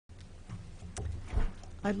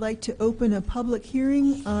I'd like to open a public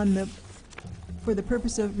hearing for the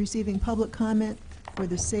purpose of receiving public comment for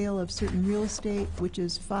the sale of certain real estate, which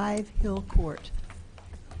is 5 Hill Court.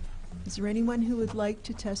 Is there anyone who would like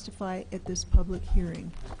to testify at this public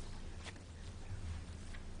hearing?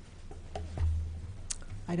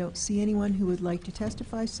 I don't see anyone who would like to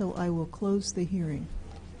testify, so I will close the hearing.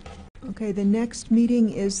 Okay, the next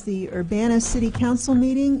meeting is the Urbana City Council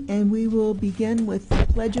meeting, and we will begin with the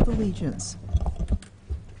Pledge of Allegiance.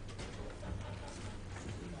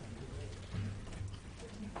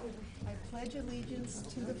 I pledge allegiance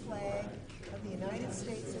to the flag of the United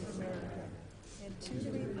States of America and to the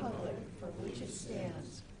republic for which it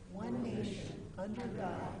stands, one nation, under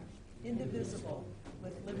God, indivisible,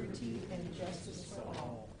 with liberty and justice for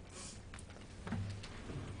all.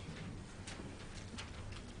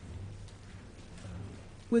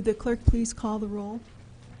 Would the clerk please call the roll?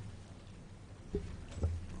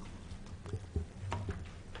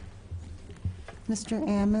 Mr.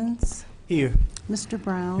 Ammons? Here. Mr.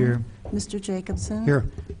 Brown? Here. Mr. Jacobson? Here.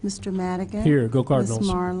 Mr. Madigan? Here. Go Cardinals. Ms.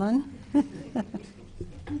 Marlin?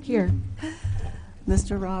 Here.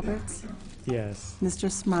 Mr. Roberts? Yes. Mr.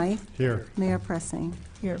 Smythe? Here. Mayor Pressing?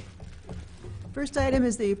 Here. First item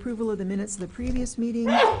is the approval of the minutes of the previous meeting.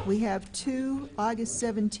 We have two, August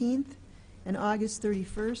 17th and August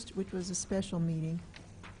 31st, which was a special meeting.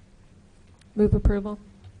 Move approval.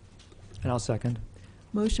 And I'll second.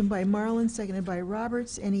 Motion by Marlin, seconded by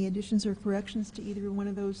Roberts. Any additions or corrections to either one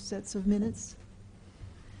of those sets of minutes?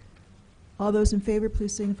 All those in favor,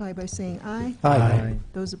 please signify by saying aye. Aye.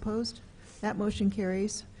 Those opposed? That motion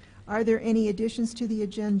carries. Are there any additions to the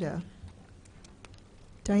agenda?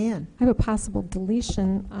 Diane? I have a possible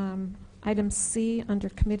deletion. Item C, under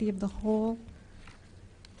Committee of the Whole,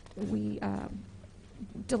 we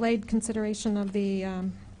delayed consideration of the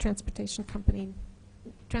Transportation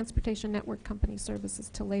Network Company services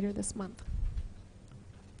till later this month.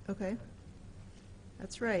 Okay.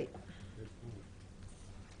 That's right.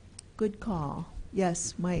 Good call.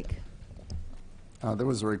 Yes, Mike. There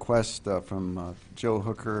was a request from Joe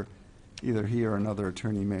Hooker. Either he or another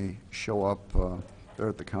attorney may show up. They're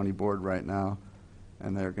at the county board right now,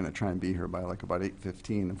 and they're going to try and be here by like about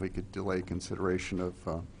 8:15. If we could delay consideration of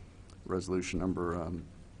resolution number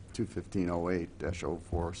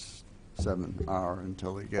 21508-047R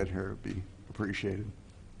until they get here, it would be appreciated.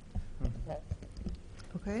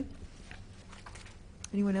 Okay.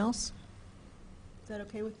 Anyone else? Is that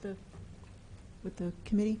okay with the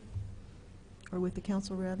committee? Or with the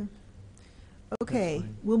council, rather? Okay,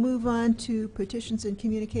 we'll move on to petitions and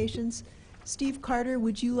communications. Steve Carter,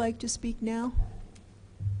 would you like to speak now?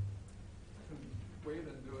 Wait and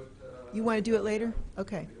do it. You want to do it later?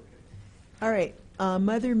 Okay. All right.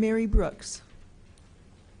 Mother Mary Brooks.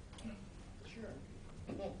 Sure.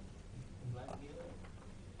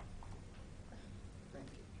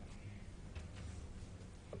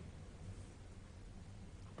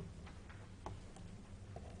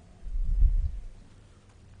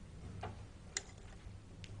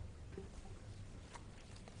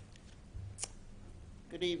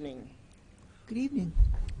 Good evening. Good evening.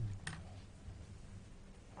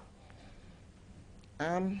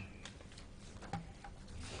 I'm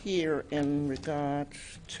here in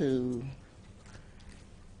regards to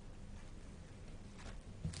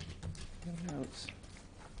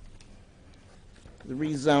the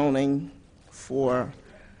rezoning for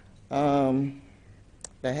the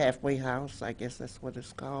halfway house, I guess that's what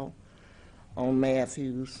it's called, on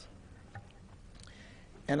Matthews.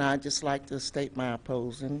 And I'd just like to state my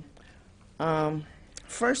opposing.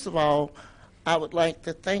 First of all, I would like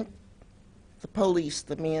to thank the police,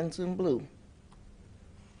 the Men's in Blue,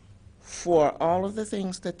 for all of the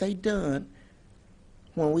things that they done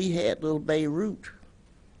when we had Little Beirut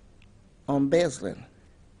on Beslin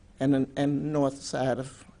and the north side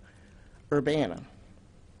of Urbana.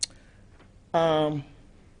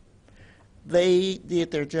 They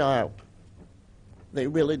did their job. They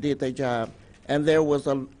really did their job. And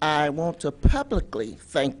I want to publicly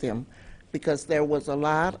thank them because there was a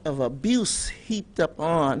lot of abuse heaped up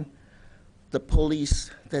on the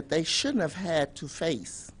police that they shouldn't have had to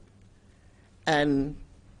face. And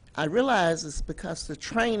I realize it's because the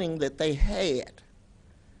training that they had,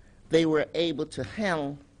 they were able to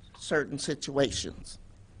handle certain situations.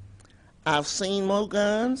 I've seen more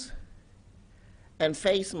guns and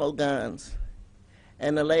faced more guns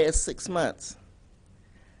in the last 6 months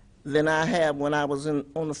than I have when I was on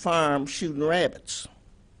the farm shooting rabbits.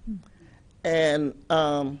 And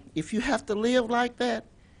if you have to live like that,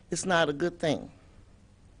 it's not a good thing.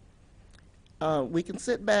 We can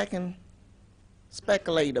sit back and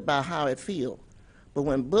speculate about how it feels, but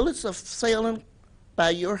when bullets are sailing by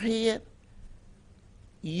your head,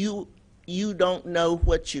 you don't know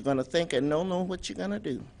what you're going to think and don't know what you're going to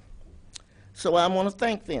do. So I want to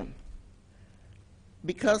thank them,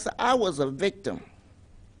 because I was a victim.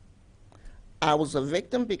 I was a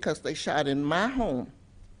victim because they shot in my home,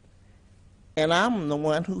 and I'm the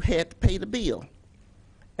one who had to pay the bill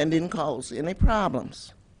and didn't cause any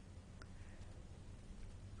problems.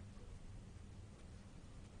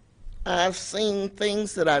 I've seen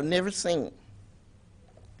things that I've never seen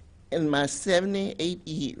in my 78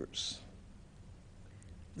 years.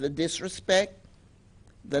 The disrespect,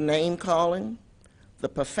 the name calling, the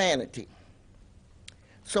profanity.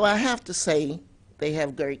 So I have to say they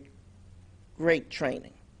have great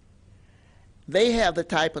training. They have the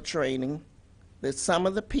type of training that some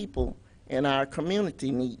of the people in our community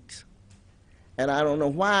needs. And I don't know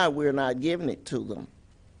why we're not giving it to them.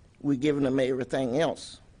 We're giving them everything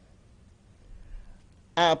else.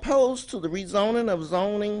 I oppose to the rezoning of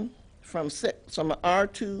zoning from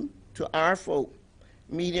R2 to R4,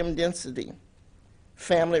 medium density,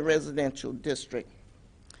 family residential district.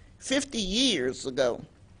 50 years ago,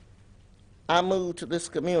 I moved to this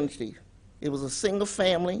community. It was a single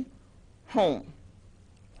family home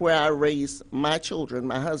where I raised my children,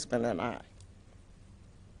 my husband and I.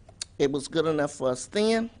 It was good enough for us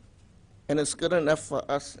then, and it's good enough for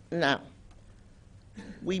us now.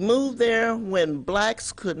 We moved there when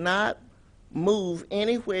blacks could not move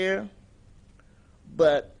anywhere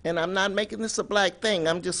but, and I'm not making this a black thing,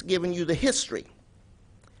 I'm just giving you the history.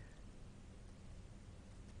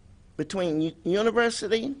 Between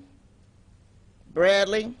University,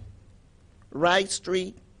 Bradley, Wright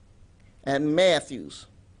Street, and Matthews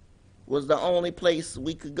was the only place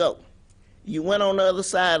we could go. You went on the other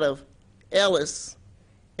side of Ellis,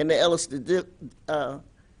 and the Ellis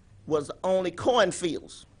was only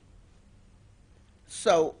cornfields.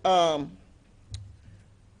 So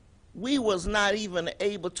we was not even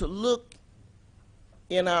able to look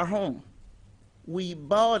in our home. We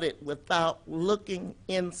bought it without looking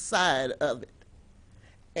inside of it.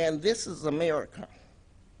 And this is America.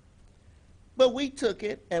 But we took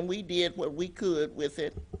it and we did what we could with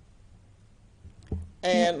it.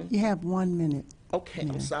 And You have 1 minute. okay,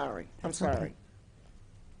 I'm Yeah. sorry. I'm That's okay. sorry.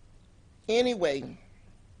 Anyway,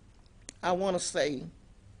 I want to say,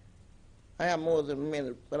 I have more than a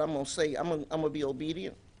minute, but I'm going to say, I'm going to be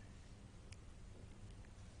obedient.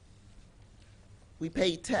 We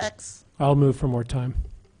pay tax. I'll move for more time.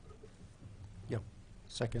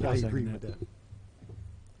 Second, Yeah, I I'll agree second with it. that.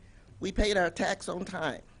 We paid our tax on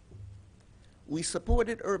time. We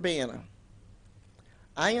supported Urbana.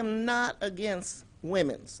 I am not against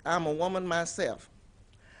women's. I'm a woman myself.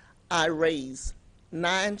 I raised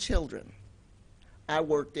 9 children. I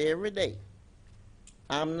worked every day.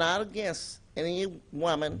 I'm not against any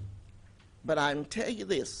woman, but I can tell you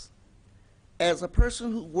this. As a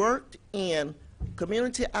person who worked in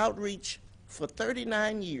community outreach for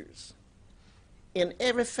 39 years, in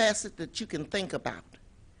every facet that you can think about,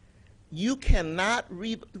 you cannot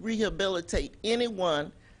rehabilitate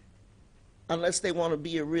anyone unless they want to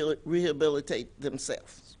be rehabilitate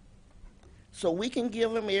themselves. So we can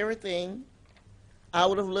give them everything. I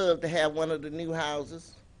would have loved to have one of the new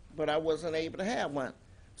houses, but I wasn't able to have one.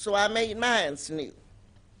 So I made mine new.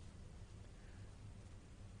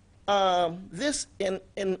 This,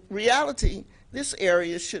 in reality, this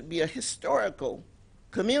area should be a historical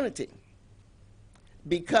community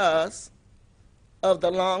because of the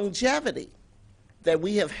longevity that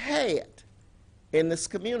we have had in this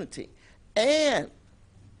community. And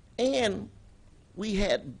we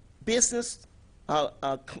had business,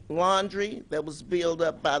 laundry that was built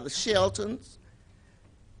up by the Sheltons,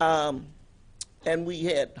 and we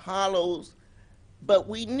had Hollows, but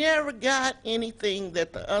we never got anything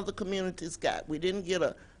that the other communities got. We didn't get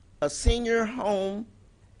a senior home.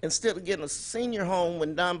 Instead of getting a senior home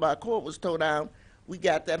when Dunbar Court was tore down, we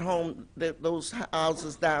got that home, those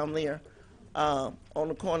houses down there on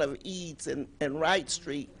the corner of Eads and Wright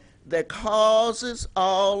Street that causes a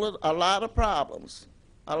lot of problems,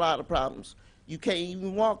 You can't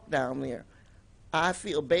even walk down there. I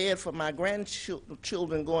feel bad for my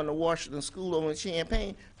grandchildren going to Washington School over in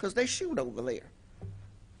Champaign because they shoot over there.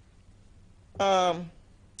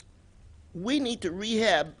 We need to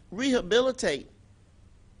rehabilitate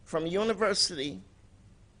from University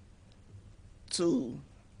to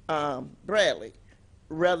Bradley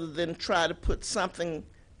rather than try to put something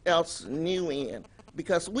else new in,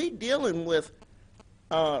 because we're dealing with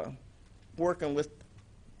working with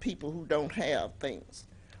people who don't have things.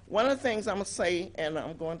 One of the things I'm going to say, and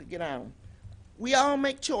I'm going to get on, we all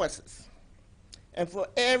make choices. And for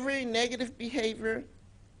every negative behavior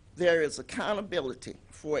there is accountability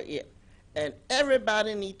for it. And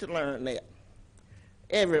everybody needs to learn that.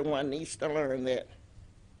 Everyone needs to learn that.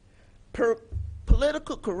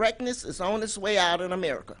 Political correctness is on its way out in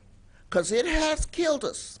America because it has killed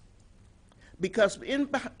us. Because in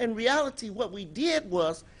reality, what we did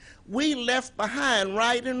was we left behind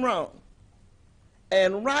right and wrong.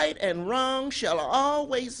 And right and wrong shall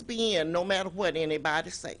always be in, no matter what anybody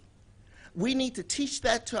say. We need to teach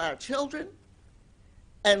that to our children,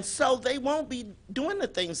 and so they won't be doing the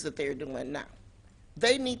things that they're doing now.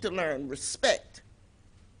 They need to learn respect.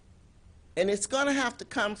 And it's going to have to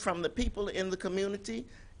come from the people in the community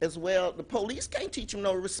as well. The police can't teach them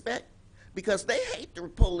no respect because they hate the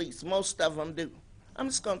police. Most of them do. I'm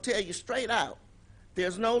just going to tell you straight out.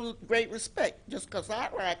 There's no great respect just because I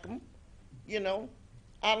like them. You know,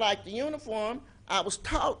 I like the uniform. I was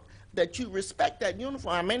taught that you respect that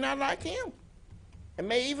uniform. I may not like him. I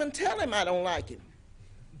may even tell him I don't like him.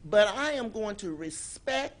 But I am going to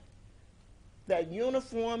respect that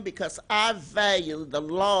uniform because I value the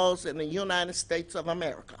laws in the United States of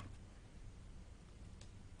America.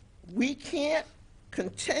 We can't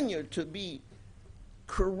continue to be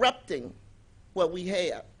corrupting what we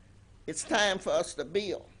have. It's time for us to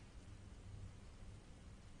build.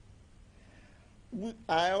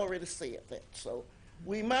 I already said that, so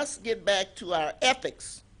we must get back to our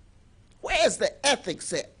ethics. Where's the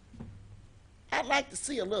ethics at? I'd like to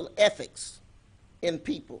see a little ethics in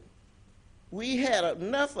people. We had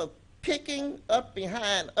enough of picking up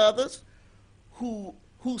behind others who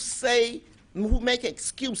make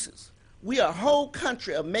excuses. We are a whole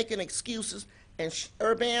country of making excuses, and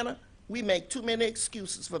Urbana, we make too many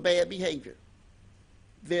excuses for bad behavior.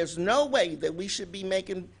 There's no way that we should be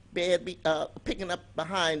making picking up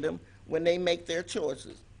behind them when they make their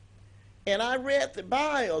choices. And I read the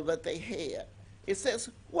bio that they had. It says,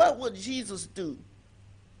 what would Jesus do?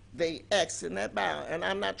 They asked in that bio, and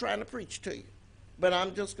I'm not trying to preach to you, but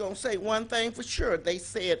I'm just going to say one thing for sure. They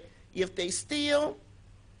said, if they steal,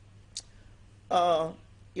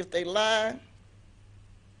 if they lie,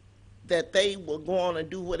 that they will go on and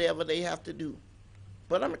do whatever they have to do.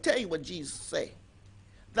 But I'm going to tell you what Jesus said.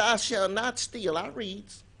 Thou shalt not steal, I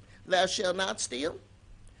reads. Thou shalt not steal,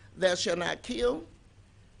 thou shalt not kill,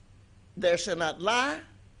 thou shalt not lie,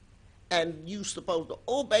 and you're supposed to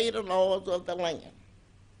obey the laws of the land.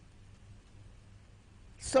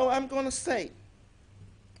 So I'm going to say,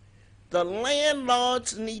 the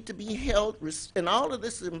landlords need to be held, and all of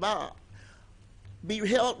this is involved, be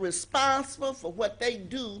held responsible for what they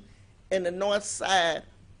do in the north side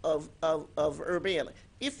of Urbana.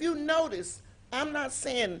 If you notice, I'm not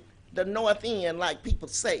saying the north end like people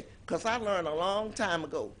say, because I learned a long time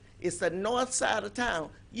ago. It's the north side of town.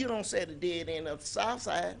 You don't say the dead end of the south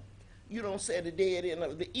side. You don't say the dead end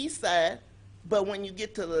of the east side. But when you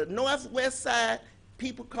get to the northwest side,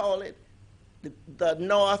 people call it the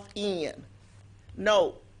north end.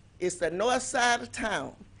 No, it's the north side of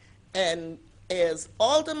town. And as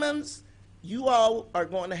aldermen, you all are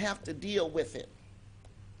going to have to deal with it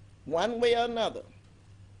one way or another.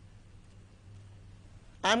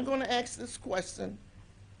 I'm going to ask this question.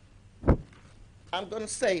 I'm going to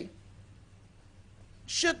say,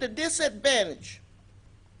 should the disadvantage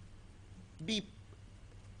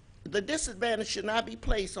should not be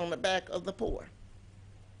placed on the back of the poor?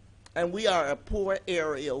 And we are a poor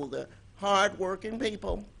area, the hard-working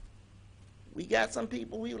people. We got some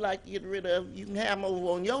people we would like to get rid of. You can have them over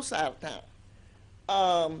on your side of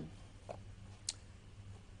town.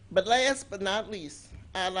 But last but not least,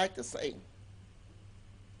 I'd like to say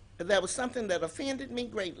that there was something that offended me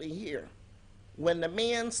greatly here when the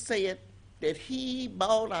man said that he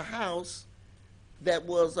bought a house that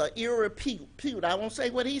was ill repute. I won't say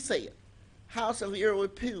what he said. House of ill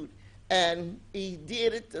repute. And he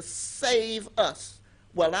did it to save us.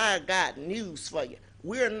 Well, I got news for you.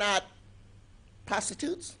 We're not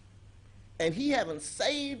prostitutes, and he haven't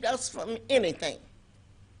saved us from anything.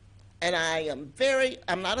 And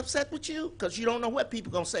I'm not upset with you, because you don't know what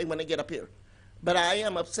people are going to say when they get up here. But I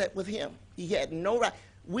am upset with him. He had no right.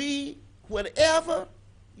 Whatever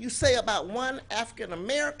you say about one African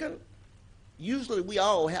American, usually we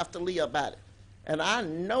all have to live about it. And I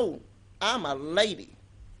know I'm a lady.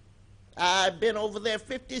 I've been over there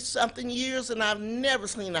 50-something years, and I've never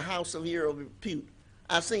seen a house of ill repute.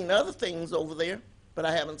 I've seen other things over there, but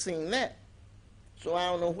I haven't seen that. So I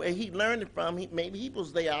don't know where he learned it from. Maybe he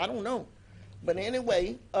was there. I don't know. But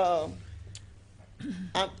anyway,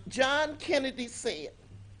 John Kennedy said,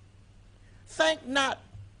 think not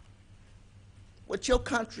what your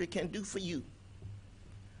country can do for you,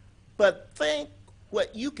 but think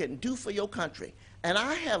what you can do for your country. And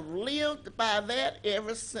I have lived by that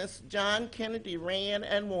ever since John Kennedy ran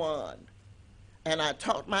and won. And I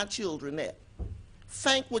taught my children that.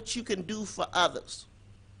 Think what you can do for others.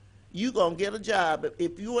 You're going to get a job.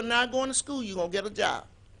 If you are not going to school, you're going to get a job.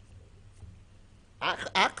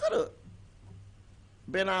 I could have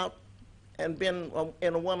been out and been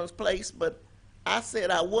in a woman's place, but I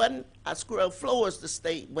said I wasn't. I scrubbed floors the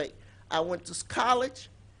state way. I went to college.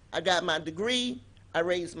 I got my degree. I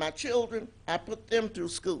raised my children. I put them through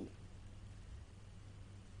school.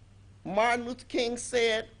 Martin Luther King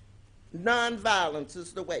said, nonviolence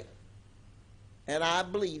is the way. And I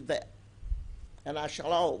believe that. And I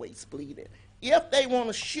shall always believe it. If they want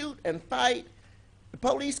to shoot and fight, the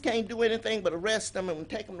police can't do anything but arrest them and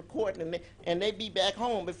take them to court, and they be back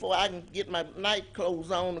home before I can get my night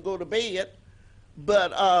clothes on to go to bed.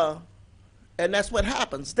 But, and that's what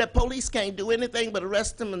happens. The police can't do anything but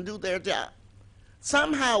arrest them and do their job.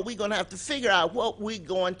 Somehow we're going to have to figure out what we're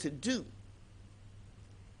going to do.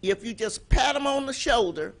 If you just pat them on the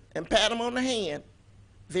shoulder and pat them on the hand,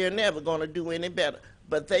 they're never going to do any better.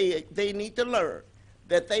 But they need to learn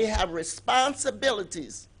that they have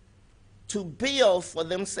responsibilities to build for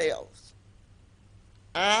themselves.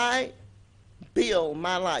 I build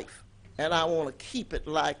my life, and I want to keep it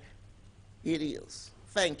like it is.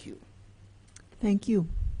 Thank you. Thank you.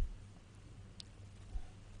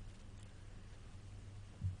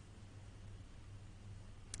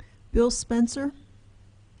 Bill Spencer?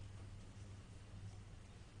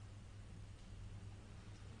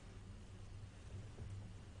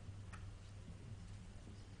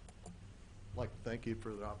 I'd like to thank you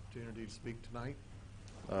for the opportunity to speak tonight.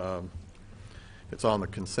 It's on the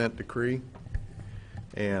consent decree,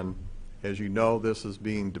 and as you know, this is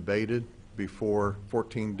being debated before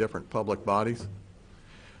 14 different public bodies.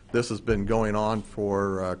 This has been going on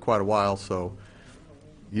for quite a while, so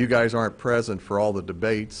you guys aren't present for all the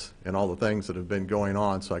debates and all the things that have been going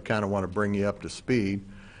on, so I kind of want to bring you up to speed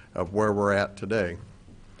of where we're at today.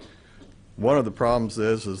 One of the problems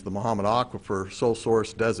is the Mahomet Aquifer sole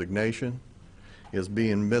source designation is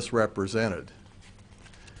being misrepresented.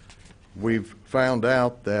 We've found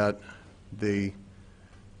out that the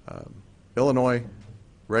Illinois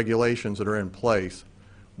regulations that are in place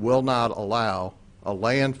will not allow a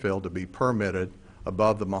landfill to be permitted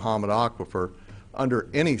above the Mahomet Aquifer under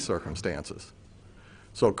any circumstances.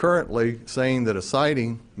 So currently, saying that a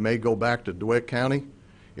siting may go back to DeWitt County,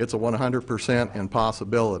 it's a 100%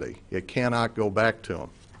 impossibility. It cannot go back to them.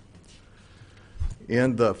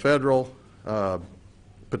 In the federal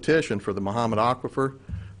petition for the Mahomet Aquifer,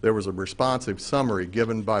 there was a responsive summary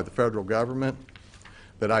given by the federal government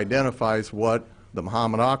that identifies what the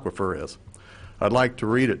Mahomet Aquifer is. I'd like to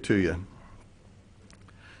read it to you.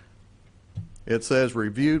 It says,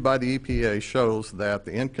 reviewed by the EPA shows that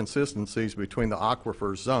the inconsistencies between the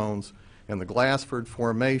aquifer zones and the Glassford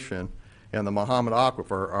Formation and the Mahomet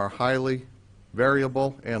Aquifer are highly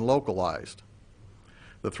variable and localized.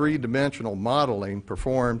 The three-dimensional modeling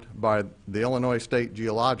performed by the Illinois State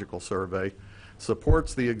Geological Survey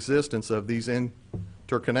supports the existence of these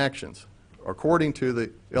interconnections. According to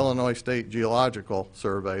the Illinois State Geological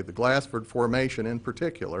Survey, the Glassford Formation in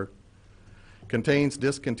particular contains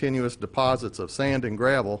discontinuous deposits of sand and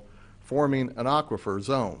gravel forming an aquifer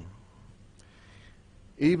zone.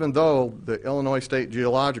 Even though the Illinois State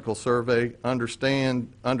Geological Survey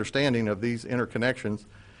understanding of these interconnections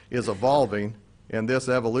is evolving, and this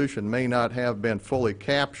evolution may not have been fully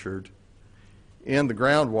captured in the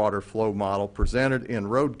groundwater flow model presented in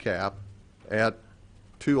RoadCap at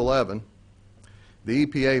 211, the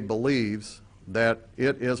EPA believes that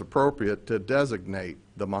it is appropriate to designate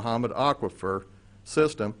the Mahomet Aquifer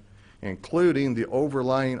system, including the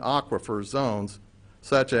overlying aquifer zones,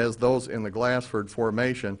 such as those in the Glassford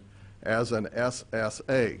Formation, as an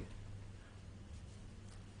SSA.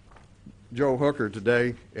 Joe Hooker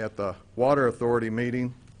today at the Water Authority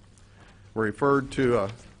meeting referred to a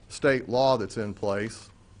state law that's in place.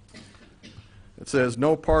 It says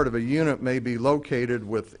no part of a unit may be located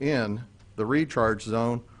within the recharge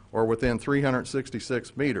zone or within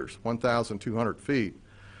 366 meters, 1,200 feet,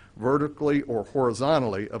 vertically or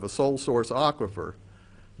horizontally of a sole source aquifer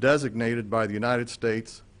designated by the United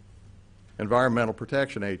States Environmental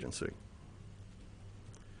Protection Agency,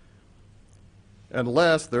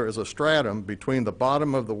 unless there is a stratum between the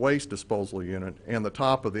bottom of the waste disposal unit and the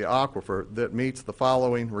top of the aquifer that meets the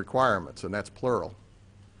following requirements, and that's plural.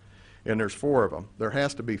 And there's 4 of them. There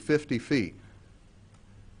has to be 50 feet.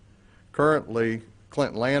 Currently,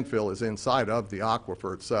 Clinton Landfill is inside of the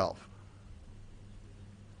aquifer itself.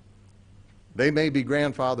 They may be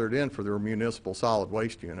grandfathered in for their municipal solid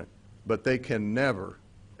waste unit, but they can never,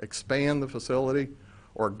 expand the facility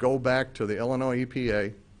or go back to the Illinois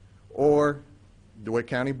EPA or DeWitt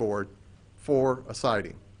County Board for a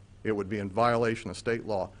siting. It would be in violation of state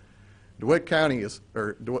law. DeWitt County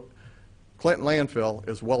Clinton Landfill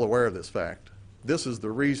is well aware of this fact. This is the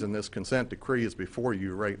reason this consent decree is before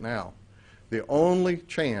you right now. The only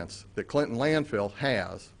chance that Clinton Landfill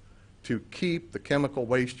has to keep the chemical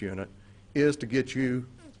waste unit is to get you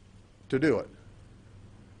to do it.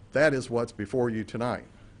 That is what's before you tonight.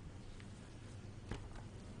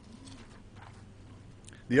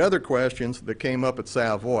 The other questions that came up at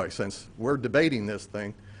Savoy, since we're debating this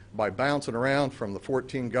thing by bouncing around from the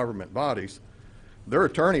 14 government bodies, their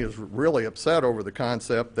attorney is really upset over the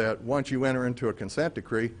concept that once you enter into a consent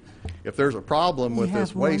decree, if there's a problem with You this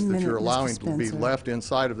have 1 waste that minute, you're Mr. allowing to be Spencer. left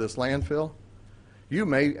inside of this landfill, you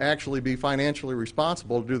may actually be financially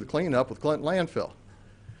responsible to do the cleanup with Clinton Landfill.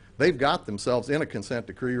 They've got themselves in a consent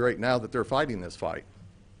decree right now that they're fighting this fight.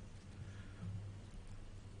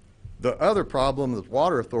 The other problem that the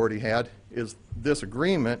Water Authority had is this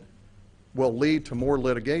agreement will lead to more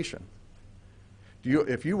litigation.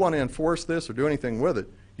 If you want to enforce this or do anything with it,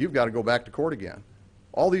 you've got to go back to court again.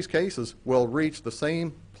 All these cases will reach the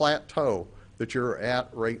same plateau that you're at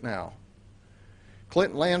right now.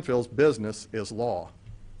 Clinton Landfill's business is law.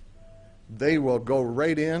 They will go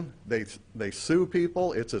right in, they sue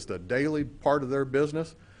people, it's just a daily part of their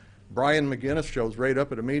business. Brian McGinnis shows right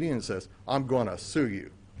up at a meeting and says, I'm going to sue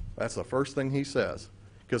you. That's the first thing he says,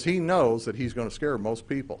 because he knows that he's going to scare most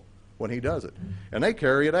people when he does it. And they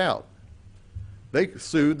carry it out. They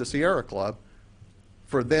sued the Sierra Club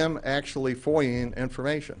for them actually FOIAing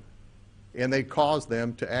information, and they caused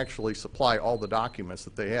them to actually supply all the documents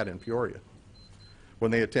that they had in Peoria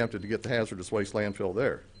when they attempted to get the hazardous waste landfill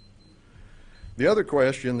there. The other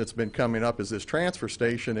question that's been coming up is this transfer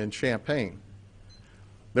station in Champaign.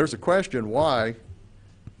 There's a question why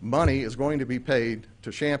money is going to be paid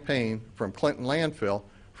to Champaign from Clinton Landfill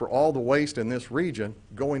for all the waste in this region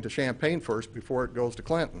going to Champaign first before it goes to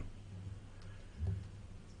Clinton.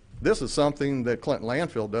 This is something that Clinton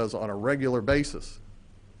Landfill does on a regular basis.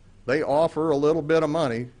 They offer a little bit of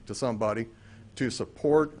money to somebody to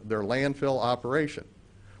support their landfill operation.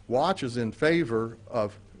 Watch is in favor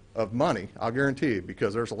of money, I'll guarantee you,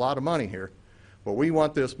 because there's a lot of money here. But we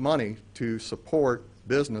want this money to support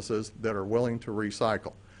businesses that are willing to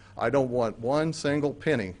recycle. I don't want one single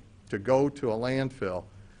penny to go to a landfill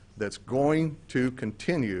that's going to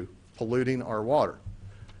continue polluting our water.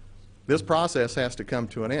 This process has to come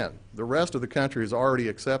to an end. The rest of the country has already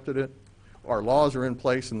accepted it. Our laws are in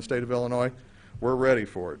place in the state of Illinois. We're ready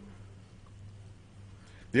for it.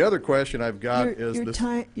 The other question I've got is this.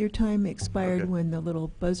 Your time expired Okay. when the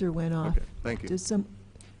little buzzer went off. Okay, thank you. Did there any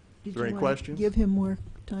you wanna questions? give him more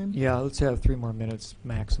time? Yeah, let's have 3 more minutes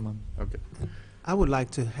maximum. Okay. I would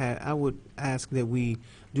like to I would ask that we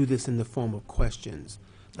do this in the form of questions.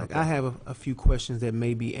 Like, Okay. I have a few questions that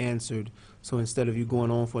may be answered, so instead of you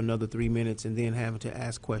going on for another 3 minutes and then having to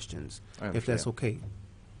ask questions, I if that's understand. okay.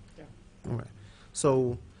 Yeah. All right.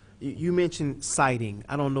 So you mentioned siting.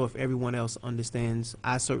 I don't know if everyone else understands.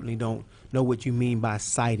 I certainly don't know what you mean by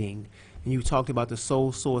siting. And you talked about the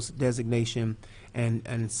sole source designation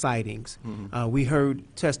and sightings. Mhm. We heard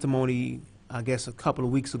testimony, I guess, a few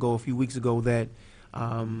weeks ago, that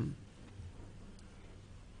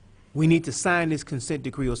we need to sign this consent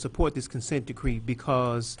decree or support this consent decree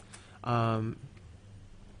because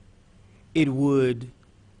it would,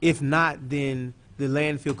 if not, then the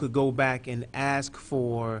landfill could go back and ask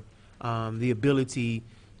for the ability,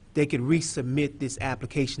 they could resubmit this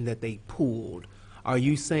application that they pulled. Are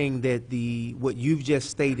you saying that what you've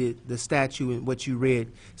just stated, the statute and what you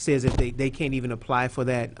read, says that they can't even apply for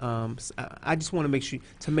that? I just want to make sure,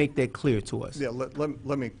 to make that clear to us. Yeah,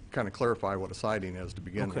 let me kind of clarify what a siting is to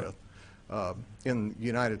begin Okay. with. In the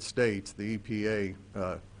United States, the EPA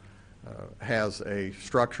has a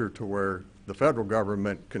structure to where the federal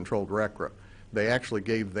government controlled RCRA. They actually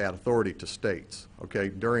gave that authority to states. Okay,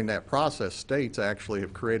 during that process, states actually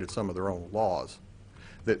have created some of their own laws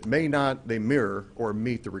that they mirror or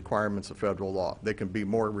meet the requirements of federal law. They can be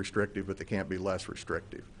more restrictive, but they can't be less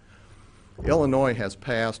restrictive. Illinois has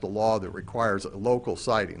passed a law that requires a local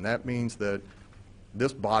siting. That means that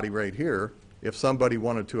this body right here, if somebody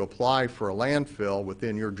wanted to apply for a landfill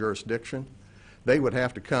within your jurisdiction, they would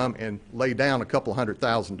have to come and lay down a couple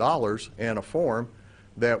 $100,000 and a form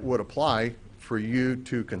that would apply for you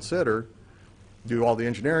to consider, do all the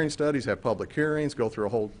engineering studies, have public hearings, go through a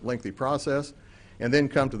whole lengthy process, and then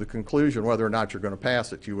come to the conclusion whether or not you're going to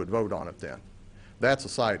pass it. You would vote on it then. That's a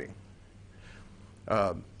siting.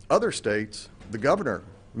 Other states, the governor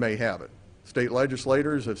may have it. State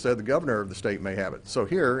legislators have said the governor of the state may have it. So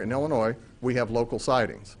here in Illinois, we have local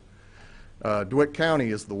sidings. DeWitt County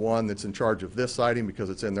is the one that's in charge of this siding because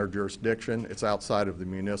it's in their jurisdiction. It's outside of the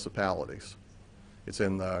municipalities. It's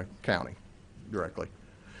in the county directly.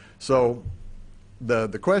 So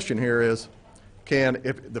the question here is,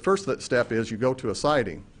 if the first step is you go to a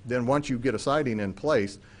siding, then once you get a siding in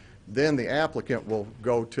place, then the applicant will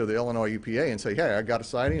go to the Illinois EPA and say, hey, I got a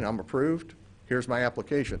siding, I'm approved, here's my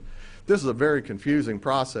application. This is a very confusing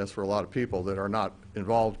process for a lot of people that are not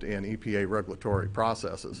involved in EPA regulatory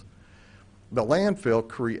processes. The landfill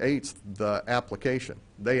creates the application.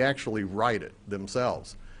 They actually write it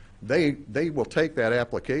themselves. They will take that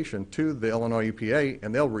application to the Illinois EPA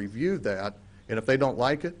and they'll review that, and if they don't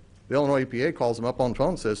like it, the Illinois EPA calls them up on the phone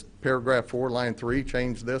and says, paragraph 4, line 3,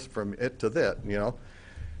 change this from it to that, you know.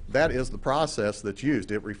 That is the process that's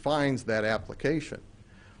used. It refines that application.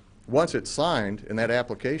 Once it's signed and that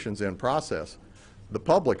application's in process, the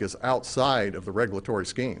public is outside of the regulatory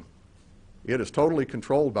scheme. It is totally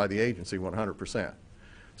controlled by the agency 100%.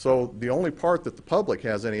 So the only part that the public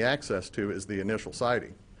has any access to is the initial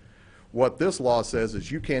siting. What this law says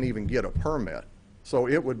is you can't even get a permit. So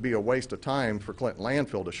it would be a waste of time for Clinton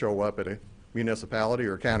Landfill to show up at a municipality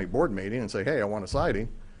or county board meeting and say, hey, I want a siding,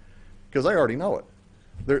 because they already know it.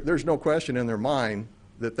 There's no question in their mind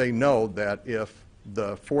that they know that if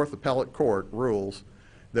the Fourth Appellate Court rules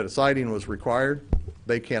that a siding was required,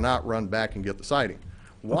 they cannot run back and get the siding.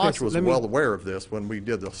 Watch so was well aware of this when we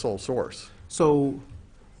did the sole source. So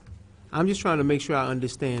I'm just trying to make sure I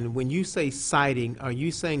understand. When you say siding, are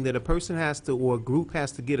you saying that a person has to, or a group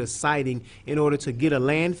has to get a siding in order to get a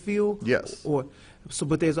landfill? Yes.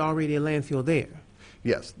 But there's already a landfill there.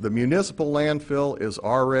 Yes, the municipal landfill is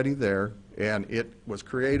already there, and it was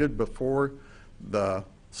created before the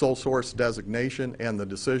sole source designation and the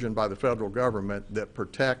decision by the federal government that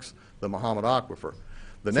protects the Mahomet Aquifer.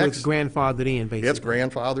 So it's grandfathered in, basically. It's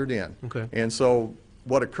grandfathered in. Okay. And so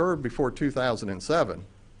what occurred before 2007,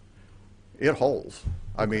 it holds.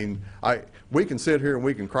 I mean, we can sit here and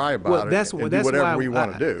we can cry about it and do whatever we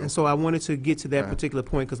want to do. And so I wanted to get to that particular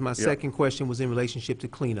point because my second question was in relationship to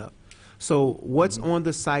cleanup. So what's on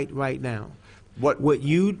the site right now? What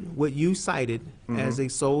you cited as a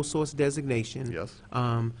sole source designation, Yes.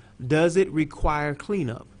 Does it require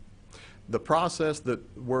cleanup? The process that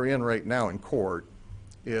we're in right now in court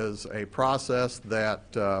is a process that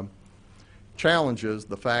challenges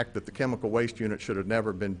the fact that the chemical waste unit should have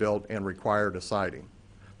never been built and required a siding.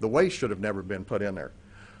 The waste should have never been put in there.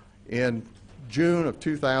 In June of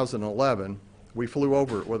 2011, we flew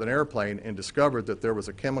over it with an airplane and discovered that there was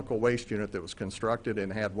a chemical waste unit that was constructed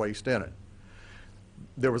and had waste in it.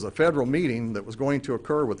 There was a federal meeting that was going to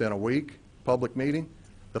occur within a week, public meeting.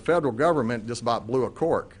 The federal government just about blew a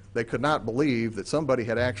cork. They could not believe that somebody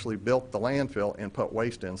had actually built the landfill and put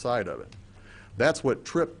waste inside of it. That's what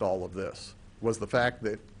tripped all of this, was the fact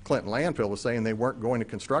that Clinton Landfill was saying they weren't going to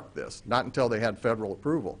construct this, not until they had federal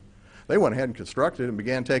approval. They went ahead and constructed and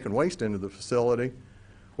began taking waste into the facility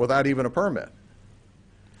without even a permit.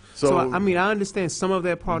 So I mean, I understand some of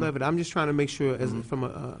that part of it. I'm just trying to make sure, as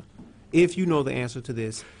from if you know the answer to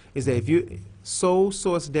this, is that if you sole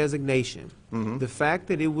source designation, the fact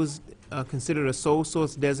that it was considered a sole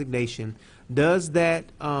source designation, does that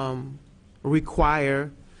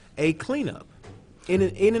require a cleanup in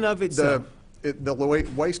and of itself? The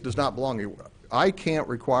waste does not belong here. I can't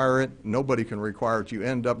require it. Nobody can require it. You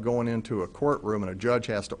end up going into a courtroom and a judge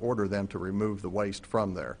has to order them to remove the waste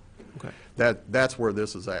from there. Okay. That's where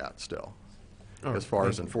this is at still, All as right, far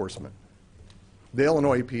as thank you. enforcement. The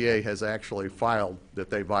Illinois EPA has actually filed that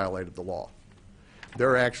they violated the law.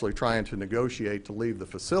 They're actually trying to negotiate to leave the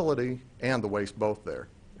facility and the waste both there,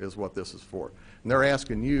 is what this is for. And they're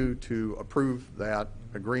asking you to approve that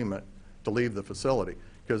agreement to leave the facility,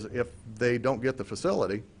 because if they don't get the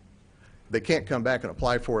facility, they can't come back and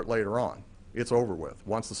apply for it later on. It's over with,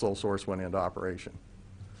 once the sole source went into operation.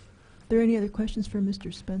 Are there any other questions for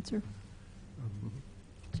Mr. Spencer?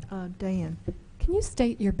 Diane? Can you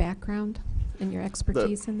state your background and your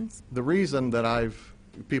expertise in this? The reason that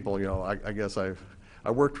people, you know, I guess I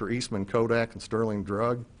worked for Eastman Kodak and Sterling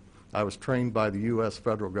Drug. I was trained by the U.S.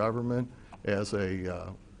 federal government as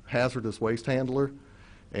a hazardous waste handler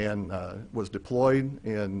and was deployed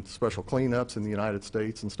in special cleanups in the United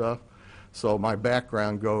States and stuff. So my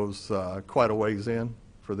background goes quite a ways in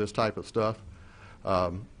for this type of stuff.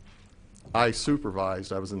 I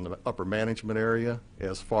supervised, I was in the upper management area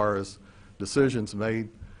as far as decisions made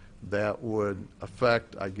that would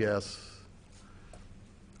affect, I guess,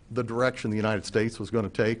 the direction the United States was going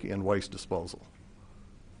to take in waste disposal.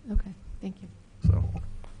 Okay, thank you. So,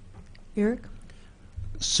 Eric?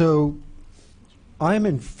 So I'm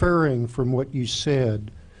inferring from what you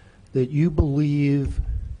said that you believe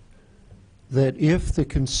that if the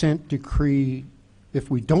consent decree,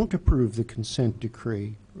 if we don't approve the consent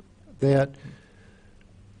decree, that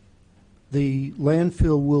the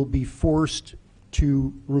landfill will be forced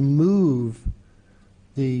to remove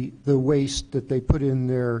the waste that they put in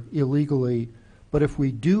there illegally, but if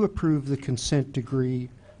we do approve the consent decree,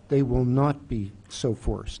 they will not be so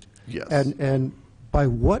forced. Yes. And by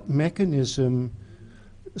what mechanism,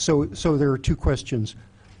 so there are two questions.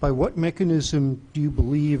 By what mechanism do you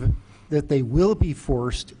believe that they will be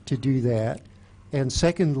forced to do that? And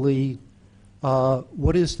secondly,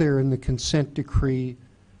 what is there in the consent decree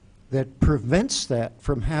that prevents that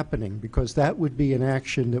from happening? Because that would be an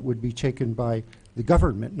action that would be taken by the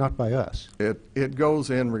government, not by us. It goes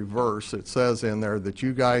in reverse. It says in there that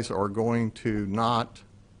you guys are going to not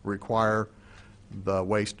require the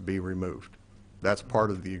waste to be removed. That's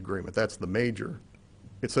part of the agreement. That's the major.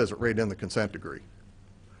 It says it right in the consent decree.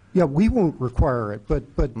 Yeah, we won't require it, but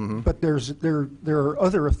there are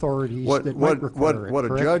other authorities that might require it. What a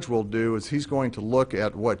correct? judge will do is he's going to look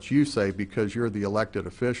at what you say because you're the elected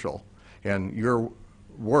official, and your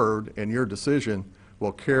word and your decision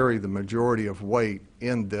will carry the majority of weight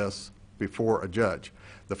in this before a judge.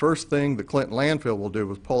 The first thing the Clinton landfill will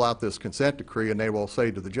do is pull out this consent decree, and they will say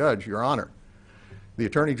to the judge, Your Honor, the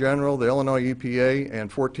Attorney General, the Illinois EPA,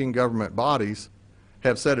 and 14 government bodies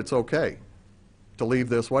have said it's okay to leave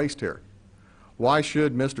this waste here. Why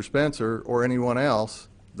should Mr. Spencer or anyone else,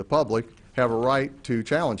 the public, have a right to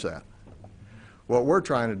challenge that? What we're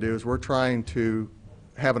trying to do is we're trying to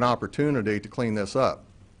have an opportunity to clean this up.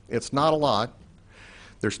 It's not a lot.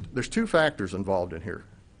 There's two factors involved in here.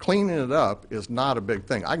 Cleaning it up is not a big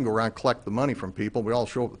thing. I can go around and collect the money from people. We all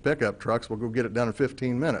show up with pickup trucks. We'll go get it done in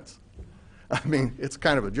 15 minutes. I mean, it's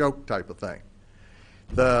kind of a joke type of thing.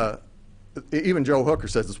 Even Joe Hooker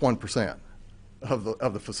says it's 1%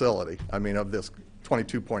 of the facility, I mean, of this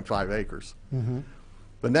 22.5 acres. Mm-hmm.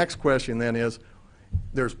 The next question then is,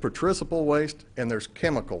 there's patriciple waste and there's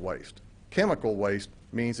chemical waste. Chemical waste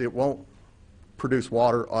means it won't produce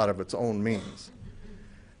water out of its own means.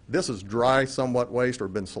 This is dry, somewhat waste or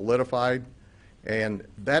been solidified, and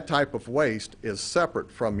that type of waste is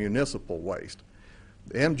separate from municipal waste.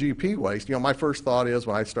 The MGP waste, you know, my first thought is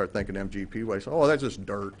when I start thinking MGP waste, oh, that's just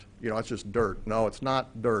dirt. You know, it's just dirt. No, it's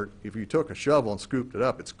not dirt. If you took a shovel and scooped it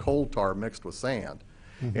up, it's coal tar mixed with sand,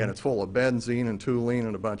 and it's full of benzene and toluene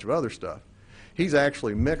and a bunch of other stuff. He's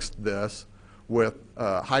actually mixed this with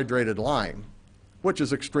hydrated lime, which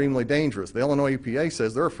is extremely dangerous. The Illinois EPA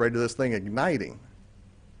says they're afraid of this thing igniting.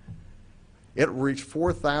 It reached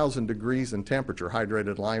 4,000 degrees in temperature,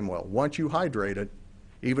 hydrated lime well. Once you hydrate it,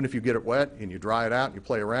 even if you get it wet and you dry it out and you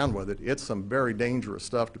play around with it, it's some very dangerous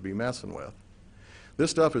stuff to be messing with.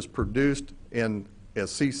 This stuff is produced as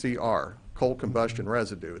CCR, coal combustion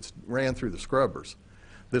residue. It's ran through the scrubbers.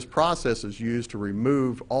 This process is used to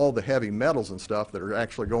remove all the heavy metals and stuff that are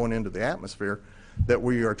actually going into the atmosphere that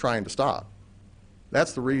we are trying to stop.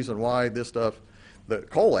 That's the reason why this stuff, the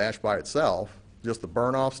coal ash by itself, just the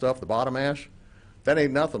burn-off stuff, the bottom ash, that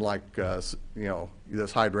ain't nothing like, you know,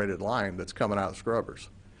 this hydrated lime that's coming out of the scrubbers.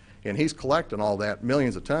 And he's collecting all that,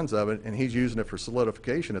 millions of tons of it, and he's using it for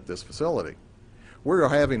solidification at this facility. We're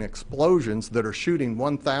having explosions that are shooting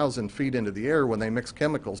 1,000 feet into the air when they mix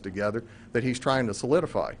chemicals together that he's trying to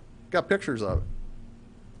solidify. Got pictures of it.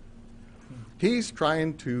 He's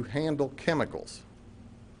trying to handle chemicals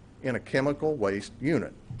in a chemical waste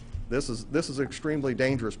unit. This is an extremely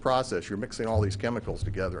dangerous process. You're mixing all these chemicals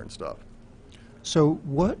together and stuff. So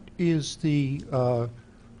what is the,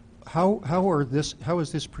 how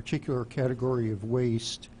is this particular category of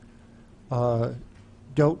waste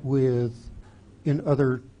dealt with in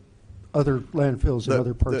other landfills in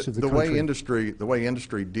other parts of the country? The way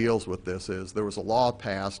industry deals with this is there was a law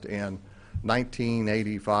passed in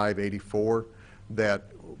 1985, 84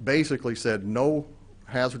 that basically said no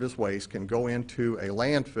hazardous waste can go into a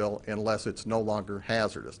landfill unless it's no longer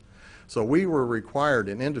hazardous. So we were required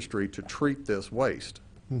in industry to treat this waste.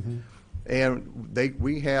 Mm-hmm. And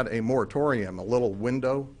we had a moratorium, a little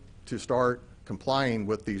window to start complying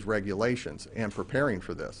with these regulations and preparing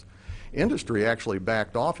for this. Industry actually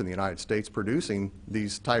backed off in the United States producing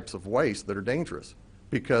these types of waste that are dangerous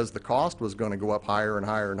because the cost was going to go up higher and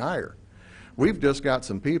higher and higher. We've just got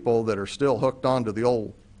some people that are still hooked onto the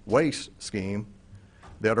old waste scheme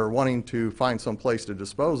that are wanting to find some place to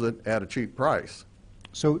dispose it at a cheap price.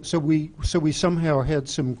 So we somehow had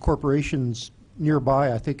some corporations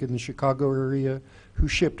nearby, I think in the Chicago area, who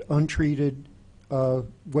shipped untreated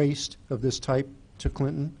waste of this type to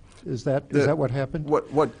Clinton? Is that what happened?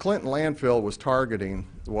 What Clinton landfill was targeting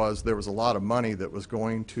was there was a lot of money that was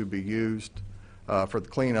going to be used for the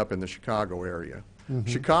cleanup in the Chicago area.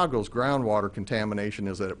 Chicago's groundwater contamination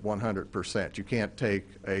is at 100%. You can't take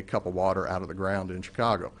a cup of water out of the ground in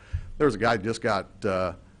Chicago. There's a guy who just got,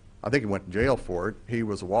 I think he went to jail for it. He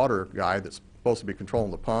was a water guy that's supposed to be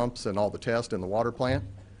controlling the pumps and all the tests in the water plant.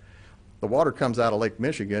 The water comes out of Lake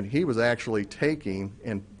Michigan. He was actually taking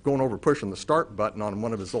and going over pushing the start button on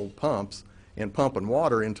one of his old pumps and pumping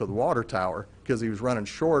water into the water tower because he was running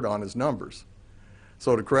short on his numbers.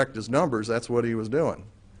 So to correct his numbers, that's what he was doing.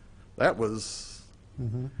 That was,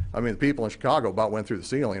 I mean, the people in Chicago about went through the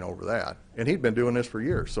ceiling over that. And he'd been doing this for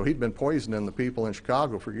years. So he'd been poisoning the people in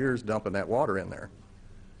Chicago for years, dumping that water in there.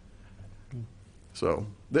 So,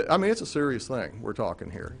 I mean, it's a serious thing we're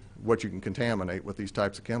talking here, what you can contaminate with these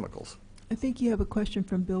types of chemicals. I think you have a question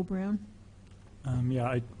from Bill Brown. Yeah,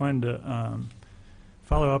 I wanted to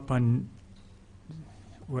follow up on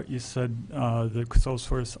what you said, the sole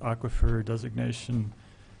source aquifer designation,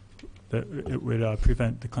 that it would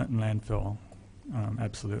prevent the Clinton landfill.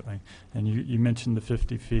 Absolutely. And you mentioned the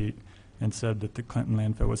 50 feet and said that the Clinton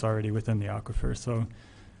landfill was already within the aquifer. So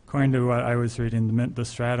according to what I was reading, the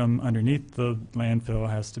stratum underneath the landfill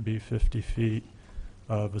has to be 50 feet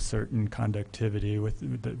of a certain conductivity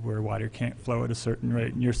where water can't flow at a certain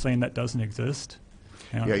rate. And you're saying that doesn't exist?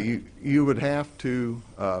 Yeah, you would have to,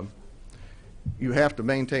 you have to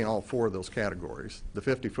maintain all four of those categories. The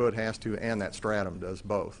 50-foot has to, and that stratum does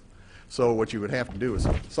both. So what you would have to do is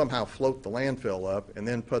somehow float the landfill up and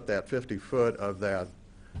then put that 50-foot of that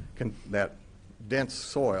dense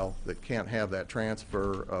soil that can't have that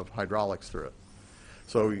transfer of hydraulics through it.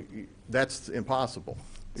 So that's impossible.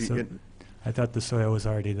 So I thought the soil was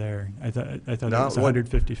already there. I thought No, it was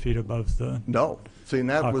 150 feet above the No. See, and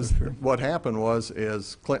that was, aquifer. what happened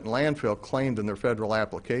is Clinton landfill claimed in their federal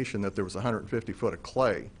application that there was 150 foot of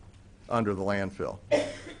clay under the landfill.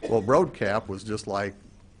 Well, Broadcap was just like,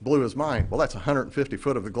 blew his mind. Well, that's 150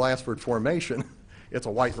 foot of the Glassford Formation. It's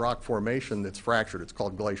a white rock formation that's fractured. It's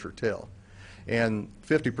called Glacier Till. And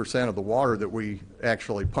 50% of the water that we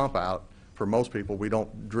actually pump out, for most people, we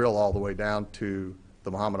don't drill all the way down to the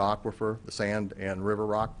Mahomet Aquifer, the sand and river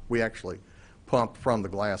rock. We actually pump from the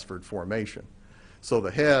Glassford Formation. So the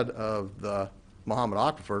head of the Mahomet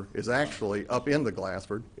Aquifer is actually up in the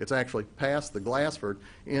Glassford. It's actually past the Glassford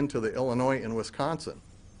into the Illinois and Wisconsin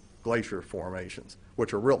glacier formations,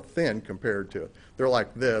 which are real thin compared to it. They're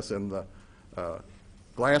like this, and the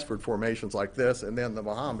Glassford Formation's like this, and then the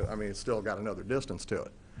Mahomet, I mean, it's still got another distance to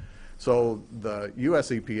it. So the US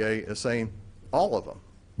EPA is saying all of them.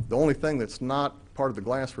 The only thing that's not part of the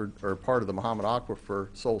Glassford or part of the Mahomet Aquifer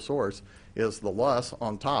sole source is the loess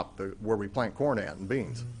on top, where we plant corn at and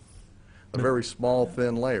beans. A very small,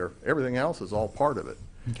 thin layer. Everything else is all part of it.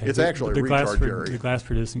 Okay, It's actually a recharge area. The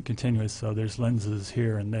Glassford isn't continuous, so there's lenses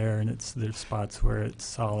here and there, and there's spots where it's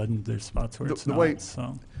solid and there's spots where it's not.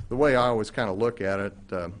 So The way I always kind of look at it,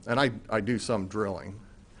 and I do some drilling,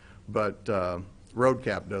 but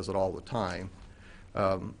Roadcap does it all the time.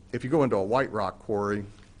 If you go into a white rock quarry,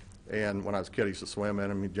 and when I was a kid, I used to swim in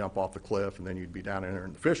them, you'd jump off the cliff, and then you'd be down in there,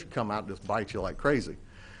 and the fish would come out and just bite you like crazy.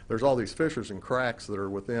 There's all these fissures and cracks that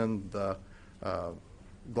are within the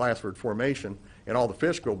Glassford Formation, and all the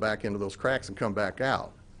fish go back into those cracks and come back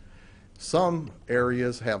out. Some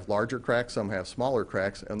areas have larger cracks, some have smaller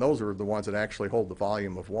cracks, and those are the ones that actually hold the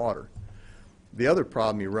volume of water. The other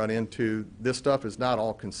problem you run into, this stuff is not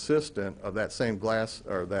all consistent of that same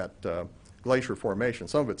glacier formation.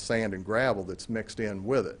 Some of it's sand and gravel that's mixed in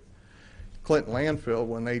with it. Clinton landfill,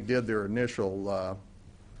 when they did their initial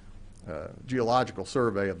geological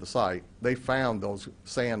survey of the site, they found those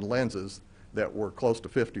sand lenses that were close to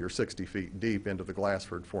 50 or 60 feet deep into the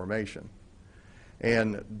Glassford Formation.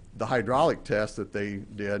 And the hydraulic test that they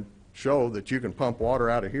did show that you can pump water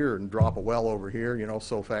out of here and drop a well over here, you know,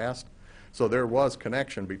 so fast. So there was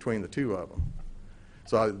connection between the two of them.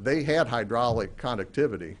 So they had hydraulic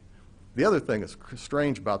conductivity. The other thing that's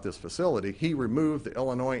strange about this facility, he removed the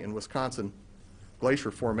Illinois and Wisconsin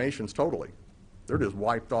glacier formations totally. They're just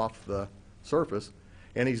wiped off the surface,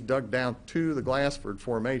 and he's dug down to the Glassford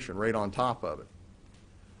Formation right on top of it.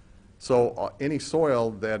 So any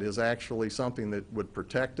soil that is actually something that would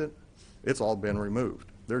protect it, it's all been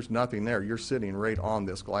removed. There's nothing there. You're sitting right on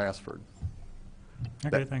this Glassford.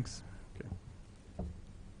 okay, thanks.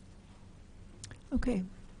 Okay.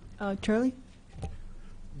 Charlie?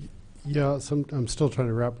 Yeah, I'm still trying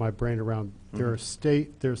to wrap my brain around. There's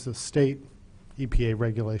the state EPA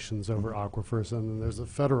regulations over aquifers, and then there's a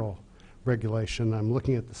federal regulation. I'm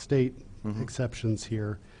looking at the state exceptions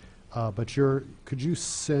here, but could you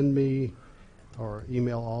send me or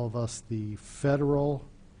email all of us the federal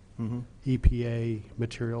EPA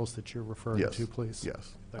materials that you're referring Yes. to, please?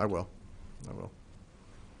 Yes, Thank I you. will. I will.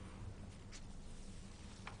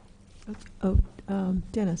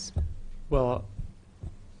 Dennis? Well,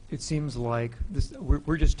 it seems like this,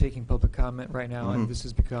 we're just taking public comment right now, Mhm. and this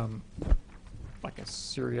has become like a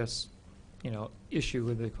serious, issue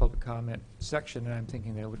with the public comment section, and I'm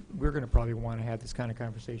thinking that we're going to probably want to have this kind of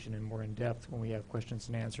conversation and more in depth when we have questions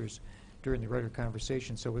and answers during the regular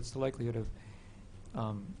conversation. So what's the likelihood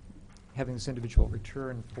of having this individual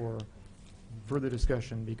return for further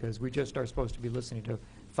discussion, because we just are supposed to be listening to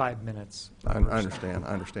 5 minutes. I per person. understand. I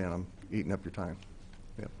understand. I'm eating up your time.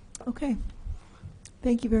 Yep. Okay.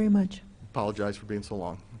 Thank you very much. Apologize for being so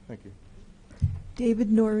long. Thank you.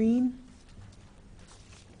 David Noreen?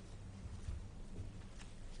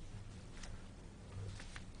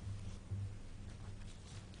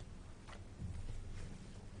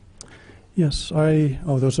 Yes,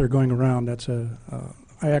 those that are going around,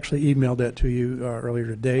 I actually emailed that to you earlier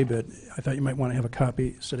today, but I thought you might want to have a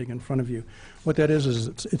copy sitting in front of you. What that is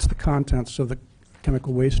it's the contents of the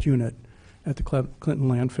chemical waste unit at the Clinton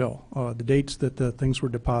landfill, the dates that the things were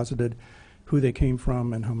deposited, who they came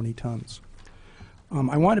from, and how many tons.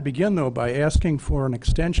 I want to begin, though, by asking for an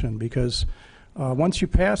extension, because once you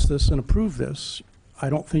pass this and approve this, I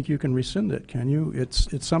don't think you can rescind it, can you?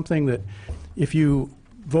 It's something that if you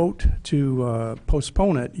vote to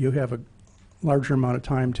postpone it, you have a larger amount of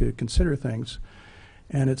time to consider things.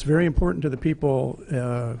 And it's very important to the people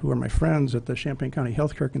who are my friends at the Champaign County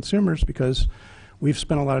Healthcare Consumers, because we've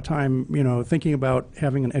spent a lot of time, thinking about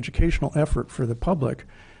having an educational effort for the public.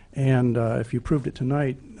 And if you approved it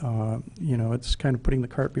tonight, it's kind of putting the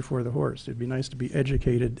cart before the horse. It'd be nice to be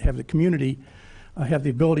educated, have the community have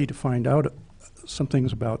the ability to find out some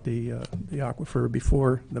things about the aquifer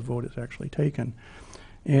before the vote is actually taken.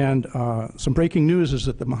 And some breaking news is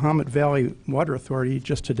that the Mahomet Valley Water Authority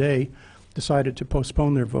just today decided to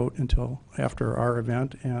postpone their vote until after our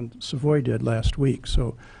event, and Savoy did last week.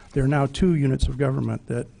 So there are now 2 units of government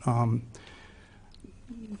that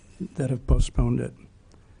have postponed it.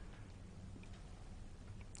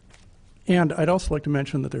 And I'd also like to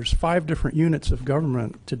mention that there's 5 different units of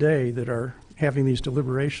government today that are having these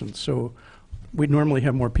deliberations. So we'd normally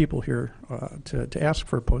have more people here to ask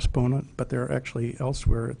for a postponement, but they're actually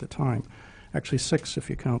elsewhere at the time. Actually 6 if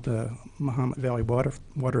you count the Mahomet Valley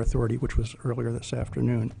Water Authority, which was earlier this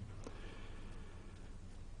afternoon.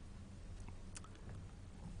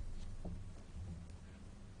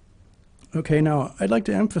 Okay, now I'd like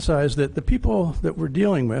to emphasize that the people that we're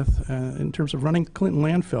dealing with in terms of running Clinton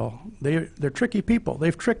landfill, they're tricky people.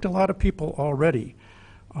 They've tricked a lot of people already.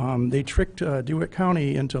 They tricked DeWitt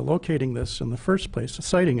County into locating this in the first place,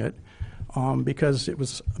 citing it, because it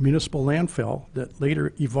was a municipal landfill that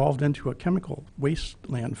later evolved into a chemical waste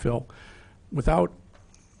landfill without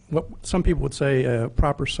what some people would say a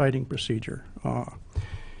proper citing procedure.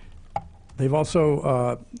 They've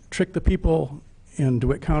also tricked the people in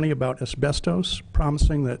DeWitt County about asbestos,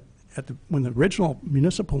 promising that when the original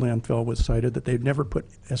municipal landfill was cited that they'd never put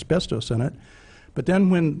asbestos in it. But then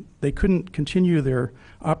when they couldn't continue their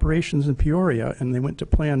operations in Peoria and they went to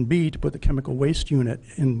Plan B to put the chemical waste unit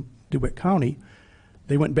in DeWitt County,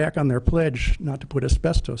 they went back on their pledge not to put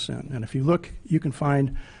asbestos in. And if you look, you can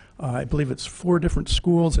find, I believe it's 4 different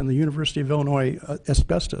schools and the University of Illinois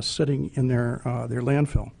asbestos sitting in their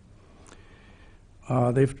landfill.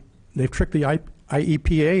 They've tricked the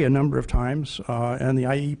IEPA a number of times, and the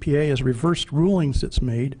IEPA has reversed rulings it's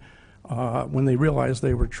made when they realized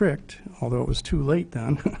they were tricked, although it was too late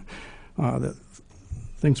then. That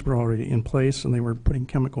things were already in place and they were putting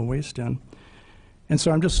chemical waste in. And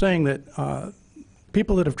so I'm just saying that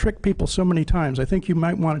people that have tricked people so many times, I think you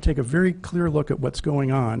might want to take a very clear look at what's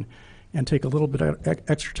going on and take a little bit of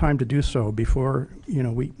extra time to do so before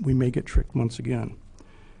we may get tricked once again.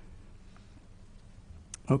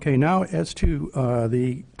 Okay, now as to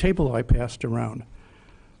the table I passed around.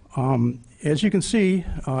 As you can see,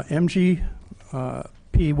 MGP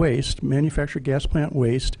waste, manufactured gas plant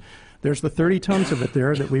waste, there's the 30 tons of it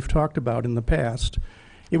there that we've talked about in the past.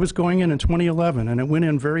 It was going in 2011, and it went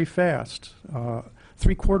in very fast.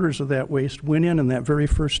 3/4 of that waste went in that very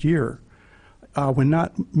first year, when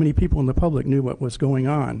not many people in the public knew what was going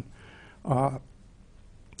on.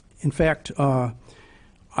 In fact,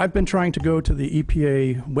 I've been trying to go to the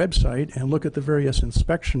EPA website and look at the various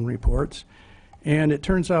inspection reports, and it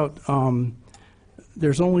turns out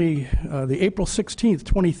there's only the April 16th,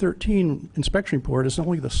 2013 inspection report is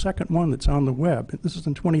only the second one that's on the web. This is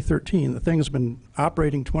in 2013. The thing has been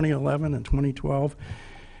operating 2011 and 2012.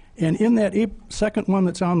 And in that second one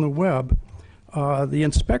that's on the web, the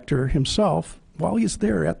inspector himself while he's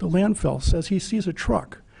there at the landfill, says he sees a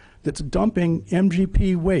truck that's dumping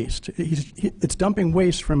MGP waste. It's dumping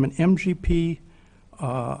waste from an MGP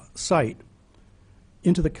site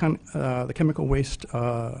into the chemical waste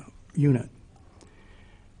unit.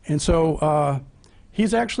 And so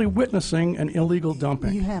he's actually witnessing an illegal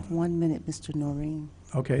dumping. You have 1 minute, Mr. Noreen.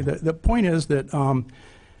 Okay, the point is that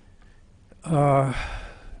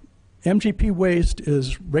MGP waste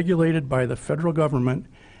is regulated by the federal government,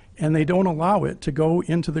 and they don't allow it to go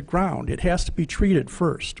into the ground. It has to be treated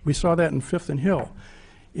first. We saw that in Fifth and Hill.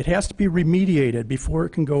 It has to be remediated before it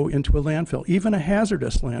can go into a landfill, even a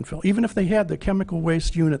hazardous landfill. Even if they had the chemical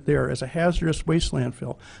waste unit there as a hazardous waste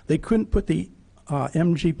landfill, they couldn't put the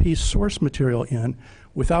MGP source material in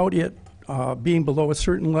without it being below a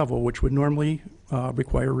certain level, which would normally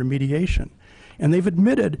require remediation. And they've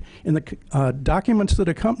admitted in the documents that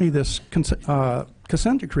accompany this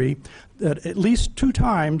consent decree that at least 2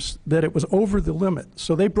 times that it was over the limit.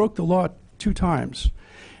 So they broke the law 2 times.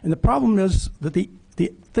 And the problem is that the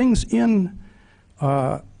things in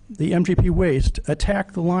the MGP waste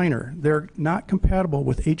attack the liner. They're not compatible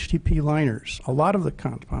with HTP liners. A lot of the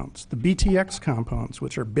compounds, the BTX compounds,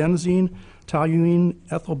 which are benzene, toluene,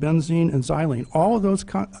 ethylbenzene, and xylene, all of those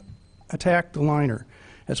attack the liner,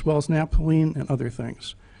 as well as naphthalene and other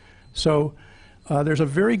things. So there's a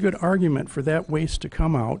very good argument for that waste to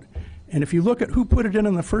come out. And if you look at who put it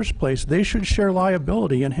in the first place, they should share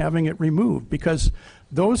liability in having it removed, because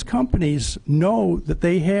those companies know that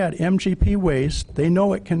they had MGP waste. They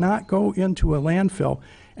know it cannot go into a landfill,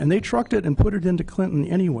 and they trucked it and put it into Clinton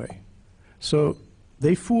anyway. So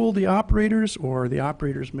they fooled the operators, or the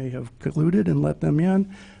operators may have colluded and let them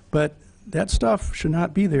in, but that stuff should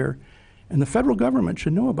not be there. And the federal government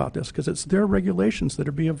should know about this, because it's their regulations that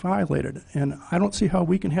are being violated. And I don't see how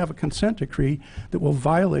we can have a consent decree that will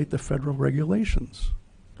violate the federal regulations.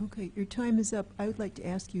 Okay, your time is up. I would like to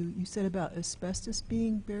ask you, you said about asbestos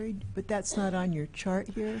being buried, but that's not on your chart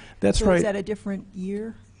here? That's so right. Is that a different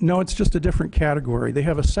year? No, it's just a different category. They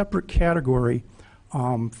have a separate category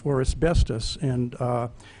for asbestos. And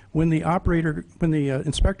when the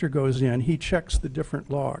inspector goes in, he checks the different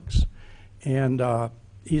logs. And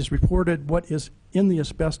he's reported what is in the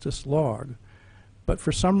asbestos log. But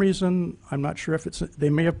for some reason, I'm not sure if they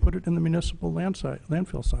may have put it in the municipal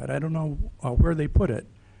landfill side. I don't know where they put it.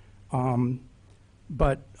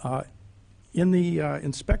 But in the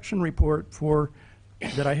inspection report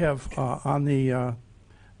that I have on the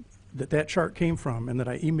that chart came from, and that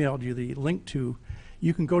I emailed you the link to,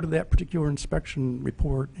 you can go to that particular inspection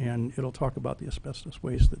report, and it'll talk about the asbestos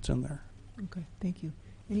waste that's in there. Okay, thank you.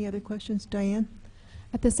 Any other questions? Diane?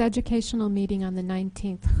 At this educational meeting on the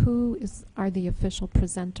 19th, who are the official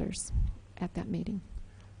presenters at that meeting?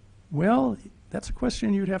 Well, that's a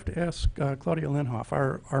question you'd have to ask Claudia Linhoff.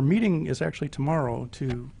 Our meeting is actually tomorrow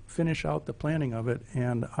to finish out the planning of it,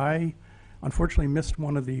 and I unfortunately missed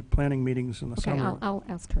one of the planning meetings in the summer. Okay, I'll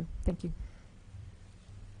ask her. Thank you.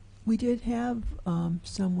 We did have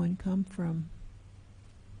someone come from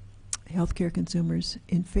Healthcare Consumers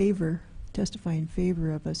testify in favor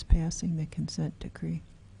of us passing the consent decree.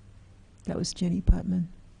 That was Jenny Putman.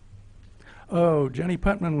 Oh, Jenny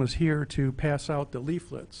Putman was here to pass out the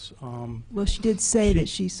leaflets. Well, she did say that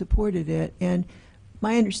she supported it, and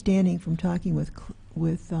my understanding from talking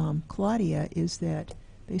with Claudia is that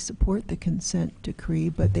they support the consent decree,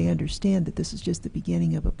 but they understand that this is just the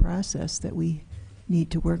beginning of a process that we need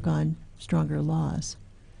to work on stronger laws.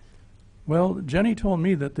 Well, Jenny told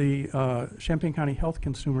me that the Champaign County Health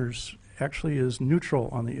Consumers actually is neutral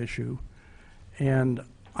on the issue, and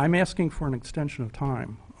I'm asking for an extension of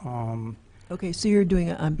time. Okay, so you're doing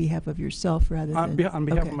it on behalf of yourself rather than... On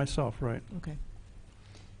behalf okay. of myself, right. Okay.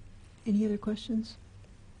 Any other questions?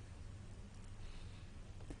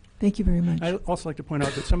 Thank you very much. I'd also like to point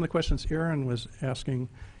out that some of the questions Aaron was asking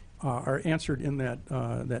are answered in that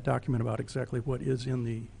that document about exactly what is in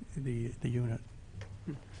the unit.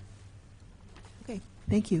 Okay,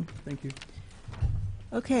 thank you. Thank you.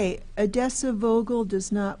 Okay, Odessa Vogel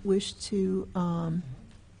does not wish to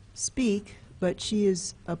speak, but she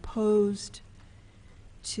is opposed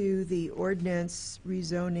to the ordinance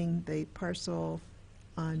rezoning the parcel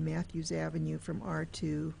on Matthews Avenue from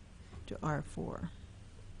R2 to R4.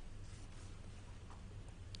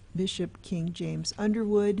 Bishop King James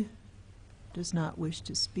Underwood does not wish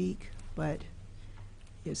to speak, but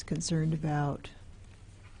is concerned about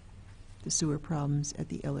the sewer problems at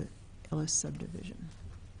the Ellis subdivision.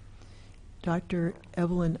 Dr.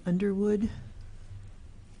 Evelyn Underwood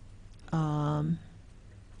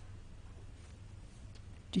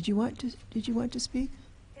did you want to speak?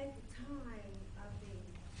 At the time of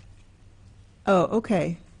the... Oh,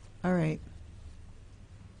 okay. All right.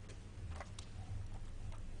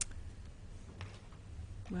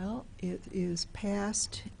 It is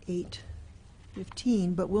past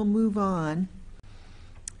 8:15, but we'll move on.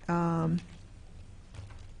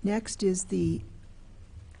 Next is the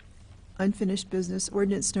unfinished business,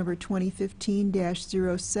 ordinance number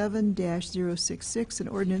 2015-07-066, an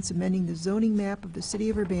ordinance amending the zoning map of the city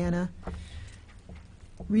of Urbana,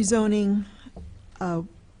 rezoning a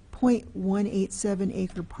 .187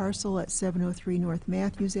 acre parcel at 703 North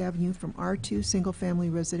Matthews Avenue from R2 single-family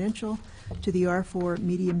residential to the R4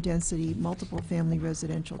 medium-density multiple-family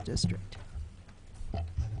residential district.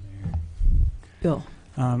 Bill.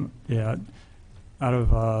 Yeah, out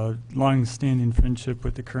of long-standing friendship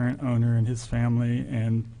with the current owner and his family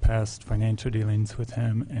and past financial dealings with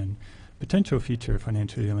him and potential future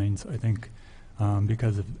financial dealings, I think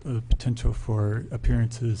because of the potential for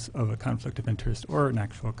appearances of a conflict of interest or an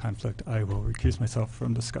actual conflict, I will recuse myself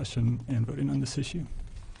from discussion and voting on this issue.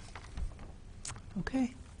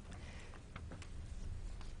 Okay.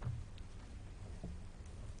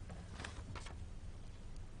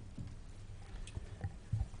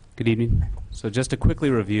 Good evening. So just to quickly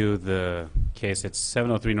review the case, it's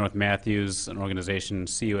 703 North Matthews, an organization,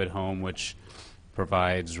 See You at Home, which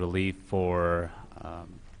provides relief for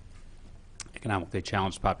economically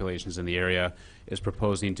challenged populations in the area, is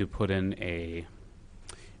proposing to put in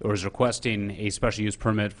or is requesting a special use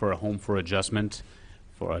permit for a home for adjustment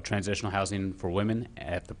for transitional housing for women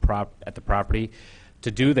at the property.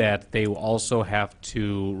 To do that, they will also have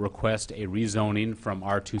to request a rezoning from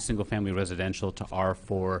R2 single-family residential to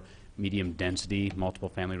R4 medium-density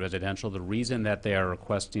multiple-family residential. The reason that they are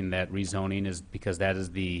requesting that rezoning is because that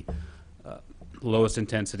is the lowest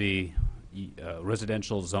intensity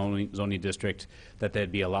residential zoning district that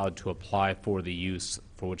they'd be allowed to apply for the use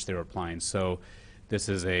for which they're applying. So this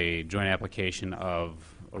is a joint application of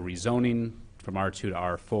a rezoning from R2 to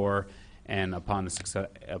R4, and upon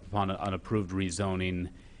an approved rezoning,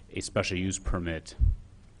 a special use permit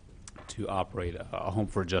to operate a home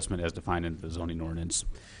for adjustment as defined in the zoning ordinance.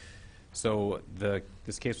 So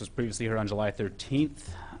this case was previously heard on July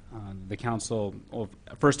 13th. The council,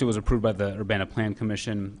 first it was approved by the Urbana Plan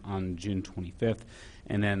Commission on June 25th,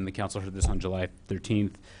 and then the council heard this on July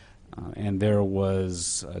 13th. And there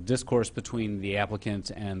was a discourse between the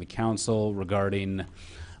applicant and the council regarding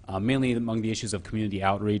mainly among the issues of community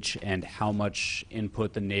outreach and how much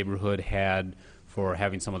input the neighborhood had for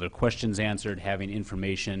having some of their questions answered, having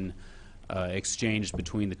information exchanged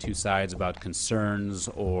between the two sides about concerns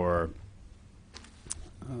or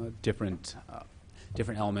different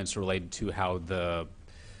elements related to how the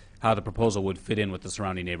proposal would fit in with the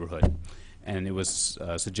surrounding neighborhood. And it was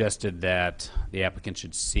suggested that the applicant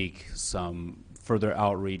should seek some further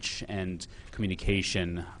outreach and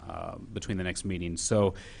communication between the next meeting.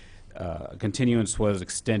 So continuance was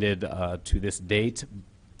extended to this date.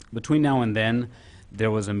 Between now and then, there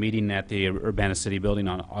was a meeting at the Urbana City Building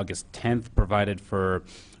on August 10th, provided for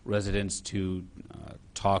residents to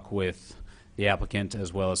talk with the applicant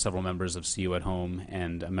as well as several members of See You at Home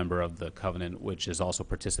and a member of the Covenant, which is also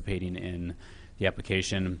participating in the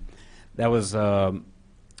application. That was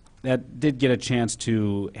that did get a chance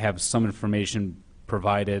to have some information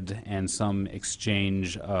provided and some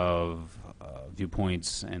exchange of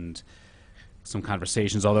viewpoints and some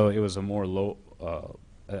conversations, although it was a more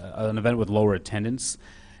an event with lower attendance.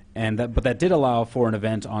 But that did allow for an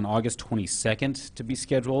event on August 22nd to be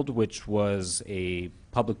scheduled, which was a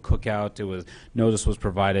public cookout. Notice was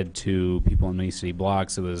provided to people in many city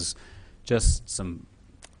blocks. It was just some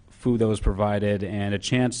food that was provided and a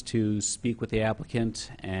chance to speak with the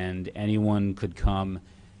applicant, and anyone could come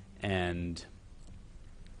and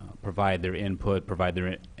provide their input, provide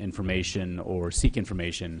their information, or seek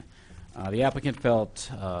information. The applicant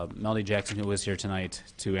felt, Melody Jackson, who was here tonight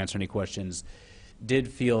to answer any questions, did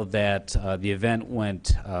feel that the event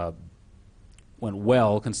went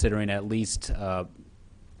well, considering at least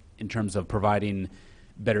in terms of providing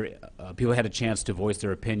better, people had a chance to voice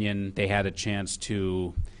their opinion. They had a chance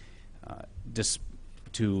to, I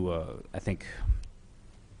think,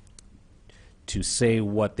 to say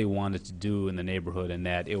what they wanted to do in the neighborhood, and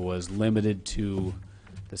that it was limited to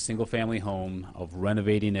the single-family home, of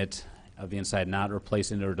renovating it of the inside, not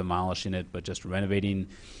replacing it or demolishing it, but just renovating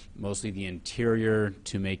mostly the interior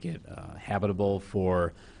to make it habitable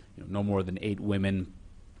for no more than 8 women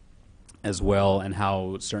as well, and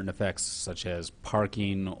how certain effects such as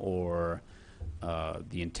parking or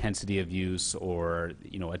the intensity of use or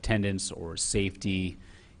attendance or safety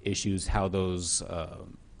issues, how those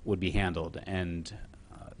would be handled. And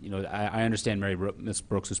I understand Ms.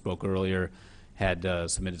 Brooks, who spoke earlier, had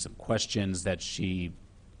submitted some questions that she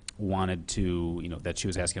wanted to, that she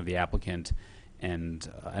was asking of the applicant,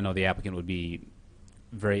 and I know the applicant would be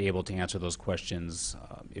very able to answer those questions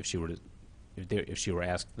if she were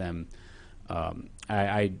asked them.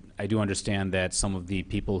 I do understand that some of the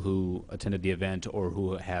people who attended the event or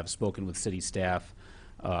who have spoken with city staff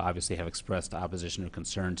obviously have expressed opposition or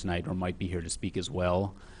concern tonight, or might be here to speak as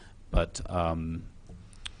well. But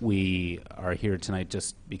we are here tonight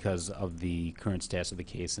just because of the current status of the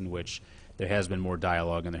case, in which there has been more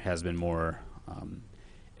dialogue and there has been more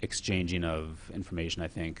exchanging of information, I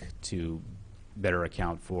think, to better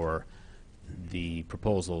account for the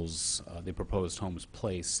proposals, the proposed homes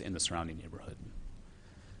place in the surrounding neighborhood.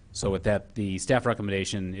 So with that, the staff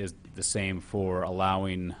recommendation is the same for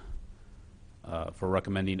allowing, for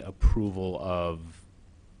recommending approval of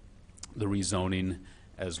the rezoning,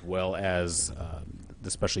 as well as the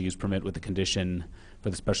special use permit, with the condition for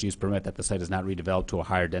the special use permit that the site is not redeveloped to a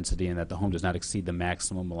higher density and that the home does not exceed the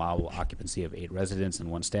maximum allowable occupancy of 8 residents and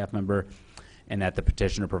 1 staff member, and that the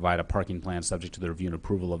petitioner provide a parking plan subject to the review and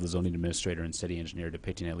approval of the zoning administrator and city engineer,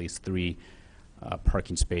 depicting at least 3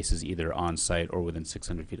 parking spaces either on site or within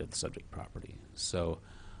 600 feet of the subject property. So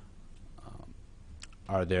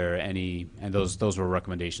are there any, and those were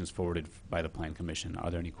recommendations forwarded by the Plan Commission. Are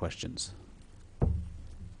there any questions?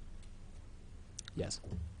 Yes.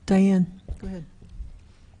 Diane, go ahead.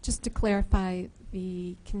 Just to clarify,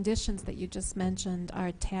 the conditions that you just mentioned are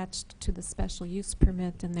attached to the special use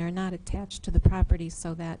permit, and they're not attached to the property,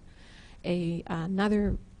 so that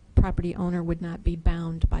another property owner would not be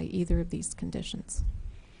bound by either of these conditions.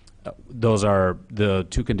 Those are, the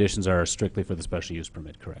 2 conditions are strictly for the special use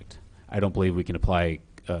permit, correct? I don't believe we can apply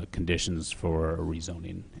conditions for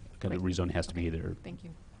rezoning. Right. Rezoning has to be either Thank you.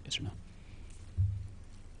 yes or no.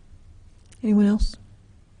 Anyone else?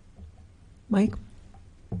 Mike?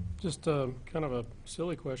 Just kind of a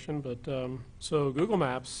silly question, but so Google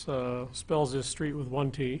Maps spells this street with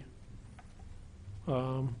 1 T.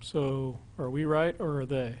 So are we right, or are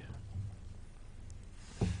they?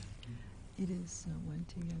 It is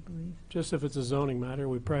 1T, I believe. Just if it's a zoning matter,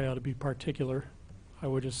 we probably ought to be particular. I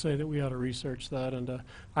would just say that we ought to research that, and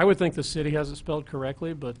I would think the city has it spelled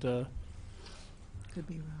correctly, but Could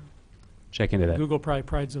be wrong. Check into that. Google probably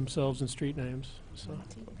prides themselves in street names. So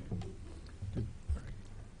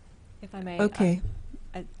If I may. Okay.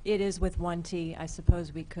 It is with 1 T. I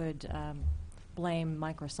suppose we could blame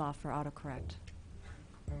Microsoft for autocorrect.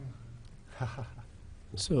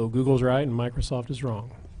 So Google's right and Microsoft is wrong.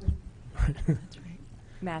 That's right.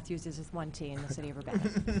 Matthews is with 1 T in the city of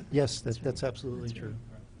Urbana. Yes, that's absolutely That's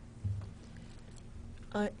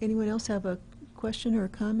true. Anyone else have a question or a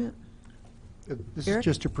comment? This Eric? is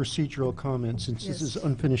just a procedural comment. Since this is Yes.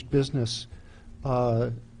 unfinished business,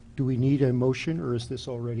 do we need a motion, or is this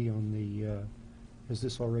already on the, has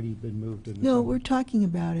this already been moved? In the No, summer? we're talking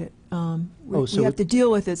about it. We so have it- to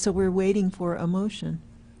deal with it, so we're waiting for a motion,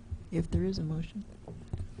 if there is a motion.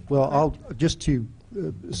 Well, I'll, just to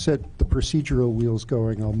set the procedural wheels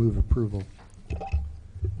going, I'll move approval.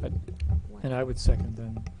 And I would second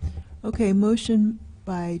then. Okay, motion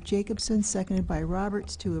by Jacobson, seconded by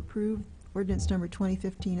Roberts, to approve ordinance number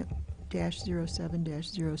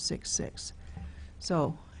 2015-07-066.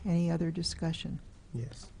 So, any other discussion?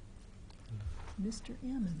 Yes. Mr.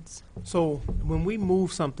 Ammons. So when we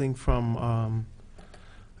move something from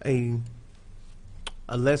a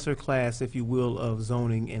lesser class, if you will, of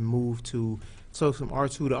zoning and move to, so from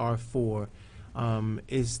R2 to R4,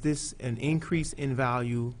 is this an increase in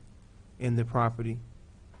value in the property?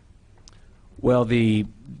 Well, the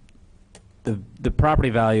property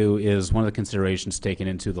value is one of the considerations taken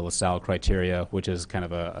into the LaSalle criteria, which is kind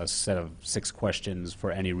of a set of 6 questions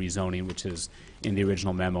for any rezoning, which is in the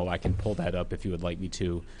original memo. I can pull that up if you would like me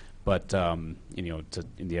to, but in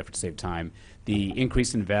the effort to save time, the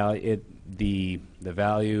increase in value, the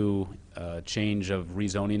value change of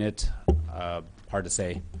rezoning it, hard to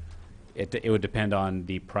say. It would depend on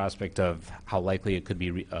the prospect of how likely it could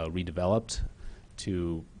be redeveloped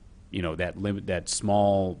to, that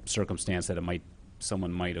small circumstance that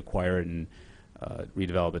someone might acquire it and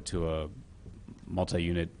redevelop it to a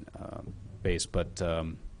multi-unit base, but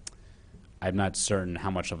I'm not certain how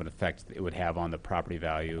much of an effect it would have on the property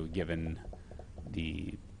value, given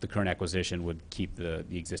the current acquisition would keep the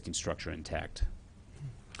existing structure intact.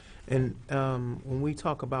 And when we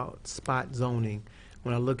talk about spot zoning,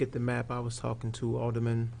 when I look at the map, I was talking to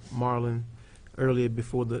Alderman Marlin earlier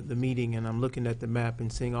before the meeting, and I'm looking at the map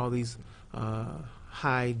and seeing all these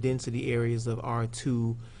high-density areas of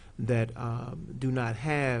R2 that do not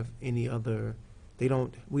have any other,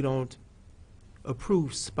 we don't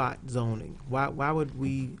approve spot zoning. Why would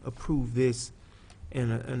we approve this in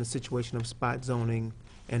a situation of spot zoning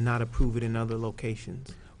and not approve it in other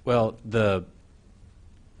locations? Well,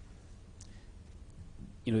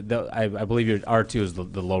 I believe your R2 is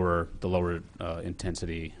the lower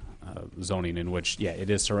intensity zoning in which, yeah,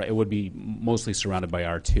 it would be mostly surrounded by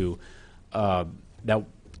R2. That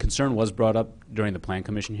concern was brought up during the Plan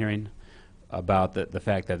Commission hearing about the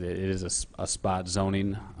fact that it is a spot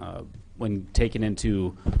zoning. When taken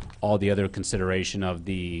into all the other consideration of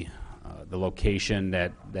the location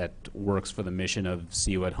that works for the mission of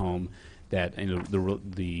CU at Home, that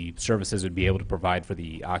the services would be able to provide for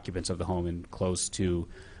the occupants of the home and close to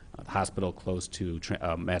the hospital, close to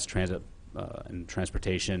mass transit and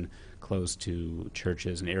transportation, close to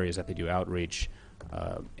churches and areas that they do outreach.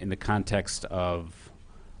 In the context of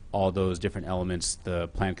all those different elements, the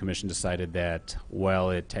Plan Commission decided that,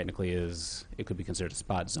 well, it technically it could be considered a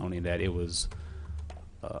spot zoning, that it was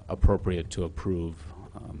appropriate to approve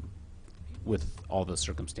with all the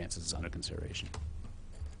circumstances under consideration.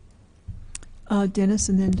 Dennis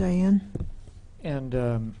and then Diane. And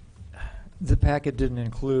the packet didn't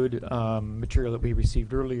include material that we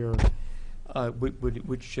received earlier,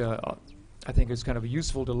 which I think is kind of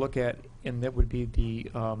useful to look at, and that would be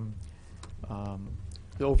the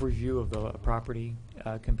overview of the property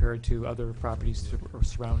compared to other properties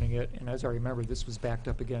surrounding it. And as I remember, this was backed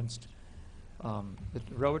up against the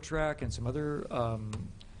railroad track and some other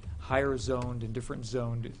higher zoned and different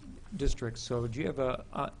zoned districts. So do you have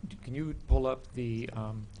can you pull up the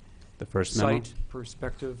first memo? Site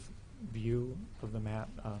perspective view of the map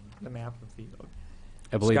of the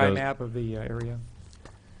sky map of the area?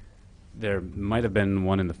 There might have been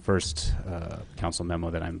one in the first council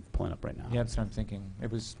memo that I'm pulling up right now. Yeah, that's what I'm thinking.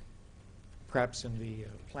 It was perhaps in the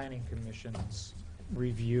Planning Commission's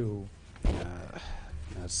review.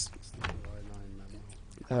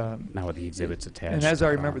 Now with the exhibits attached. And as I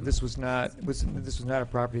remember, this was not a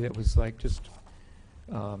property that was like just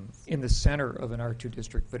in the center of an R2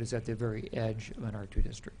 district, but is at the very edge of an R2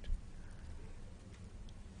 district.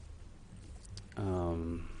 Let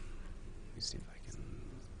me see if I can.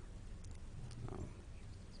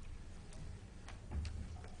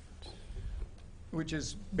 Which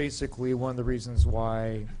is basically one of the reasons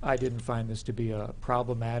why I didn't find this to be a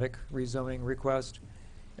problematic rezoning request.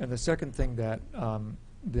 And the second thing that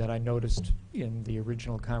I noticed in the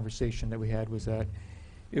original conversation that we had was that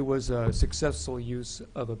it was a successful use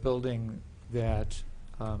of a building that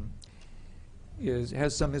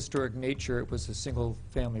has some historic nature. It was a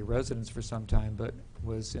single-family residence for some time, but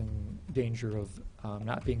was in danger of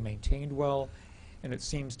not being maintained well. And it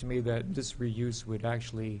seems to me that this reuse would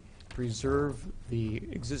actually preserve the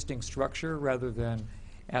existing structure rather than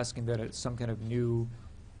asking that some kind of new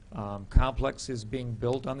complex is being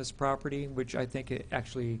built on this property, which I think it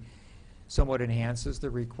actually somewhat enhances the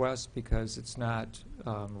request because it's not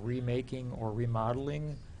remaking or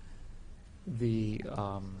remodeling the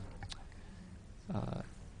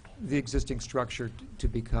existing structure to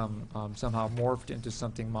become somehow morphed into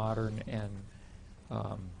something modern and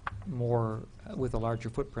more with a larger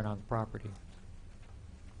footprint on the property.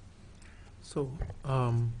 So,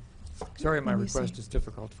 sorry, my Let me request see. is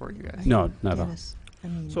difficult for you guys. No, not at all. Dennis, I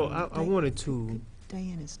mean, so I wanted to.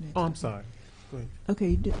 Diane is next. Oh, I'm sorry. Go ahead.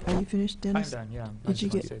 Okay, are you finished, I'm Dennis? done, yeah. I Did you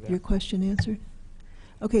just wanna get say that. your question answered?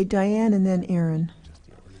 Okay, Diane and then Aaron.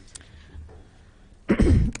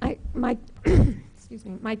 Excuse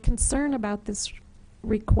me. My concern about this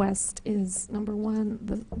request is, number one,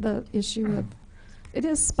 the issue of it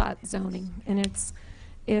is spot zoning, and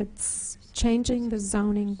it's changing the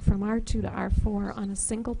zoning from R2 to R4 on a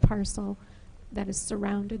single parcel that is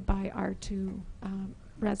surrounded by R2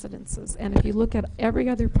 residences. And if you look at every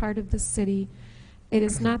other part of the city, it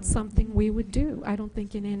is not something we would do, I don't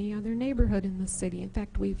think, in any other neighborhood in the city. In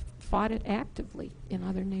fact, we've fought it actively in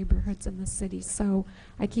other neighborhoods in the city. So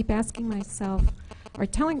I keep asking myself, or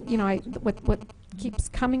telling, what keeps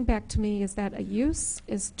coming back to me is that a use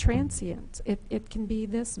is transient. It can be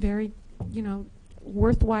this very,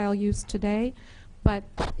 worthwhile use today, but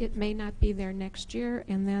it may not be there next year,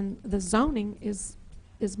 and then the zoning is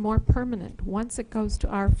more permanent. Once it goes to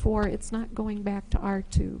R4, it's not going back to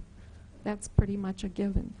R2. That's pretty much a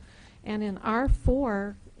given. And in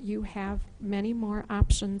R4, you have many more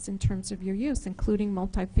options in terms of your use, including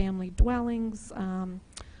multifamily dwellings,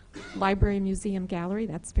 library, museum, gallery,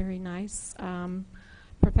 that's very nice,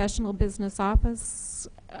 professional business office,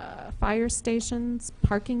 fire stations,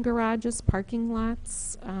 parking garages, parking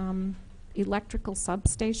lots, electrical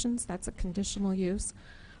substations, that's a conditional use,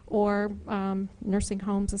 or nursing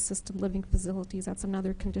homes, assisted living facilities, that's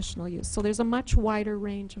another conditional use. So there's a much wider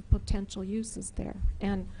range of potential uses there.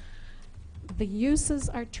 And the uses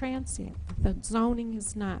are transient, the zoning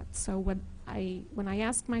is not. So when I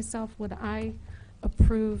ask myself, would I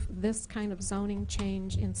approve this kind of zoning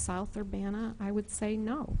change in South Urbana, I would say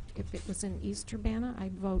no. If it was in East Urbana,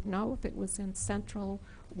 I'd vote no. If it was in Central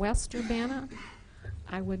West Urbana,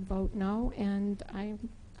 I would vote no. And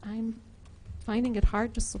I'm finding it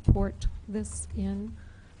hard to support this in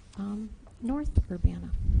North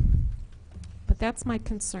Urbana. But that's my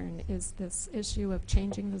concern, is this issue of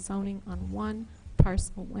changing the zoning on one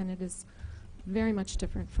parcel when it is very much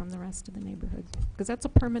different from the rest of the neighborhood. Because that's a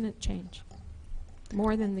permanent change,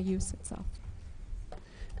 more than the use itself.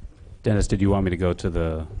 Dennis, did you want me to go to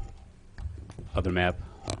the other map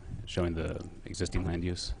showing the existing land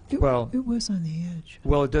use? Well, It was on the edge.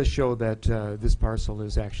 well, it does show that this parcel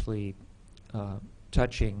is actually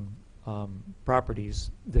touching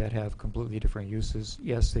properties that have completely different uses.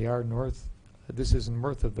 Yes, they are north. This is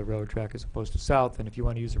north of the railroad track as opposed to south, and if you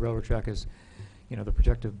want to use the railroad track as, you know, the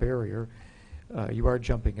protective barrier, you are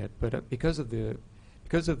jumping it. But because of the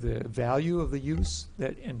value of the use,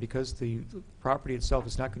 and because the property itself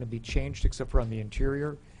is not going to be changed except for on the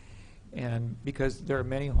interior, and because there are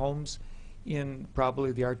many homes in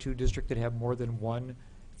probably the R2 district that have more than one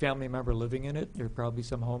family member living in it. There are probably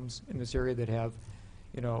some homes in this area that have,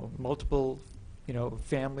 you know, multiple, you know,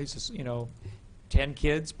 families, you know, 10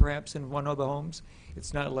 kids perhaps in one of the homes.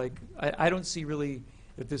 It's not like, I don't see really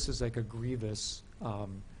that this is like a grievous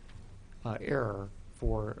error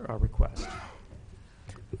for a request.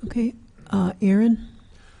 Okay, Aaron?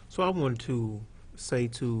 So I want to say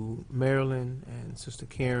to Marilyn and Sister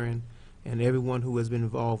Karen and everyone who has been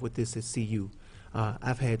involved with this at CU,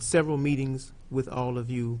 I've had several meetings with all of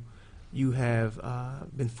you. You have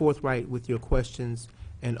been forthright with your questions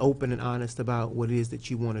and open and honest about what it is that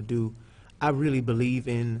you want to do. I really believe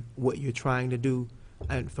in what you're trying to do,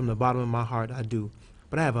 and from the bottom of my heart, I do.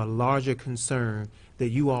 But I have a larger concern that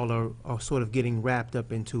you all are sort of getting wrapped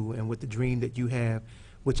up into, and with the dream that you have,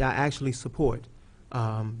 which I actually support.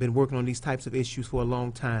 Been working on these types of issues for a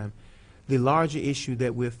long time. The larger issue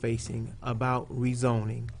that we're facing about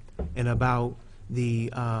rezoning and about the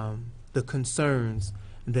concerns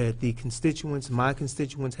that the constituents, my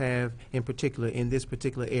constituents have in particular in this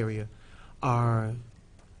particular area, are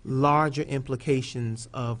larger implications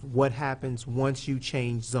of what happens once you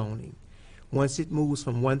change zoning. Once it moves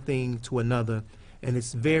from one thing to another, and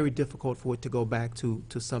it's very difficult for it to go back to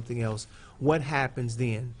something else. What happens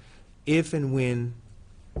then if and when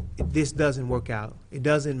this doesn't work out, it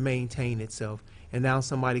doesn't maintain itself, and now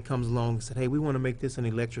somebody comes along and said, hey, we want to make this an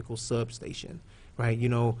electrical substation, right, you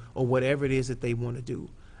know, or whatever it is that they want to do.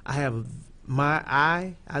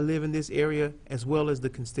 I live in this area, as well as the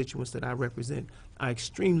constituents that I represent, are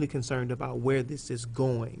extremely concerned about where this is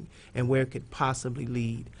going and where it could possibly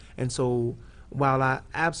lead. And so while I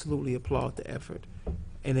absolutely applaud the effort,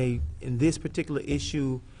 in this particular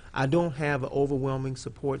issue, I don't have overwhelming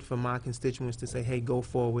support from my constituents to say, hey, go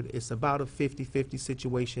forward. It's about a 50-50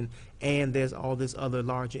 situation, and there's all this other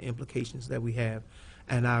larger implications that we have.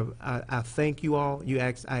 And I thank you all.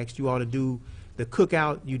 I asked you all to do the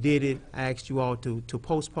cookout. You did it. I asked you all to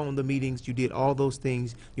postpone the meetings. You did all those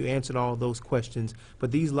things. You answered all those questions.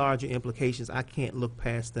 But these larger implications, I can't look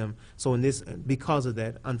past them. So in this, because of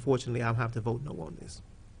that, unfortunately, I'll have to vote no on this.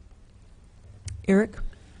 Eric?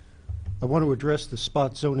 I want to address the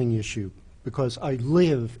spot zoning issue because I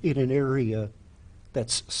live in an area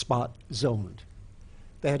that's spot zoned.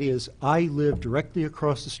 That is, I live directly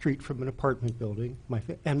across the street from an apartment building,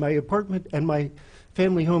 and my apartment and my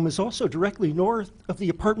family home is also directly north of the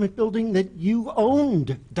apartment building that you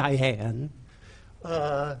owned, Diane.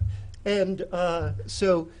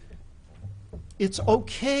 So it's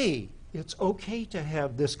okay. It's okay to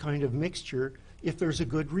have this kind of mixture if there's a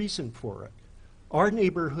good reason for it. Our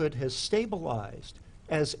neighborhood has stabilized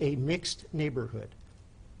as a mixed neighborhood.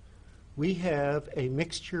 We have a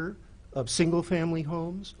mixture of single-family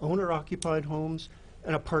homes, owner-occupied homes,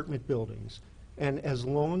 and apartment buildings. And as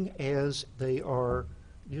long as they are,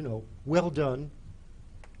 you know, well done,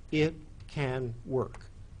 it can work.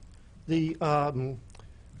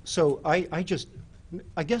 So I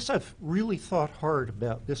guess I've really thought hard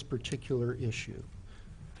about this particular issue.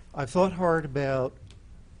 I've thought hard about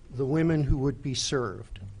the women who would be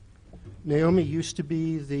served. Naomi used to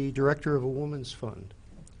be the director of a women's fund,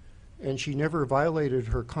 and she never violated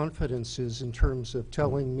her confidences in terms of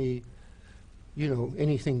telling me, you know,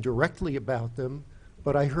 anything directly about them,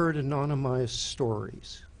 but I heard anonymized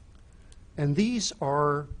stories. And these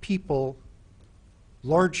are people,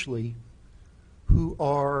 largely, who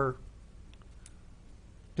are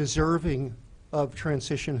deserving of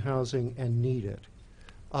transition housing and need it.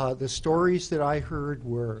 The stories that I heard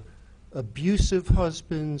were abusive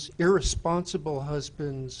husbands, irresponsible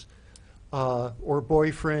husbands, or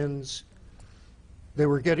boyfriends They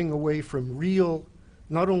were getting away from real,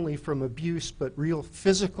 not only from abuse, but real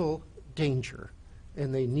physical danger,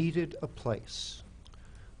 and they needed a place.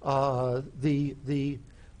 I went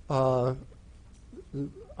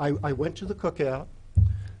to the cookout,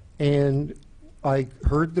 and I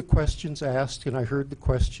heard the questions asked, and I heard the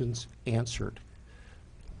questions answered.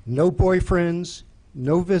 No boyfriends,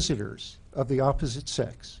 no visitors of the opposite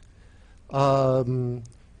sex. A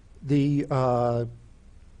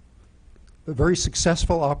very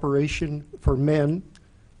successful operation for men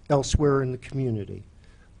elsewhere in the community.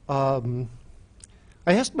 I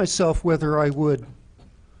asked myself whether I would,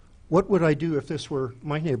 what would I do if this were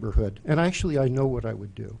my neighborhood? And actually, I know what I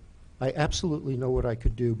would do. I absolutely know what I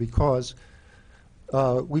could do, because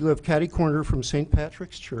we live catty corner from St.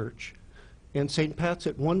 Patrick's Church, and St. Pat's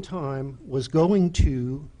at one time was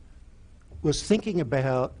thinking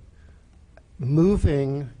about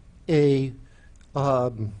moving a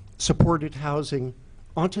supported housing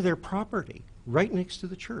onto their property, right next to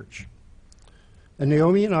the church. And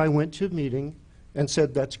Naomi and I went to a meeting and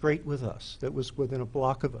said, that's great with us. That was within a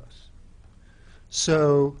block of us.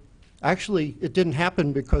 So actually, it didn't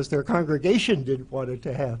happen because their congregation didn't want it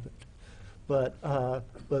to happen. But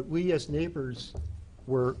we as neighbors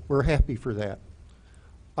were happy for that.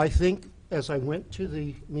 I think as I went to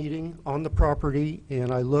the meeting on the property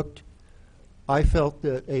and I looked, I felt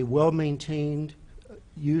that a well-maintained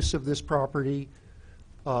use of this property,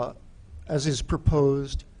 as is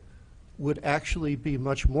proposed, would actually be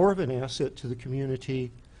much more of an asset to the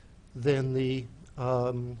community than than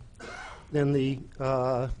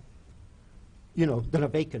a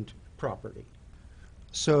vacant property.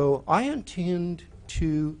 So I intend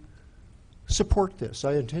to support this.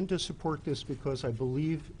 I intend to support this because I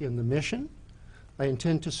believe in the mission. I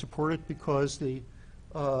intend to support it because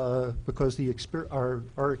our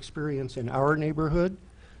experience in our neighborhood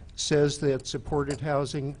says that supported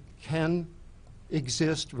housing can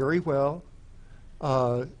exist very well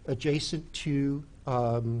adjacent to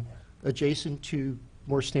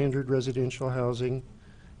more standard residential housing.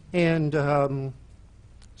 And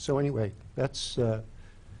so anyway, that's where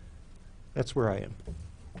I am.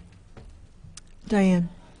 Diane.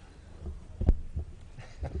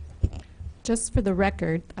 Just for the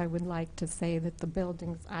record, I would like to say that the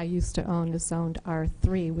buildings I used to own is zoned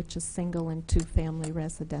R3, which is single and two-family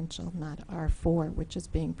residential, not R4, which is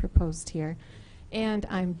being proposed here. And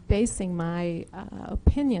I'm basing my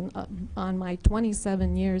opinion on my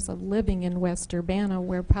 27 years of living in West Urbana,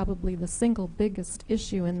 where probably the single biggest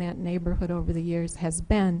issue in that neighborhood over the years has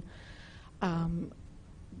been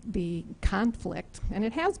the conflict, and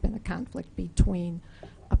it has been a conflict between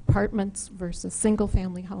apartments versus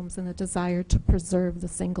single-family homes and the desire to preserve the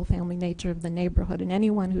single-family nature of the neighborhood. And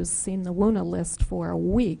anyone who's seen the WUNA list for a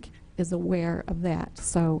week is aware of that.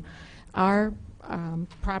 So our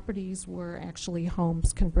properties were actually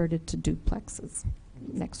homes converted to duplexes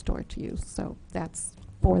next door to you. So that's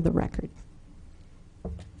for the record.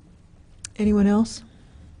 Anyone else?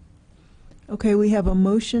 Okay, we have a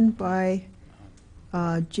motion by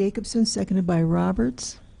Jacobson, seconded by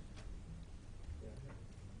Roberts.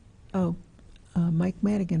 Oh, Mike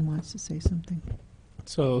Madigan wants to say something.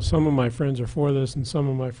 So some of my friends are for this and some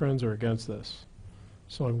of my friends are against this.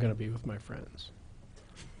 So I'm going to be with my friends.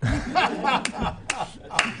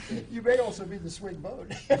 You may also be the swing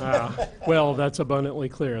vote. Well, that's abundantly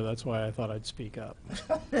clear. That's why I thought I'd speak up.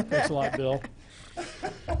 Thanks a lot, Bill.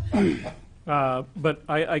 But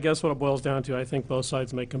I guess what it boils down to, I think both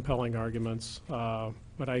sides make compelling arguments.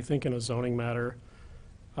 But I think in a zoning matter,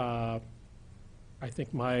 I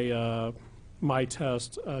think my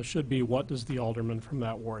test should be, what does the alderman from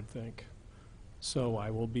that ward think? So I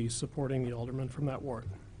will be supporting the alderman from that ward.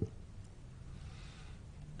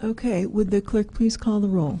 Okay, would the clerk please call the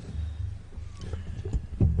roll?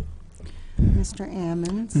 Mr.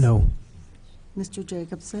 Ammons? No. Mr.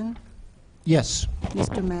 Jacobson? Yes.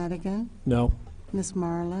 Mr. Madigan? No. Ms.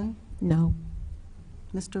 Marlin? No.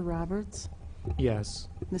 Mr. Roberts? Yes.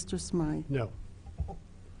 Mr. Smythe? No.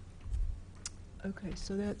 Okay,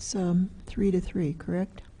 so that's 3-3,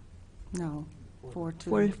 correct? No.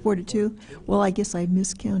 4-2. 4-2? Well, I guess I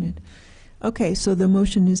miscounted. Okay, so the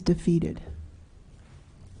motion is defeated.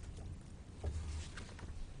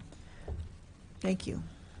 Thank you.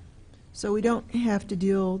 So we don't have to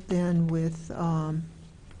deal then with the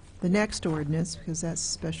next ordinance, because that's a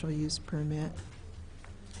special use permit.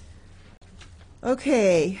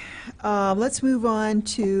 Okay, let's move on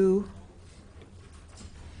to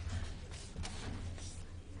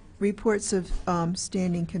reports of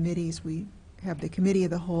standing committees. We have the Committee of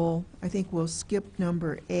the Whole. I think we'll skip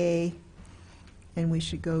number A, and we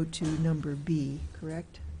should go to number B,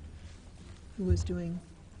 correct? who was doing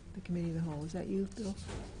the committee of the whole? Was that you, Bill?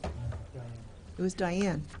 It was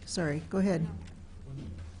Diane. Sorry, go ahead.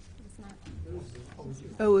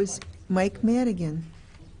 Oh, it was Mike Madigan.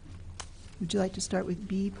 Would you like to start with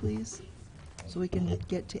B, please? So we can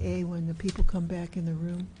get to A when the people come back in the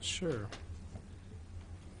room. Sure.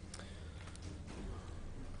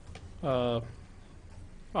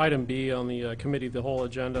 Item B on the Committee of the Whole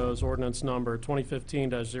agenda is ordinance number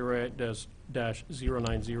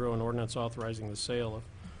 2015-08-090, an ordinance authorizing the sale of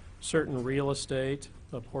certain real estate,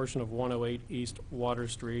 a portion of 108 East Water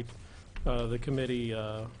Street. The committee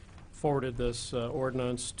forwarded this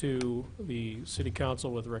ordinance to the City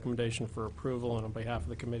Council with a recommendation for approval, and on behalf of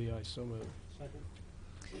the committee, I so move. Second.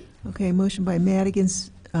 Okay, motion by Madigan,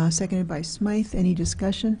 seconded by Smythe. Any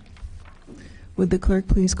discussion? Would the clerk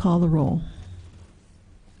please call the roll?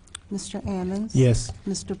 Mr. Ammons? Yes.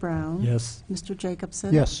 Mr. Brown? Yes. Mr.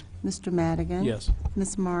 Jacobson? Yes. Mr. Madigan? Yes.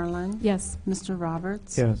 Ms. Marlin? Yes. Mr.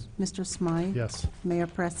 Roberts? Yes. Mr. Smythe? Yes. Mayor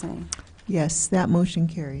Pressing? Yes, that motion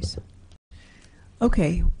carries.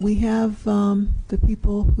 Okay, we have the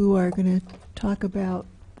people who are going to talk about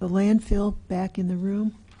the landfill back in the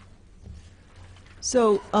room.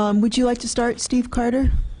 So, would you like to start, Steve Carter?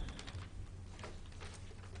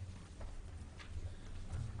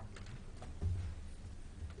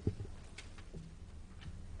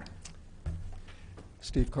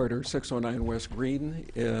 Steve Carter, 609 West Green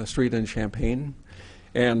Street in Champaign.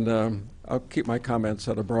 And I'll keep my comments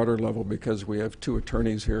at a broader level because we have two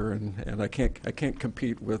attorneys here, and I can't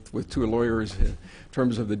compete with two lawyers in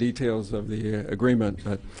terms of the details of the agreement.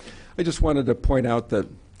 But I just wanted to point out that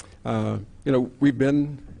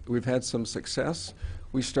we've had some success.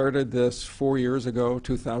 We started this 4 years ago,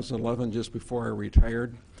 2011, just before I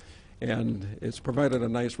retired. And it's provided a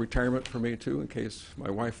nice retirement for me, too, in case my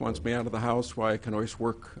wife wants me out of the house, why I can always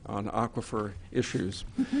work on aquifer issues.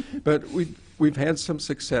 But we've had some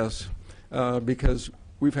success because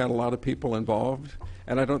we've had a lot of people involved,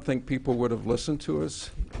 and I don't think people would have listened to us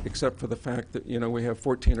except for the fact that, we have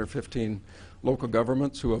 14 or 15 local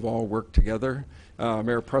governments who have all worked together.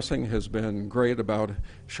 Mayor Pressing has been great about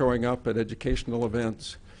showing up at educational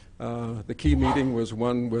events. The key meeting was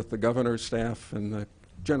one with the governor's staff and the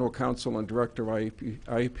General Counsel and Director of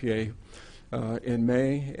IEPA in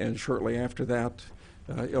May, and shortly after that,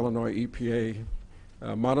 Illinois EPA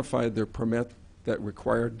modified their permit that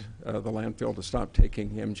required the landfill to stop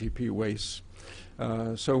taking MGP waste.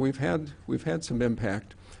 So we've had some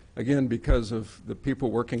impact, again, because of the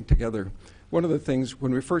people working together. One of the things,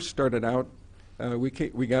 when we first started out, we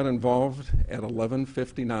got involved at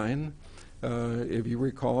 11:59. If you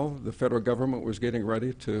recall, the federal government was getting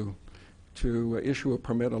ready to issue a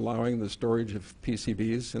permit allowing the storage of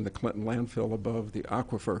PCBs in the Clinton landfill above the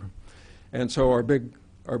aquifer. And so our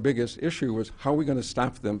biggest issue was how are we going to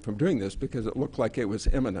stop them from doing this, because it looked like it was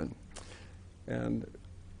imminent. And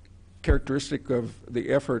characteristic of the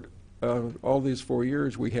effort of all these 4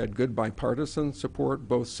 years, we had good bipartisan support.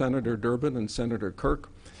 Both Senator Durbin and Senator Kirk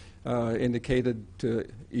indicated to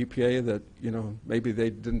EPA that maybe they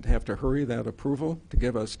didn't have to hurry that approval to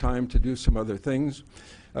give us time to do some other things.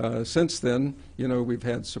 Since then, we've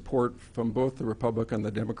had support from both the Republican and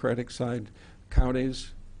the Democratic side,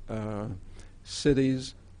 counties,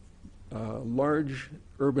 cities, large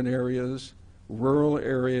urban areas, rural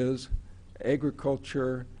areas,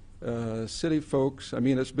 agriculture, city folks. I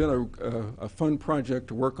mean, it's been a fun project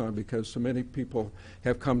to work on because so many people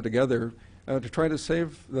have come together to try to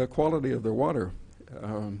save the quality of their water.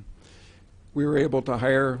 We were able to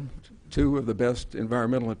hire two of the best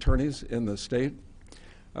environmental attorneys in the state.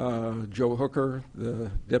 Joe Hooker, the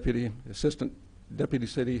assistant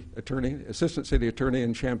city attorney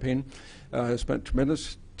in Champaign, has spent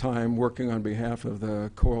tremendous time working on behalf of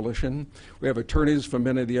the coalition. We have attorneys from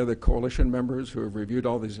many of the other coalition members who have reviewed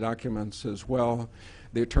all these documents as well.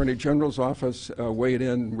 The Attorney General's office weighed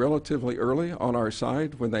in relatively early on our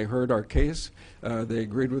side when they heard our case. They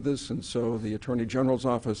agreed with us, and so the Attorney General's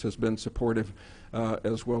office has been supportive,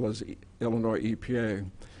 as well as Illinois EPA.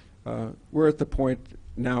 We're at the point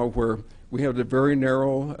now where we have a very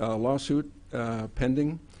narrow lawsuit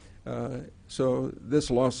pending. So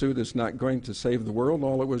this lawsuit is not going to save the world.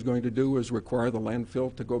 All it was going to do was require the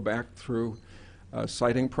landfill to go back through a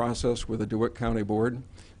citing process with the DeWitt County Board.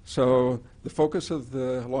 So the focus of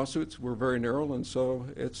the lawsuits were very narrow, and so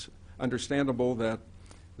it's understandable that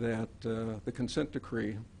the consent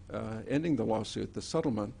decree ending the lawsuit, the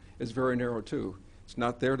settlement, is very narrow too. It's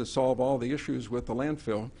not there to solve all the issues with the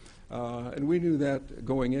landfill, and we knew that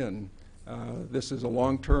going in. This is a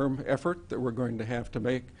long-term effort that we're going to have to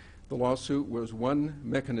make. The lawsuit was one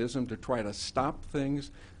mechanism to try to stop things,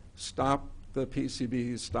 stop the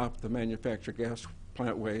PCBs, stop the manufactured gas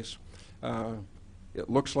plant waste. It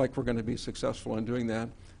looks like we're going to be successful in doing that,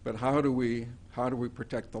 but how do we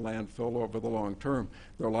protect the landfill over the long term?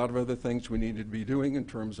 There are a lot of other things we need to be doing in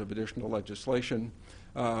terms of additional legislation,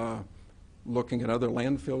 looking at other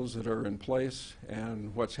landfills that are in place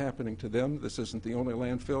and what's happening to them. This isn't the only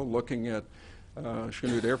landfill. Looking at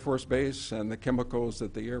Chanute Air Force Base and the chemicals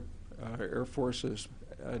that the Air Force has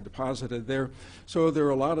deposited there. So there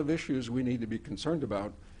are a lot of issues we need to be concerned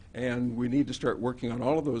about, and we need to start working on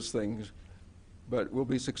all of those things. But we'll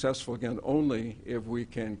be successful, again, only if we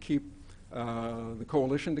can keep the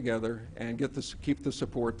coalition together and keep the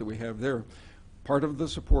support that we have there. Part of the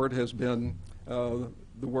support has been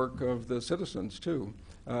the work of the citizens, too.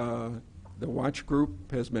 The watch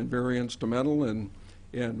group has been very instrumental in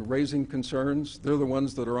raising concerns. They're the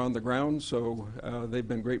ones that are on the ground, so they've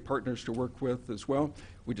been great partners to work with as well.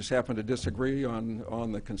 We just happen to disagree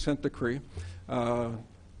on the consent decree.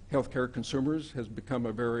 Healthcare Consumers has become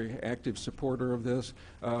a very active supporter of this,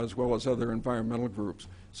 as well as other environmental groups.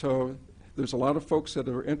 So there's a lot of folks that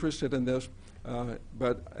are interested in this,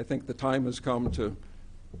 but I think the time has come to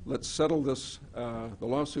let's settle this, the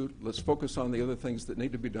lawsuit. Let's focus on the other things that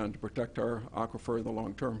need to be done to protect our aquifer in the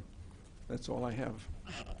long term. That's all I have.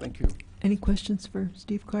 Thank you. Any questions for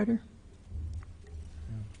Steve Carter?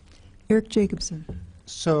 Eric Jacobson.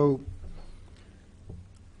 So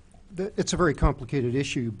it's a very complicated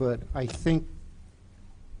issue, but I think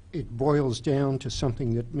it boils down to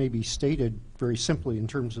something that may be stated very simply in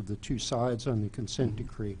terms of the two sides on the consent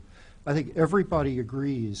decree. I think everybody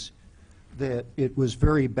agrees that it was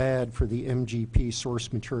very bad for the MGP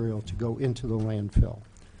source material to go into the landfill.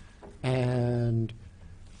 And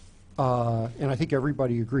I think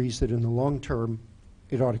everybody agrees that in the long term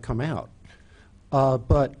it ought to come out.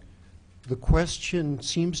 But the question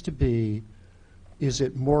seems to be, is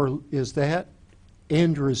that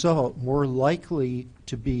end result more likely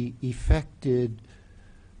to be effected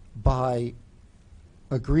by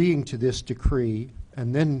agreeing to this decree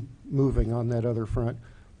and then moving on that other front,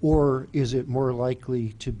 or is it more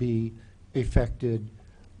likely to be affected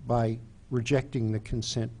by rejecting the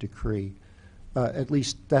consent decree? At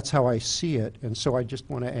least that's how I see it, and so I just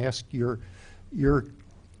want to ask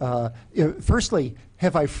firstly,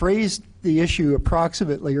 have I phrased the issue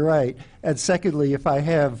approximately right? And secondly, if I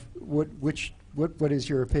have, what is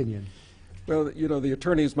your opinion? Well, you know, the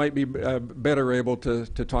attorneys might be better able to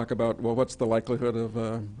talk about, well, what's the likelihood of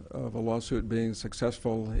a lawsuit being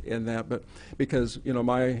successful in that? But because, you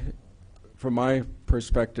know, from my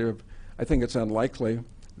perspective, I think it's unlikely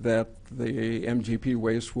that the MGP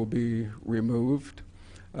waste will be removed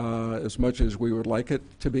as much as we would like it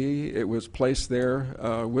to be. It was placed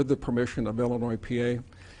there with the permission of Illinois PA,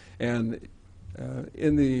 and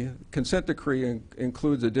in the consent decree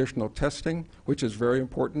includes additional testing, which is very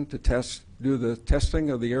important to do the testing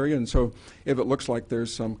of the area. And so if it looks like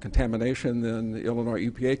there's some contamination, then the Illinois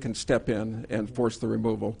EPA can step in and force the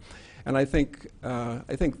removal. And I think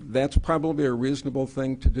that's probably a reasonable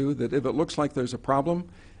thing to do, that if it looks like there's a problem,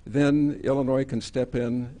 then Illinois can step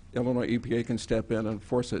in, Illinois EPA can step in and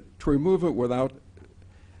force it. To remove it without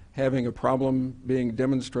having a problem being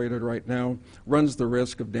demonstrated right now runs the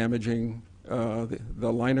risk of damaging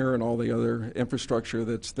the liner and all the other infrastructure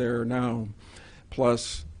that's there now.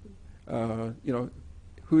 Plus, you know,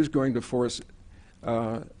 who's going to force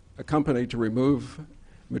a company to remove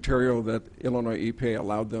material that Illinois EPA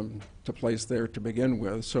allowed them to place there to begin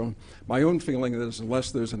with? So my own feeling is,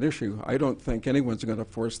 unless there's an issue, I don't think anyone's going to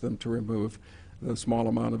force them to remove the small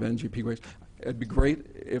amount of NGP waste. It'd be great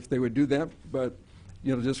if they would do that, but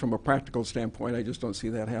you know, just from a practical standpoint, I just don't see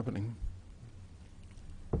that happening.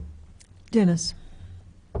 Dennis.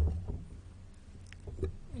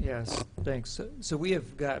 Yes, thanks. So we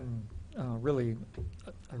have gotten a really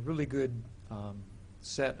good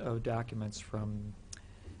set of documents from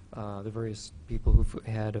the various people who've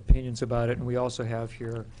had opinions about it, and we also have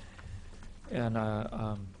here, and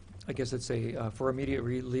I guess it's for immediate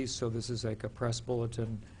release, so this is like a press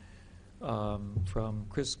bulletin from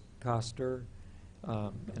Chris Koster,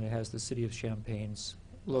 and it has the City of Champaign's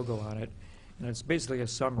logo on it, and it's basically a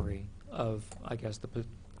summary of, I guess,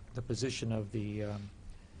 the position of the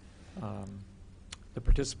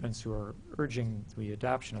participants who are urging the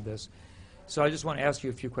adoption of this. So I just want to ask you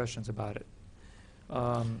a few questions about it.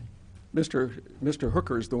 Mr.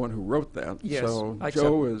 Hooker is the one who wrote that. Yes, so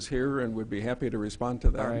Joe is here and would be happy to respond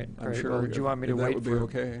to that. All right. I'm sure. Well, do you want me to that wait would for? be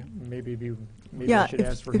okay. Maybe Yeah, I should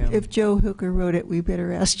ask for him. if Joe Hooker wrote it, we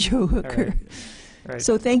better ask Joe Hooker. All right.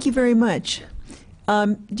 So thank you very much.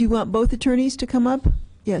 Do you want both attorneys to come up?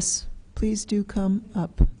 Yes, please do come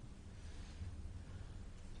up.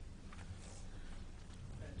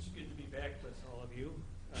 of you.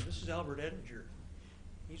 This is Albert Ettinger.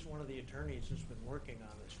 He's one of the attorneys who's been working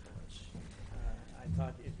on this for us. I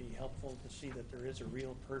thought it'd be helpful to see that there is a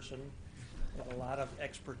real person with a lot of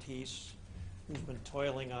expertise who's been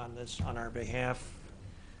toiling on this on our behalf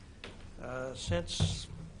since.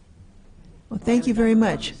 Well, thank you very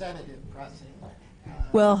much.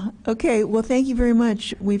 Well, okay. Well, thank you very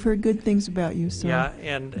much. We've heard good things about you. So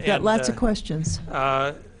Yeah, we've got lots of questions.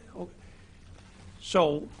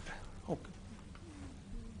 So,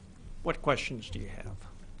 what questions do you have?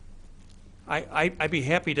 I'd be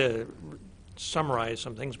happy to summarize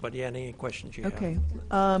some things, but yeah, any questions you have? Okay.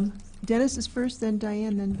 Dennis is first, then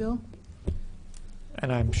Diane, then Bill.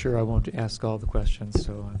 And I'm sure I won't ask all the questions,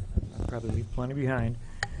 so I'll probably leave plenty behind.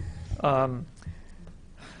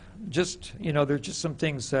 Just, there's just some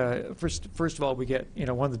things. First of all, we get,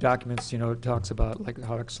 one of the documents, talks about like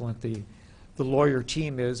how excellent the lawyer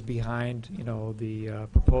team is behind, the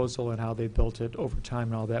proposal and how they built it over time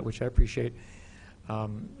and all that, which I appreciate.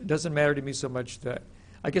 It doesn't matter to me so much that,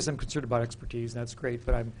 I guess I'm concerned about expertise, and that's great,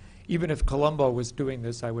 but even if Colombo was doing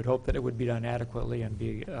this, I would hope that it would be done adequately and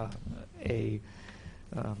be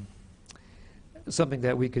something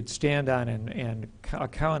that we could stand on and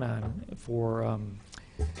count on for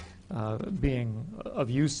being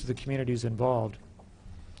of use to the communities involved.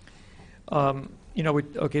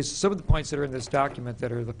 Okay, so some of the points that are in this document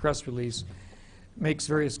that are the press release makes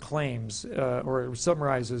various claims or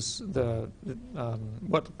summarizes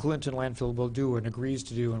what Clinton Landfill will do and agrees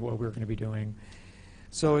to do and what we're going to be doing.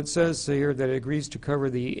 So it says here that it agrees to cover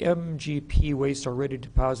the MGP waste already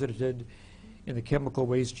deposited in the chemical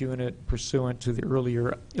waste unit pursuant to the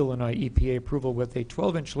earlier Illinois EPA approval with a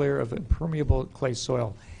 12-inch layer of impermeable clay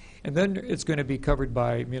soil. And then it's going to be covered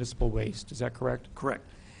by municipal waste. Is that correct? Correct.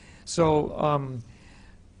 So,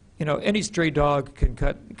 any stray dog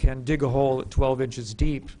can dig a hole at 12 inches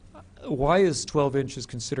deep. Why is 12 inches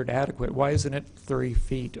considered adequate? Why isn't it 30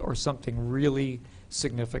 feet or something really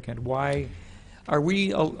significant? Why are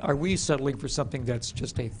we settling for something that's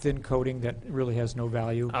just a thin coating that really has no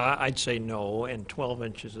value? I'd say no, and 12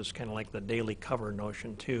 inches is kind of like the daily cover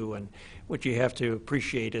notion too. And what you have to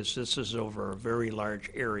appreciate is this is over a very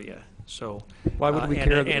large area. So why would we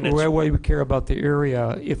care? Why would we care about the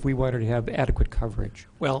area if we wanted to have adequate coverage?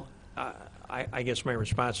 Well, I guess my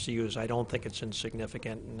response to you is I don't think it's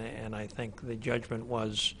insignificant, and I think the judgment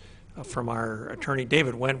was from our attorney.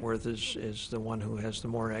 David Wentworth is the one who has the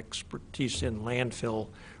more expertise in landfill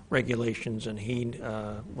regulations, and he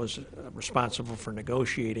was responsible for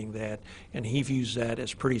negotiating that, and he views that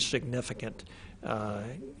as pretty significant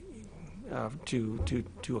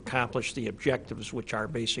to accomplish the objectives, which are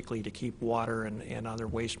basically to keep water and other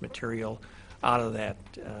waste material out of that,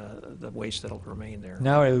 the waste that'll remain there.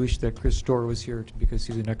 Now I wish that Chris Storr was here because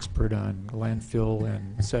he's an expert on landfill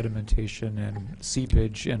and sedimentation and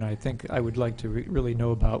seepage, and I think I would like to really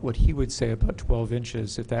know about what he would say about 12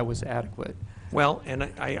 inches, if that was adequate. Well, and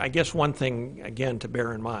I guess one thing, again, to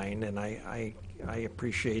bear in mind, and I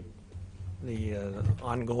appreciate the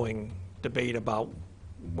ongoing debate about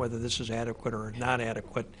whether this is adequate or not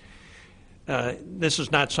adequate. This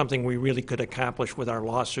is not something we really could accomplish with our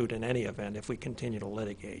lawsuit in any event if we continue to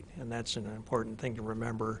litigate, and that's an important thing to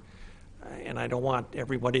remember. And I don't want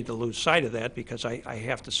everybody to lose sight of that, because I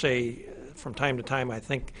have to say from time to time I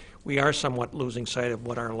think we are somewhat losing sight of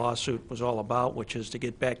what our lawsuit was all about, which is to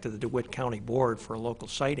get back to the DeWitt County Board for a local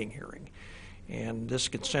siting hearing. And this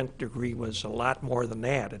consent decree was a lot more than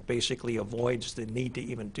that. It basically avoids the need to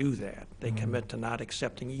even do that. They commit to not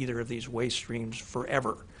accepting either of these waste streams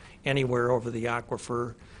forever, anywhere over the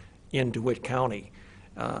aquifer in DeWitt County.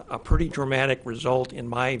 A pretty dramatic result, in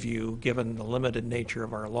my view, given the limited nature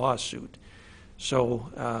of our lawsuit. So,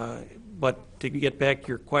 but to get back to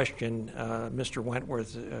your question, Mr.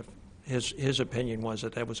 Wentworth, his opinion was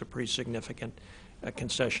that was a pretty significant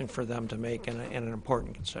concession for them to make, and an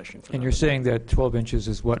important concession for them. And you're saying that 12 inches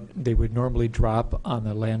is what they would normally drop on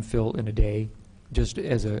the landfill in a day, just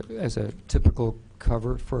as a typical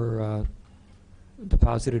cover for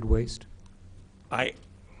deposited waste?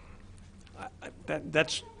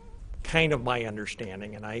 That's kind of my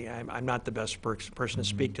understanding, and I'm not the best person to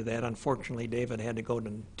speak to that. Unfortunately, David had to go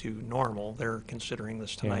to Normal. They're considering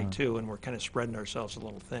this tonight too, and we're kind of spreading ourselves a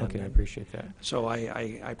little thin. Okay, I appreciate that. So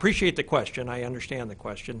I appreciate the question. I understand the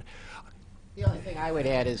question. The only thing I would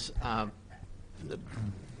add is I'm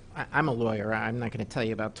a lawyer. I'm not going to tell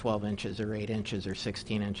you about 12 inches or 8 inches or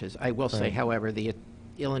 16 inches. I will say, however, the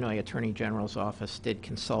Illinois Attorney General's office did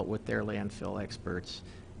consult with their landfill experts,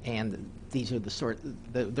 and these are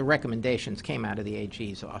the recommendations came out of the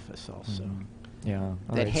AG's office also. Yeah. all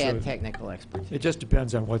that right, had so technical expertise. it just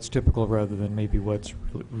depends on what's typical rather than maybe what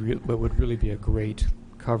would really be a great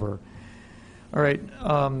cover. All right,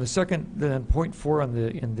 the second, then point 4 on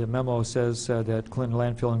in the memo says that Clinton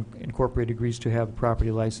Landfill Incorporated agrees to have a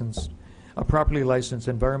properly licensed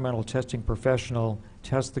environmental testing professional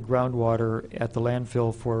test the groundwater at the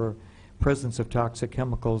landfill for presence of toxic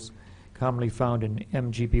chemicals commonly found in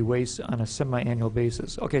MGP waste on a semi-annual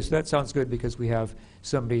basis. Okay, so that sounds good because we have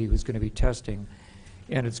somebody who's going to be testing,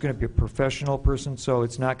 and it's going to be a professional person, so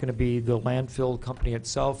it's not going to be the landfill company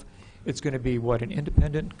itself. It's going to be, what, an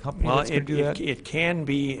independent company Well, that's going to do that? it can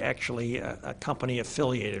be actually a company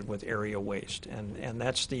affiliated with Area Waste, and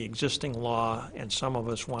that's the existing law, and some of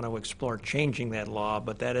us want to explore changing that law,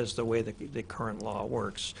 but that is the way the current law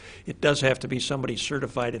works. It does have to be somebody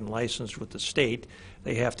certified and licensed with the state.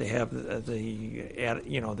 They have to have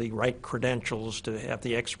the right credentials to have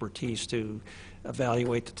the expertise to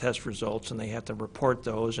evaluate the test results, and they have to report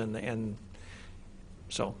those, and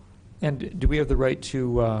so. And do we have the right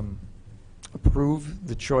to approve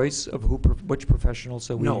the choice of which professional?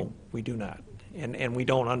 So No, we do not, and we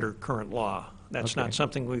don't under current law. That's Okay. not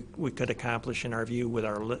something we could accomplish in our view with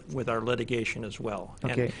our litigation as well.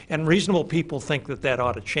 Okay. And reasonable people think that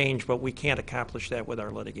ought to change, but we can't accomplish that with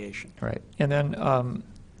our litigation. Right. And then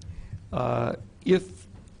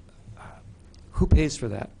who pays for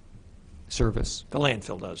that service? The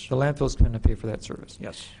landfill does. The landfill's going to pay for that service.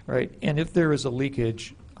 Yes. Right. And if there is a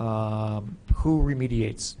leakage, who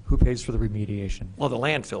remediates? Who pays for the remediation? Well, the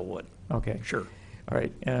landfill would. Okay. Sure. All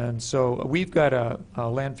right. And so we've got a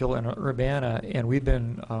landfill in Urbana, and we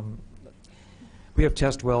have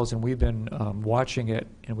test wells, and we've been watching it,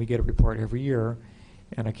 and we get a report every year.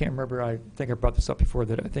 And I can't remember, I think I brought this up before,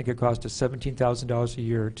 that I think it cost us $17,000 a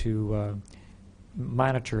year to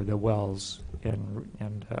monitor the wells,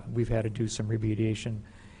 and we've had to do some remediation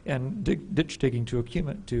and ditch digging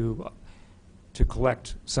to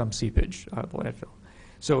collect some seepage out of the landfill.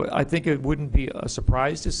 So I think it wouldn't be a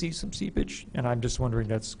surprise to see some seepage, and I'm just wondering,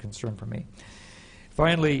 that's a concern for me.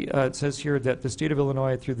 Finally, it says here that the state of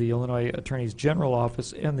Illinois, through the Illinois Attorney's General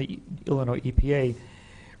Office and the Illinois EPA,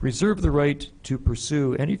 reserve the right to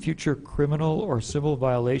pursue any future criminal or civil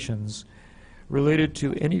violations related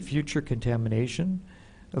to any future contamination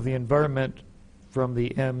of the environment from the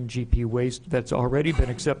MGP waste that's already been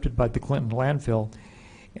accepted by the Clinton landfill,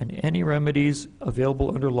 and any remedies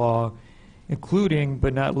available under law, including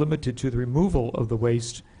but not limited to the removal of the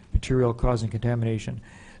waste material causing contamination.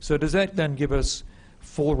 So does that then give us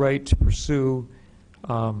full right to pursue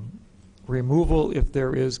removal if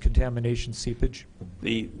there is contamination seepage?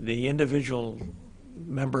 The individual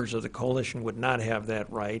members of the coalition would not have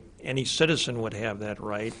that right. Any citizen would have that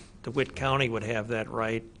right. DeWitt County would have that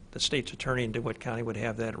right. The state's attorney in DeWitt County would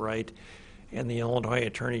have that right. And the Illinois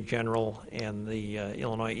Attorney General and the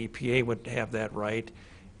Illinois EPA would have that right.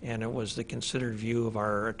 And it was the considered view of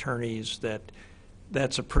our attorneys that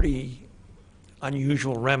that's a pretty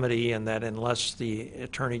unusual remedy, and that unless the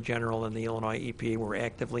Attorney General and the Illinois EPA were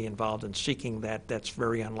actively involved in seeking that, that's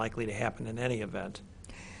very unlikely to happen in any event.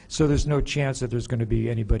 So there's no chance that there's going to be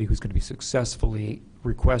anybody who's going to be successfully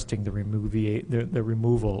requesting the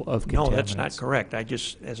removal of contaminants? No, that's not correct.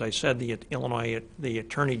 As I said, the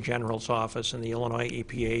Attorney General's office and the Illinois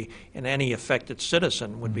EPA and any affected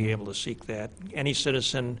citizen would be able to seek that. Any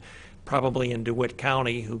citizen probably in DeWitt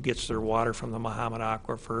County who gets their water from the Mahomet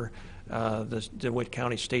Aquifer, the DeWitt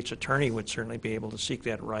County State's Attorney would certainly be able to seek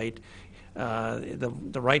that right.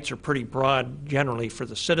 The rights are pretty broad generally for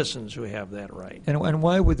the citizens who have that right. And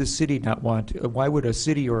why would the city not want, why would a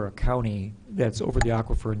city or a county that's over the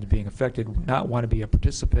aquifer and being affected not want to be a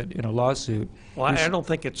participant in a lawsuit? Well, I don't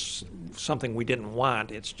think it's something we didn't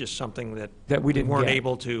want. It's just something that we weren't get.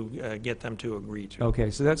 able to get them to agree to.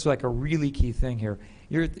 Okay, so that's like a really key thing here.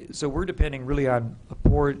 So we're depending really on a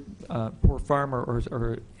poor farmer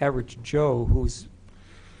or average Joe who's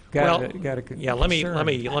got a yeah. Let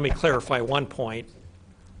me clarify one point.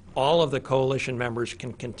 All of the coalition members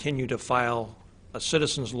can continue to file a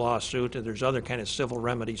citizen's lawsuit, and there's other kind of civil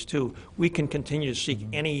remedies too. We can continue to seek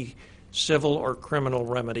any civil or criminal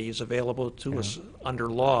remedies available to us under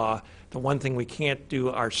law. The one thing we can't do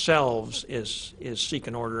ourselves is seek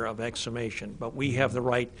an order of exhumation, but we have the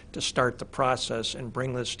right to start the process and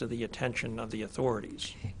bring this to the attention of the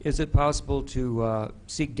authorities. Is it possible to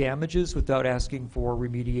seek damages without asking for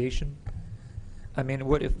remediation? I mean,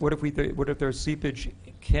 what if there's seepage?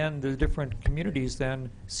 Can the different communities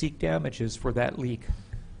then seek damages for that leak?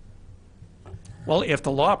 Well, if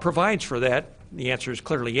the law provides for that, the answer is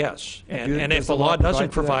clearly yes. And if does the the law law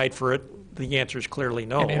doesn't provide provide for it, the answer is clearly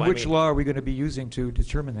no. And which law are we going to be using to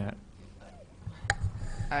determine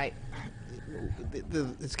that?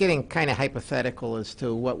 it's getting kind of hypothetical as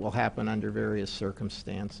to what will happen under various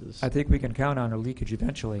circumstances. I think we can count on a leakage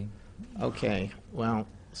eventually. Okay, well,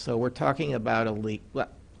 so we're talking about a leak. Well,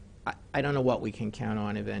 I don't know what we can count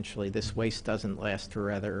on eventually. This waste doesn't last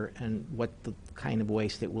forever, and what the kind of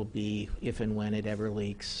waste it will be if and when it ever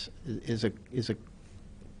leaks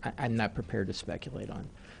I'm not prepared to speculate on.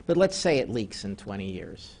 But let's say it leaks in 20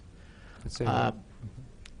 years. Let's say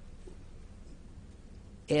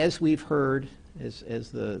as we've heard, as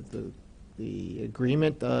the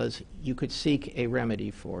agreement does, you could seek a remedy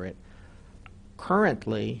for it.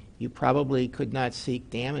 Currently, you probably could not seek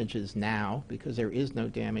damages now because there is no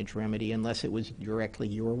damage remedy unless it was directly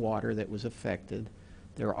your water that was affected.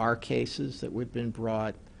 There are cases that would have been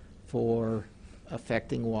brought for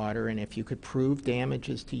affecting water, and if you could prove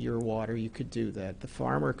damages to your water, you could do that. The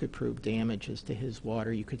farmer could prove damages to his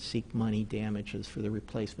water. You could seek money damages for the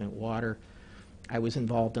replacement water. I was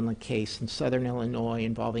involved in a case in southern Illinois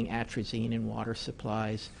involving atrazine in water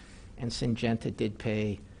supplies, and Syngenta did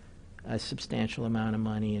pay a substantial amount of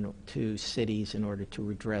money to cities in order to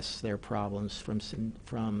redress their problems from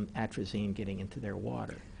atrazine getting into their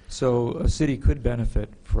water. So a city could benefit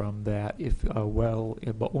from that if a well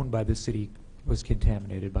owned by the city was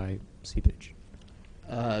contaminated by seepage.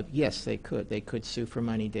 Yes, they could. They could sue for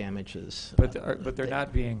money damages. But they're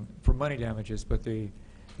not being for money damages, but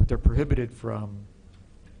they're prohibited from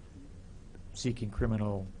seeking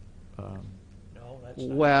criminal.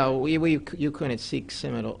 Well, you couldn't seek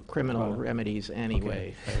criminal remedies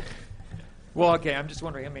anyway. Okay. Well, okay. I'm just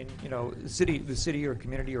wondering. I mean, you know, the city or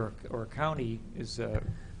community or a county is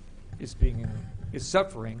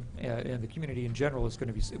suffering, and the community in general is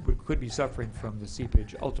going to could be suffering from the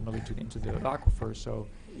seepage ultimately into the aquifer. So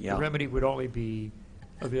Yeah. the remedy would only be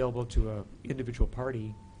available to a individual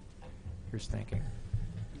party. Here's thinking.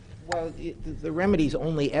 Well, the remedy's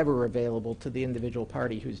only ever available to the individual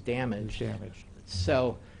party who's damaged.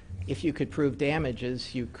 So if you could prove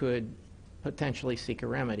damages, you could potentially seek a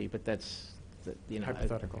remedy, but that's,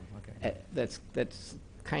 hypothetical. Okay. That's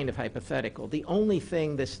kind of hypothetical. The only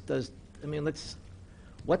thing this does,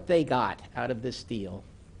 what they got out of this deal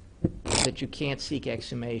is that you can't seek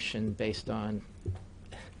exhumation based on,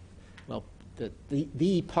 well,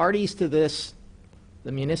 the parties to this,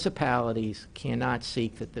 the municipalities cannot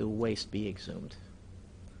seek that the waste be exhumed.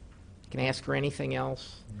 You can ask for anything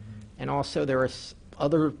else. And also there are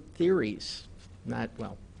other theories, I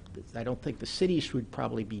don't think the cities would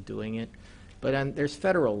probably be doing it, but there's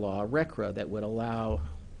federal law, RCRA, that would allow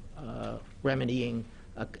remedying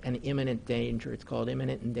an imminent danger. It's called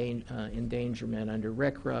imminent endangerment under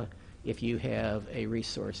RCRA if you have a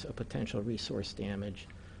potential resource damage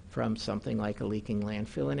from something like a leaking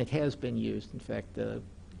landfill, and it has been used. In fact, the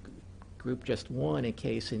group just won a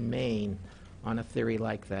case in Maine on a theory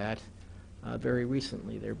like that very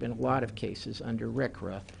recently. There have been a lot of cases under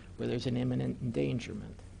RCRA where there's an imminent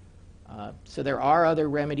endangerment. So there are other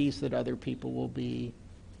remedies that other people will be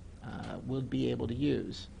able to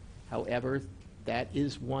use. However, that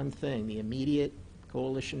is one thing. The immediate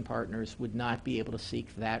coalition partners would not be able to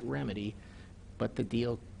seek that remedy, but the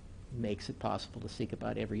deal makes it possible to seek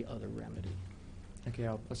about every other remedy. Okay,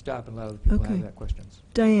 I'll stop and let other people Okay. have that questions.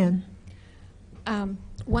 Diane.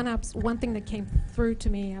 One thing that came through to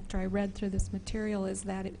me after I read through this material is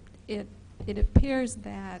that it appears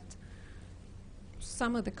that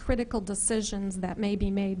some of the critical decisions that may be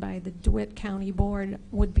made by the DeWitt County Board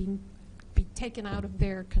would be taken out of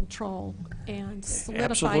their control and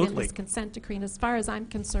solidified in Absolutely. this consent decree. And as far as I'm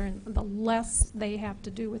concerned, the less they have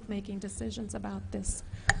to do with making decisions about this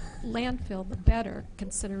landfill, the better,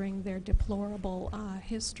 considering their deplorable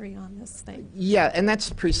history on this thing. Yeah, and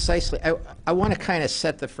that's precisely, I want to kind of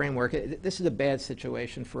set the framework. This is a bad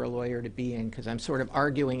situation for a lawyer to be in because I'm sort of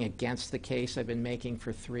arguing against the case I've been making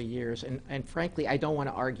for 3 years. And frankly, I don't want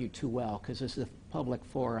to argue too well because this is a public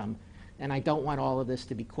forum. And I don't want all of this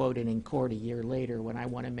to be quoted in court a year later when I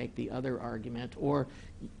want to make the other argument, or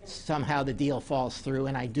somehow the deal falls through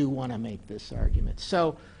and I do want to make this argument.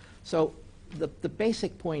 So the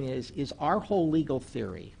basic point is our whole legal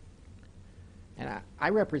theory, and I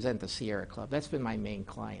represent the Sierra Club. That's been my main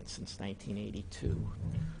client since 1982.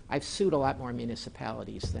 I've sued a lot more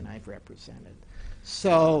municipalities than I've represented.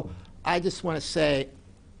 So I just want to say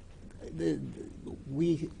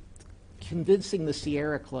convincing the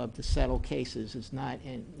Sierra Club to settle cases is not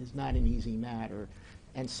an easy matter,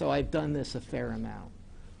 and so I've done this a fair amount.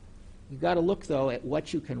 You've got to look, though, at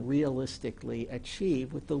what you can realistically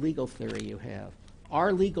achieve with the legal theory you have.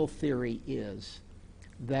 Our legal theory is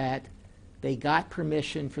that they got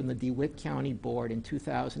permission from the DeWitt County Board in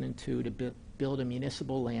 2002 to build a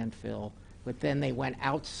municipal landfill. but then they went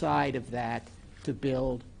outside of that to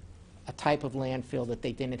build a type of landfill that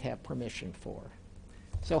they didn't have permission for.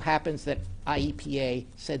 So happens that IEPA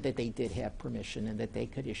said that they did have permission and that they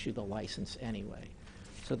could issue the license anyway.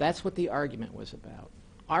 So that's what the argument was about.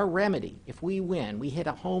 Our remedy, if we win, we hit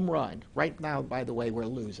a home run. Right now, by the way, we're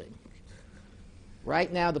losing.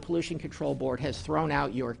 Right now, the Pollution Control Board has thrown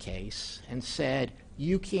out your case and said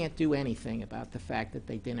you can't do anything about the fact that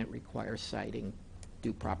they didn't require siting,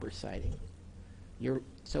 do proper siting.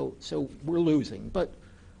 So we're losing. But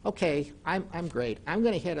okay, I'm great. I'm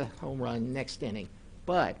going to hit a home run next inning.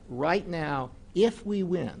 But right now, if we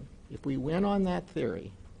win on that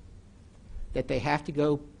theory that they have to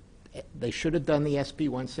go, they should have done the SB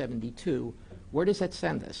 172, where does that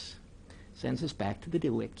send us? It sends us back to the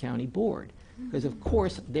DeWitt County Board. Because, of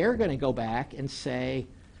course, they're going to go back and say,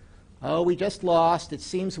 oh, we just lost. It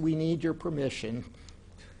seems we need your permission.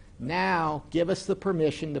 Now, give us the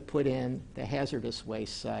permission to put in the hazardous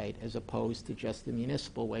waste site as opposed to just the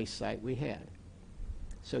municipal waste site we had.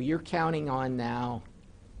 So you're counting on now,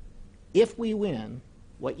 if we win,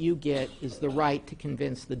 what you get is the right to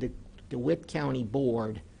convince the DeWitt County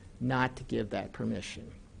Board not to give that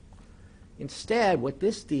permission. Instead, what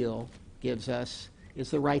this deal gives us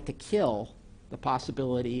is the right to kill the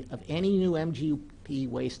possibility of any new MGP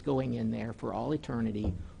waste going in there for all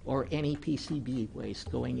eternity or any PCB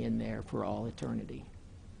waste going in there for all eternity.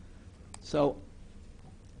 So,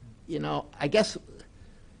 you know, I guess,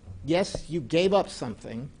 yes, you gave up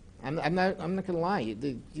something. I'm not going to lie.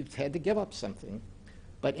 You've had to give up something.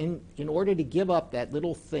 But in order to give up that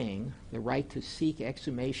little thing, the right to seek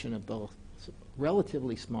exhumation of the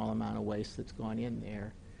relatively small amount of waste that's gone in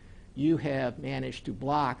there, you have managed to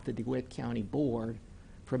block the DeWitt County Board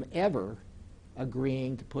from ever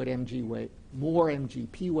agreeing to put more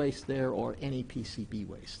MGP waste there or any PCB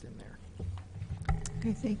waste in there.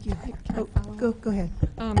 Okay, thank you. Can I follow Go ahead.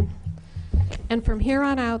 And from here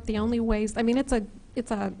on out, the only waste, I mean, it's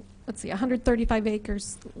a let's see, 135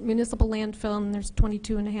 acres municipal landfill, and there's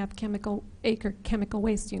 22.5 acre chemical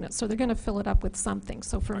waste units. So they're going to fill it up with something.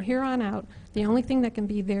 So from here on out, the only thing that can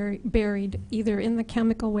be there buried either in the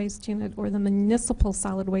chemical waste unit or the municipal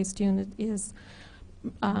solid waste unit is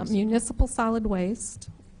municipal solid waste,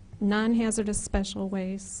 non-hazardous special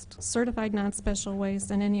waste, certified non-special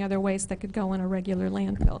waste, and any other waste that could go in a regular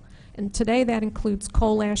landfill. And today that includes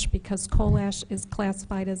coal ash because coal ash is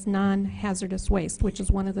classified as non-hazardous waste, which is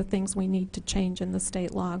one of the things we need to change in the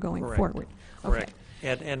state law going forward. Correct.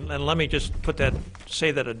 Okay. And let me just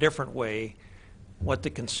say that a different way. What the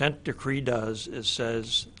consent decree does is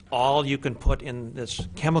says all you can put in this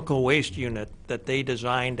chemical waste unit that they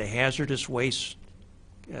designed a hazardous waste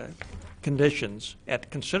conditions at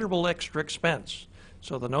considerable extra expense.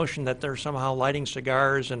 So the notion that they're somehow lighting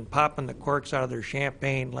cigars and popping the corks out of their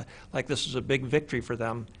champagne like this is a big victory for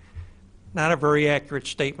them, not a very accurate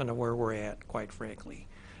statement of where we're at, quite frankly.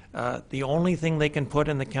 The only thing they can put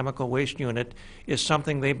in the chemical waste unit is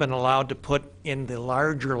something they've been allowed to put in the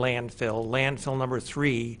larger landfill number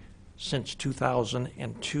 3, since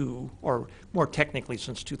 2002, or more technically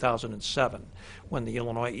since 2007, when the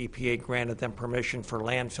Illinois EPA granted them permission for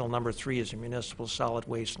landfill number 3 as a municipal solid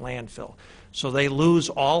waste landfill. So they lose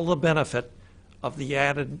all the benefit of the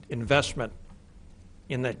added investment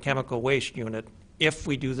in that chemical waste unit if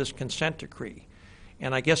we do this consent decree.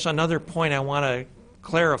 And I guess another point I want to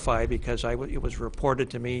clarify, because it was reported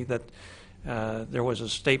to me that there was a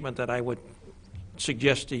statement that I would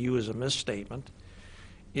suggest to you as a misstatement,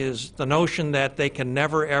 is the notion that they can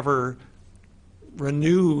never ever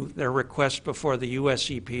renew their request before the U.S.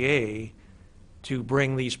 EPA to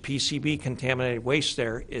bring these PCB contaminated waste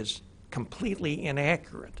there is completely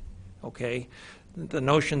inaccurate, okay? The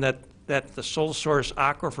notion that the sole source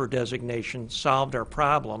aquifer designation solved our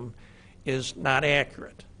problem is not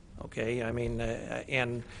accurate, okay? I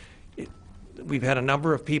mean, we've had a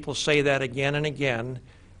number of people say that again and again.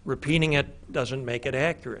 Repeating it doesn't make it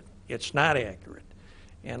accurate. It's not accurate.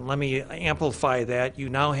 And let me amplify that. You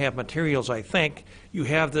now have materials, I think. You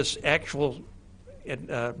have this actual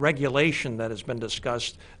regulation that has been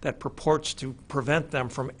discussed that purports to prevent them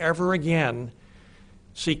from ever again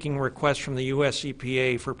seeking requests from the U.S.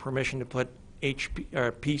 EPA for permission to put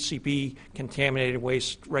PCB contaminated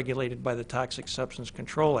waste regulated by the Toxic Substance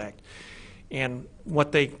Control Act. And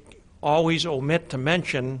what they always omit to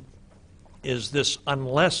mention is this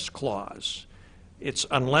unless clause. It's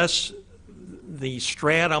unless the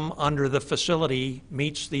stratum under the facility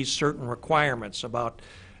meets these certain requirements about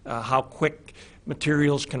how quick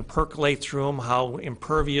materials can percolate through them, how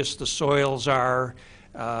impervious the soils are,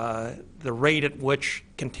 the rate at which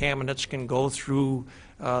contaminants can go through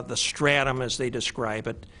the stratum as they describe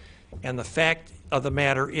it. And the fact of the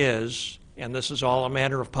matter is, and this is all a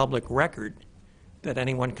matter of public record that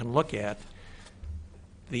anyone can look at,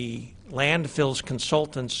 the landfill's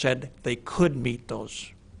consultants said they could meet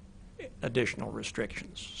those additional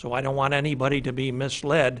restrictions. So I don't want anybody to be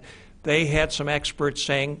misled. They had some experts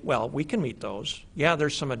saying, well, we can meet those. Yeah,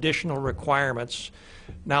 there's some additional requirements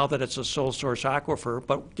now that it's a sole source aquifer,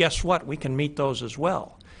 but guess what? We can meet those as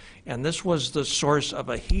well. And this was the source of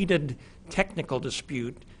a heated technical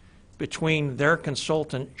dispute between their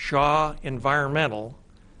consultant, Shaw Environmental.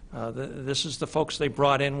 This is the folks they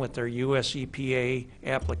brought in with their US EPA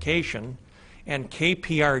application, and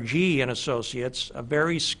KPRG and Associates, a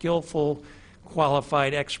very skillful,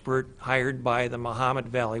 qualified expert hired by the Mahomet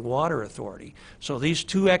Valley Water Authority. So these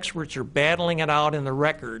two experts are battling it out in the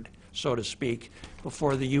record, so to speak,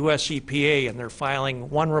 before the US EPA, and they're filing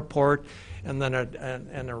one report and then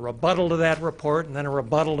a rebuttal to that report and then a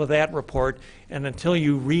rebuttal to that report, and until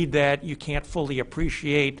you read that, you can't fully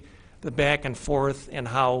appreciate the back and forth and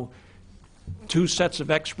how two sets of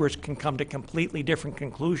experts can come to completely different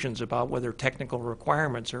conclusions about whether technical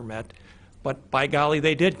requirements are met. But by golly,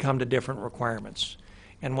 they did come to different requirements.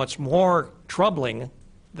 And what's more troubling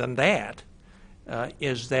than that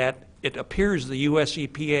is that it appears the US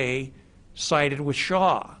EPA sided with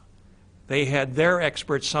Shaw. They had their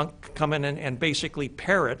experts come in and basically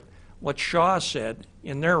parrot what Shaw said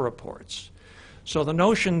in their reports. So the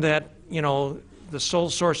notion that, you know, the sole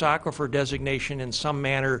source aquifer designation in some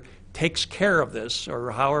manner takes care of this,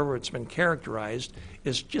 or however it's been characterized,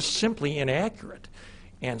 is just simply inaccurate.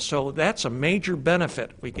 And so that's a major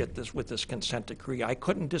benefit we get this with this consent decree. I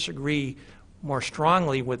couldn't disagree more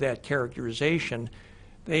strongly with that characterization.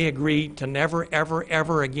 They agreed to never, ever,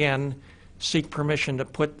 ever again seek permission to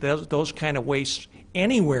put those kind of wastes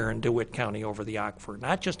anywhere in DeWitt County over the aquifer,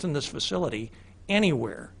 not just in this facility,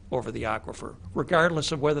 anywhere over the aquifer,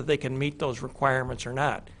 regardless of whether they can meet those requirements or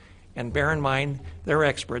not. And bear in mind, their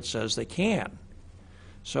expert says they can.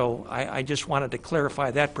 So I just wanted to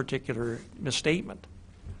clarify that particular misstatement.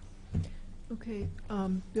 Okay,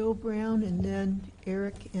 Bill Brown, and then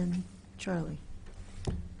Eric and Charlie.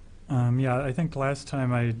 Yeah, I think last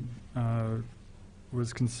time I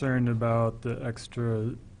was concerned about the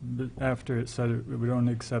extra, after it said it would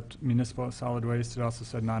only accept municipal solid waste, it also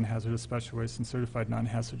said non-hazardous special waste and certified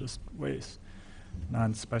non-hazardous waste,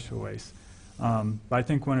 non-special waste. But I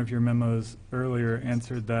think one of your memos earlier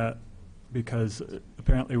answered that, because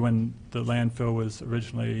apparently when the landfill was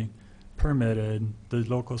originally permitted, the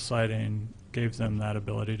local siting gave them that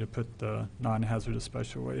ability to put the non-hazardous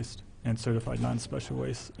special waste and certified non-special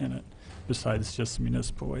waste in it, besides just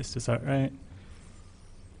municipal waste. Is that right?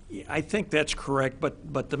 I think that's correct,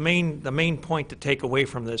 but the main point to take away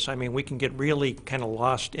from this, I mean, we can get really kind of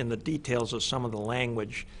lost in the details of some of the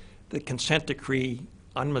language. The consent decree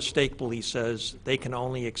unmistakably says they can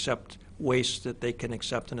only accept waste that they can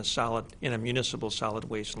accept in a municipal solid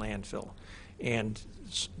waste landfill. And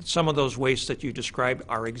some of those wastes that you described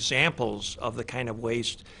are examples of the kind of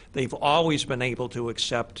waste they've always been able to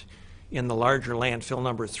accept in the larger landfill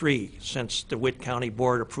number 3, since the DeWitt County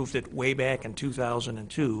Board approved it way back in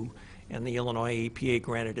 2002, and the Illinois EPA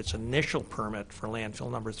granted its initial permit for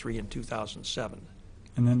landfill number 3 in 2007.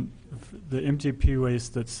 And then the MTP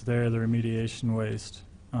waste that's there, the remediation waste,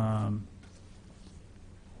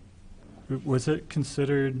 was it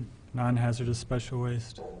considered non-hazardous special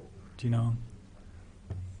waste? Do you know?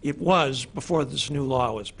 It was before this new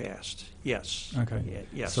law was passed, yes. Okay.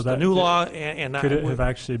 Yes, So the that new law, and could it have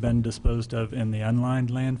actually been disposed of in the unlined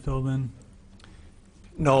landfill then?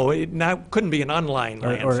 No, it couldn't be an unlined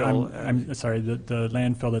landfill. I'm sorry, the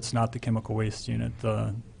landfill that's not the chemical waste unit,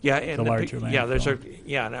 the larger landfill. Yeah, there's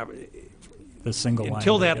the single line.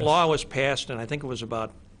 Until that law was passed, and I think it was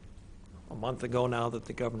about a month ago now that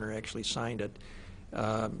the governor actually signed it,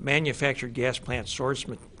 manufactured gas plant source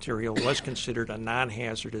material was considered a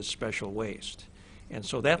non-hazardous special waste. And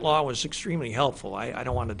so that law was extremely helpful. I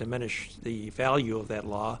don't want to diminish the value of that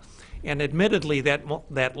law. And admittedly,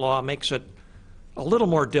 that law makes it a little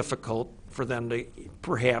more difficult for them to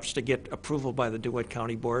perhaps to get approval by the DeWitt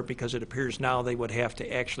County Board, because it appears now they would have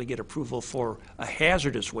to actually get approval for a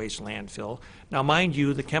hazardous waste landfill. Now, mind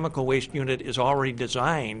you, the chemical waste unit is already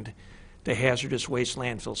designed to hazardous waste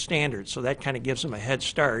landfill standards, so that kind of gives them a head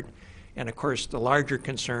start. And of course, the larger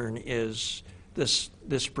concern is this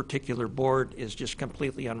particular board is just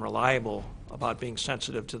completely unreliable about being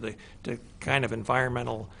sensitive to the kind of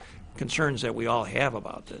environmental concerns that we all have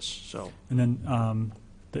about this. So. And then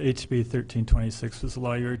the HB 1326 was the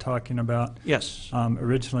law you were talking about. Yes.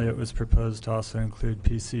 Originally, it was proposed to also include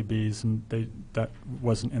PCBs, and that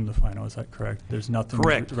wasn't in the final. Is that correct? There's nothing.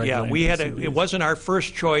 Correct. Yeah, regulating we had PCBs. it wasn't our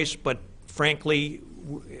first choice, but frankly,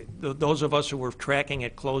 those of us who were tracking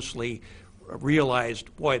it closely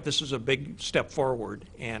realized, boy, this is a big step forward.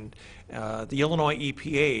 And the Illinois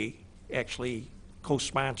EPA actually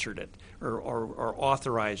co-sponsored it or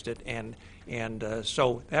authorized it, and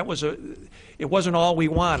so that was it wasn't all we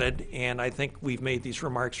wanted, and I think we've made these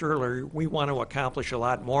remarks earlier. We want to accomplish a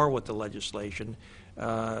lot more with the legislation.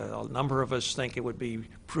 A number of us think it would be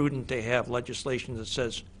prudent to have legislation that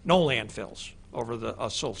says no landfills over a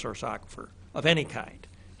sole source aquifer of any kind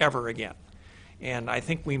ever again. And I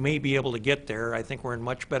think we may be able to get there. I think we're in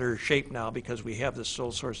much better shape now because we have this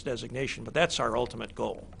sole source designation, but that's our ultimate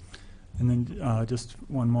goal. And then just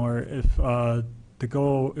one more. If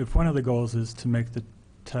if one of the goals is to make the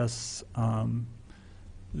tests,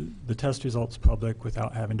 the test results public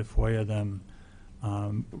without having to FOIA them,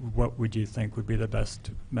 what would you think would be the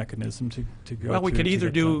best mechanism to go? Well, we could to either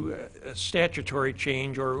get do a statutory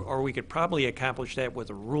change, or we could probably accomplish that with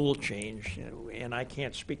a rule change. And I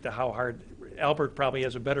can't speak to how hard. Albert probably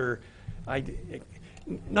has a better.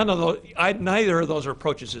 Neither of those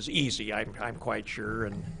approaches is easy. I'm quite sure.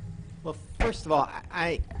 And Well, first of all,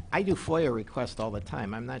 I do FOIA requests all the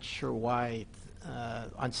time. I'm not sure why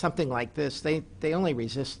on something like this, they only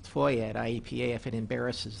resist FOIA at IEPA if it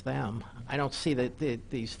embarrasses them. I don't see that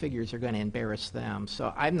these figures are going to embarrass them.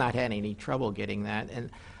 So I've not had any trouble getting that. And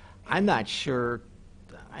I'm not sure,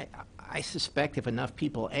 I suspect if enough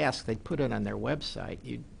people ask, they'd put it on their website.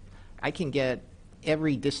 I can get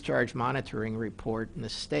every discharge monitoring report in the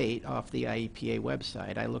state off the IEPA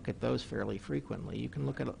website. I look at those fairly frequently. You can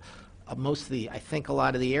look at most of I think a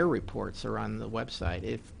lot of the air reports are on the website.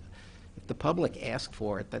 If the public asks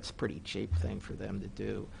for it, that's a pretty cheap thing for them to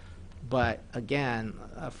do. But again,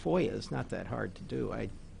 FOIA is not that hard to do.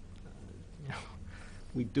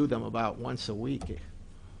 We do them about once a week.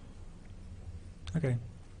 Okay,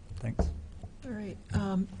 thanks. All right,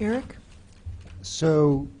 Eric?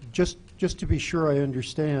 So just to be sure I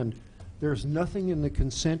understand, there's nothing in the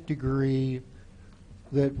consent decree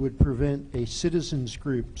that would prevent a citizens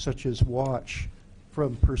group such as Watch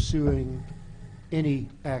from pursuing any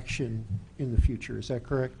action in the future. Is that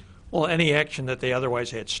correct? well, any action that they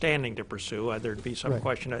otherwise had standing to pursue, there'd be some Right.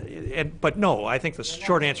 question. But no, I think the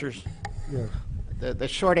short answer is Yeah. The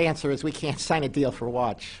short answer is we can't sign a deal for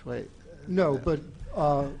Watch. No, but,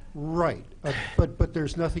 right. But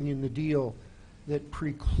there's nothing in the deal that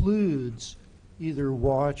precludes either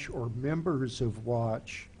Watch or members of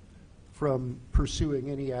Watch from pursuing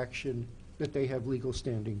any action that they have legal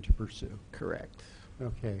standing to pursue. Correct.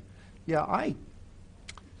 Okay. Yeah,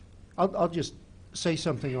 I'll just say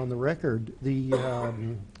something on the record. If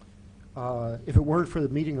it weren't for the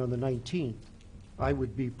meeting on the 19th, I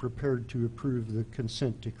would be prepared to approve the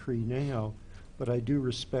consent decree now, but I do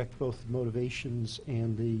respect both the motivations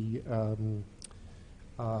and the,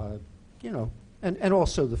 and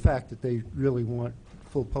also the fact that they really want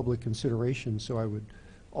full public consideration, so I would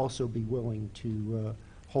also be willing to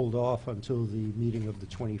hold off until the meeting of the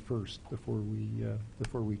 21st before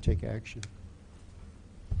we take action.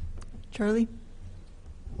 Charlie?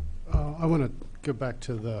 I want to go back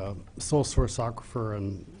to the sole source aquifer,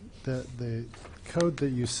 and the code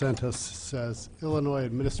that you sent us says Illinois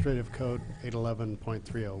Administrative Code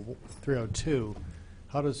 811.302.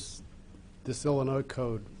 How does this Illinois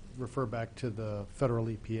code refer back to the federal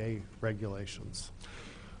EPA regulations?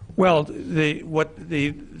 Well,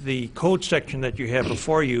 the code section that you have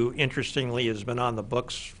before you, interestingly, has been on the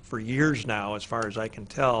books for years now, as far as I can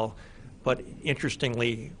tell. But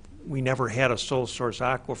interestingly, we never had a sole source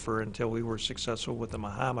aquifer until we were successful with the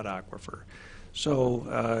Mahomet aquifer.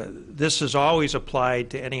 So this has always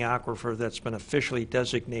applied to any aquifer that's been officially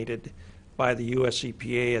designated by the U.S.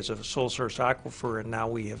 EPA as a sole source aquifer, and now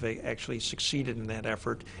we have actually succeeded in that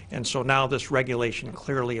effort. And so now this regulation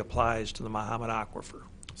clearly applies to the Mahomet aquifer.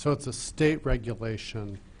 So it's a state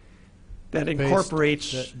regulation that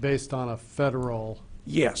incorporates based on a federal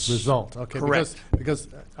yes result. Okay, correct. Because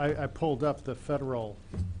I pulled up the federal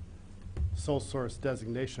sole source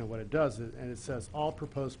designation, and what it does, and it says all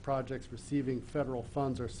proposed projects receiving federal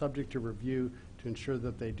funds are subject to review to ensure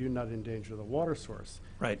that they do not endanger the water source.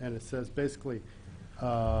 Right. And it says basically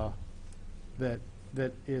that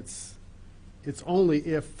it's only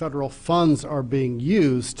if federal funds are being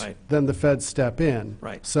used, right, then the feds step in.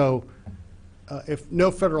 Right. So if no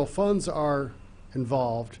federal funds are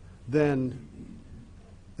involved, then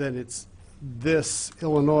it's this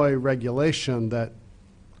Illinois regulation that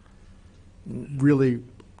really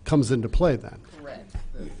comes into play then. Correct.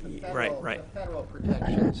 The federal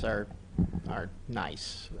protections are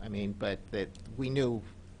nice. I mean, but that we knew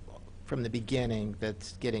from the beginning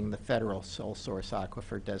that getting the federal sole source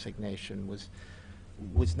aquifer designation was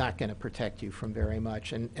not going to protect you from very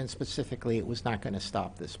much, and specifically, it was not going to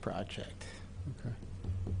stop this project. Okay.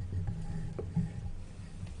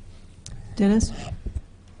 Dennis?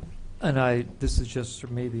 And this is just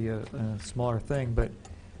maybe a smaller thing, but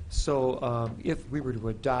so if we were to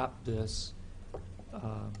adopt this,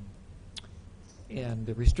 and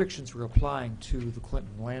the restrictions we're applying to the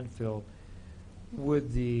Clinton landfill,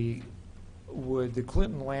 would the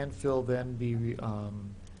Clinton landfill then be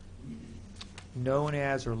known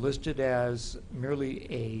as or listed as merely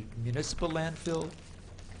a municipal landfill?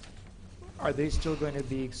 Are they still going to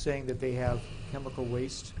be saying that they have chemical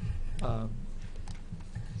waste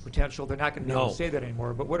potential? They're not going to be able to say that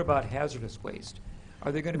anymore, but what about hazardous waste?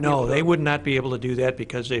 Are they going to be able No, to they would not be able to do that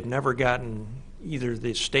because they've never gotten either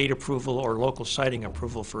the state approval or local siting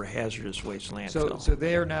approval for a hazardous waste landfill. So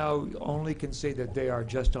they are now only can say that they are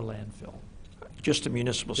just a landfill. Just a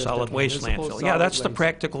municipal Just a solid waste municipal landfill. Yeah, solid that's the waste.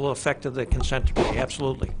 practical effect of the consent decree,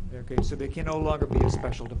 absolutely. Okay, so they can no longer be a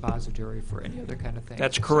special depository for any other kind of thing.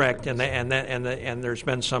 That's correct, and there's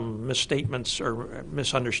been some misstatements or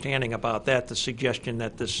misunderstanding about that, the suggestion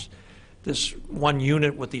that this one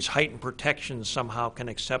unit with these heightened protections somehow can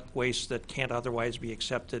accept waste that can't otherwise be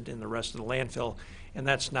accepted in the rest of the landfill, and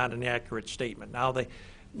that's not an accurate statement. Now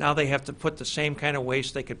they have to put the same kind of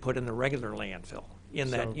waste they could put in the regular landfill in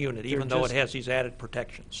So that unit, they're even though it just- has these added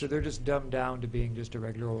protections. So they're just dumbed down to being just a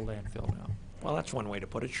regular old landfill now. Well, that's one way to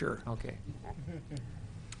put it, sure. Okay.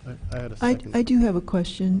 I had a second. I do have a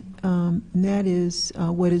question, and that is,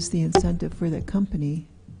 what is the incentive for the company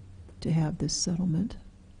to have this settlement?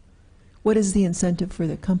 What is the incentive for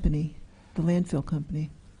the company, the landfill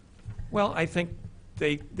company? Well, I think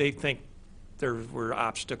they think there were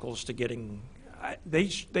obstacles to getting, they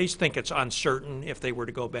think it's uncertain if they were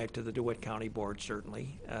to go back to the DeWitt County Board,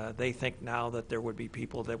 certainly. They think now that there would be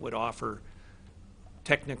people that would offer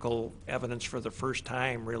technical evidence for the first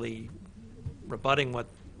time, really rebutting what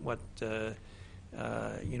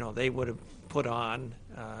they would have put on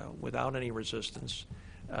without any resistance.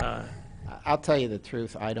 I'll tell you the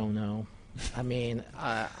truth, I don't know. I mean,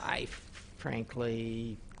 I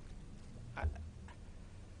frankly,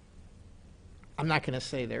 I'm not going to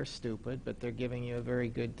say they're stupid, but they're giving you a very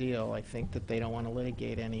good deal. I think that they don't want to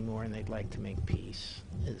litigate anymore and they'd like to make peace,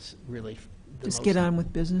 is really the Just most- get on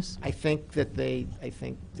with business? I think that they've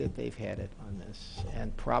had it on this,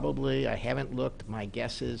 and probably, I haven't looked, my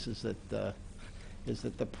guess is that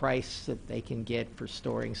the price that they can get for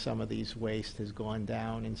storing some of these waste has gone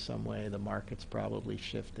down in some way. The market's probably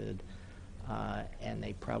shifted, and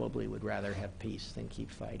they probably would rather have peace than keep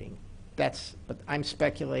fighting. But I'm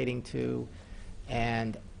speculating too,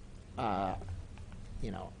 and I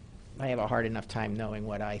have a hard enough time knowing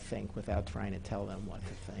what I think without trying to tell them what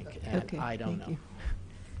to think, and Okay, I don't thank know. you.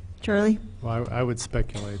 Charlie? Well, I would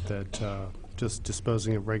speculate that just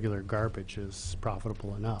disposing of regular garbage is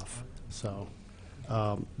profitable enough. So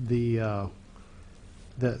the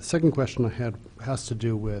second question I had has to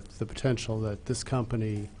do with the potential that this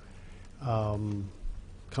company's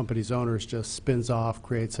owners just spins off,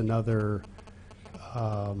 creates another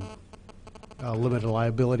limited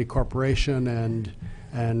liability corporation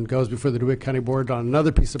and goes before the DeWitt County Board on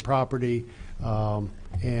another piece of property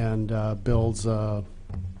and builds a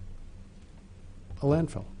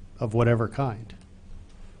landfill of whatever kind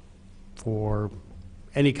for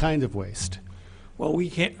any kind of waste. Well, we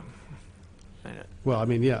can't. Well, I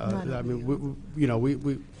mean, yeah, I mean,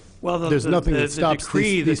 we Well, there's nothing that stops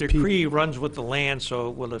the these decree runs with the land, so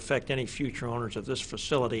it will affect any future owners of this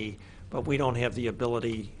facility, but we don't have the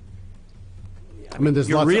ability. I mean, there's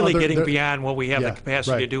You're lots really other, getting there, beyond what we have the yeah,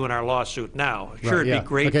 capacity to right. do in our lawsuit now. Sure, Right, it'd be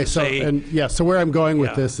great okay, to so, say. And yeah, so where I'm going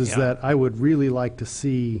with Yeah, this is yeah. that I would really like to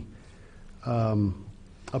see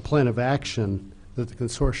a plan of action that the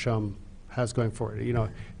consortium has going forward.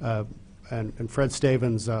 And Fred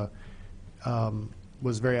Stavens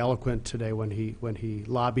was very eloquent today when he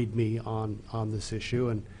lobbied me on this issue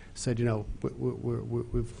and said,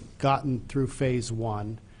 we've gotten through phase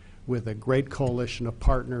one with a great coalition of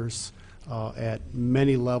partners at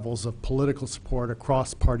many levels of political support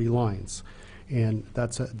across party lines, and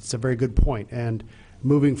it's a very good point. And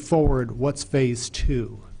moving forward, what's phase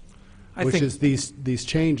two, which is these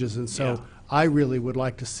changes? And so Yeah. I really would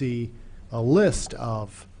like to see a list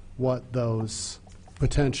of what those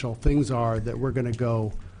potential things are that we're going to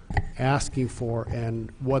go asking for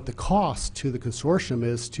and what the cost to the consortium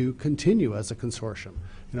is to continue as a consortium.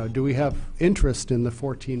 You know, do we have interest in the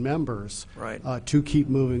 14 members Right. To keep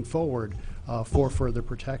moving forward for further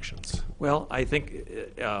protections? Well, I think,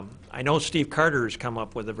 I know Steve Carter has come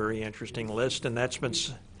up with a very interesting list, and that's been,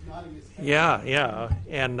 yeah.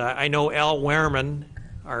 And I know Al Wehrman,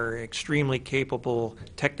 our extremely capable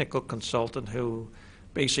technical consultant who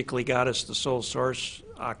basically got us the sole source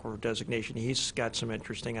aquifer designation. He's got some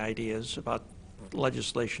interesting ideas about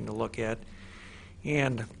legislation to look at.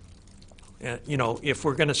 And you know, if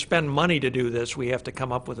we're going to spend money to do this, we have to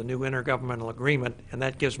come up with a new intergovernmental agreement, and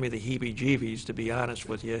that gives me the heebie-jeebies, to be honest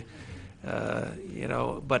with you. You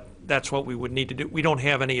know, but that's what we would need to do. We don't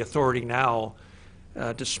have any authority now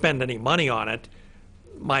to spend any money on it.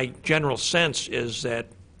 My general sense is that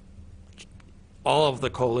all of the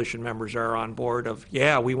coalition members are on board of,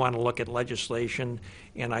 yeah, we want to look at legislation,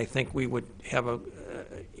 and I think we would have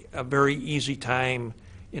a very easy time,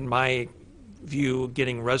 in my view,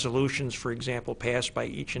 getting resolutions, for example, passed by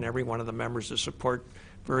each and every one of the members to support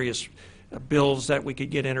various bills that we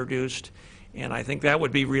could get introduced. And I think that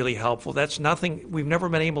would be really helpful. That's nothing, we've never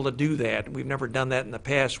been able to do that. We've never done that in the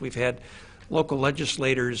past. We've had local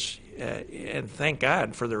legislators, and thank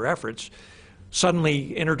God for their efforts,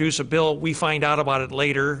 suddenly introduce a bill, we find out about it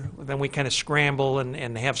later, then we kind of scramble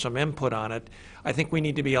and have some input on it. I think we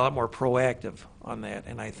need to be a lot more proactive on that.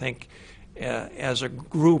 And I think as a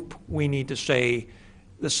group, we need to say,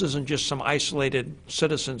 this isn't just some isolated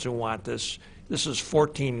citizens who want this. This is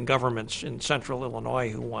 14 governments in central Illinois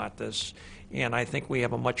who want this. And I think we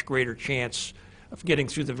have a much greater chance of getting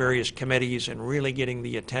through the various committees and really getting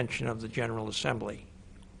the attention of the General Assembly.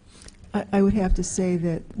 I would have to say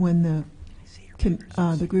that when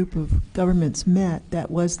the group of governments met, that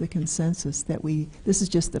was the consensus that this is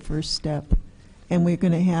just the first step. And we're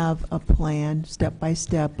going to have a plan, step by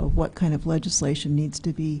step, of what kind of legislation needs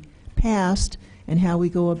to be passed and how we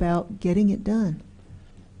go about getting it done.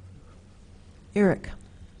 Eric.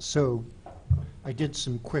 So I did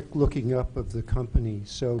some quick looking up of the company.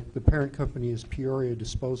 So the parent company is Peoria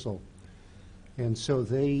Disposal. And so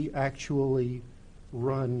they actually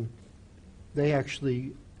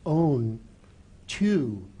own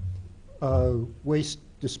two waste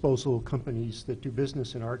disposal companies that do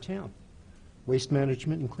business in our town. Waste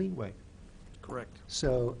Management and Cleanway. Correct.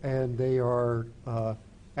 So, and they are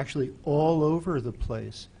actually all over the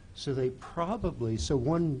place. So they probably, so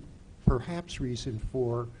one perhaps reason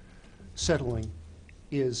for settling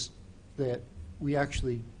is that we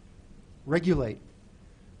actually regulate,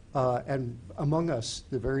 and among us,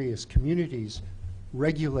 the various communities,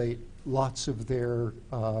 regulate lots of their,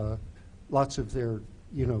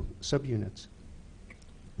 subunits.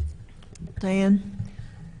 Diane?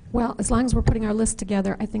 Well, as long as we're putting our list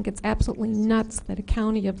together, I think it's absolutely nuts that a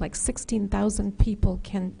county of like 16,000 people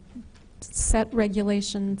can set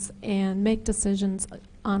regulations and make decisions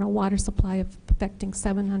on a water supply affecting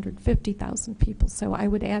 750,000 people. So I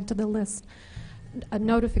would add to the list a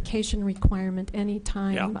notification requirement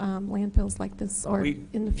anytime landfills like this or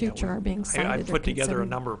in the future are being cited. I've put together a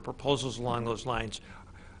number of proposals along those lines.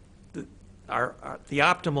 The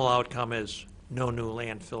optimal outcome is no new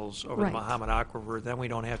landfills over the Mahomet Aquifer. Then we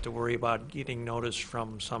don't have to worry about getting notice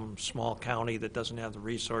from some small county that doesn't have the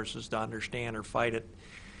resources to understand or fight it.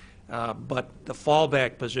 But the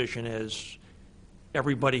fallback position is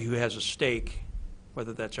everybody who has a stake,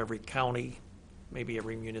 whether that's every county, maybe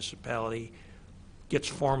every municipality, gets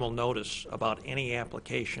formal notice about any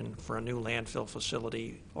application for a new landfill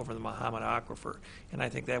facility over the Mahomet Aquifer. And I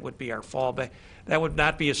think that would be our fallback. That would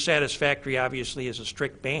not be as satisfactory, obviously, as a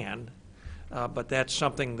strict ban. But that's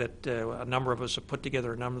something that a number of us have put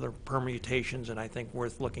together a number of permutations, and I think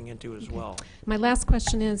worth looking into as well. My last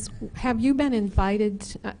question is, have you been invited,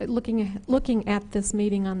 looking at this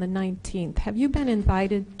meeting on the 19th, have you been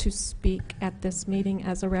invited to speak at this meeting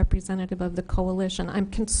as a representative of the coalition? I'm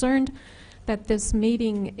concerned that this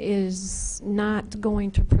meeting is not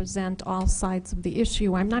going to present all sides of the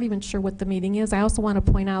issue. I'm not even sure what the meeting is. I also want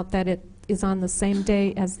to point out that it is on the same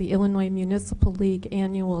day as the Illinois Municipal League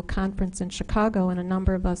annual conference in Chicago, and a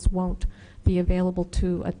number of us won't be available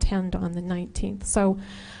to attend on the 19th. So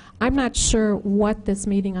I'm not sure what this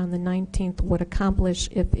meeting on the 19th would accomplish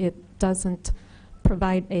if it doesn't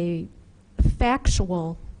provide a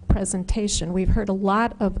factual presentation. We've heard a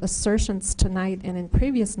lot of assertions tonight and in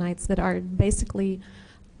previous nights that are basically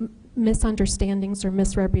misunderstandings or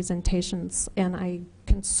misrepresentations, and I'm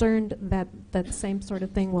concerned that that same sort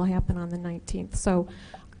of thing will happen on the 19th. So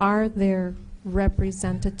are there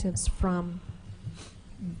representatives from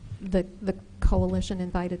the coalition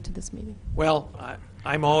invited to this meeting? Well,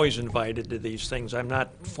 I'm always invited to these things. I'm not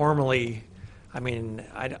formally, I mean,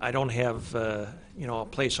 I don't have, you know, a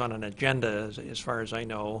place on an agenda as far as I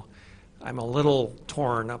know. I'm a little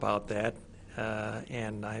torn about that,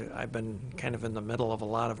 and I've been kind of in the middle of a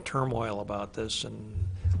lot of turmoil about this and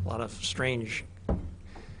a lot of strange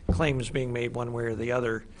claims being made one way or the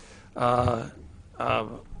other.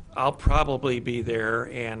 I'll probably be there,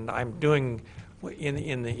 and I'm doing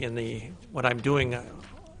what I'm doing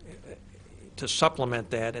to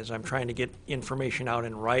supplement that is I'm trying to get information out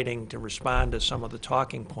in writing to respond to some of the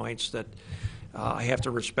talking points that I have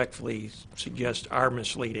to respectfully suggest are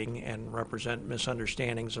misleading and represent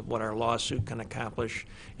misunderstandings of what our lawsuit can accomplish,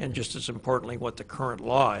 and just as importantly, what the current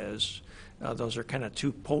law is. Those are kind of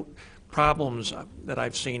two problems that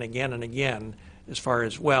I've seen again and again as far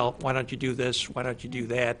as, well, why don't you do this, why don't you do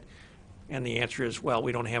that? And the answer is, well,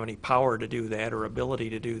 we don't have any power to do that or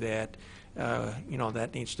ability to do that. You know,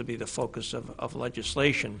 that needs to be the focus of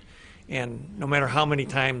legislation. And no matter how many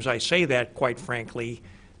times I say that, quite frankly,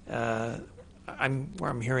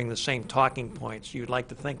 I'm hearing the same talking points. You'd like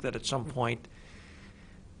to think that at some point,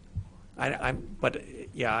 but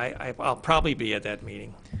yeah, I'll probably be at that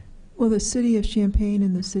meeting. Well, the city of Champaign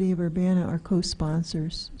and the city of Urbana are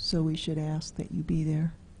co-sponsors, so we should ask that you be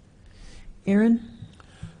there. Aaron?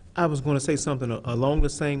 I was going to say something along the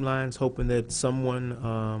same lines, hoping that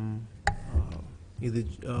someone, either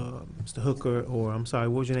Mr. Hooker or, I'm sorry,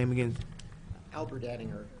 what was your name again? Albert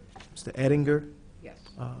Ettinger. Mr. Ettinger? Yes.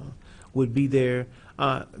 Would be there,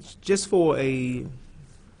 just for a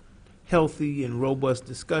healthy and robust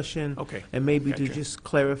discussion. Okay. And maybe Gotcha. to just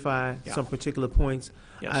clarify some particular points.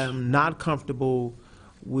 Yes. I'm not comfortable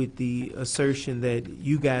with the assertion that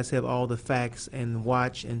you guys have all the facts and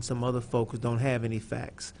Watch and some other folks don't have any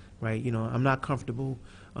facts, right? You know, I'm not comfortable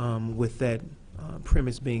with that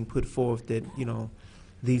premise being put forth that, you know,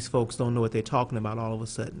 these folks don't know what they're talking about all of a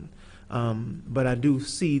sudden. But I do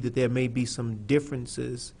see that there may be some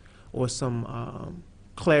differences or some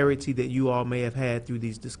clarity that you all may have had through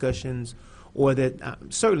these discussions, or that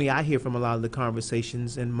certainly I hear from a lot of the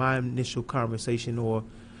conversations, and my initial conversation or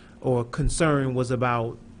concern was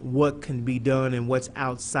about what can be done and what's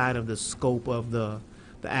outside of the scope of the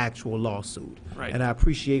actual lawsuit. Right. And I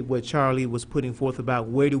appreciate what Charlie was putting forth about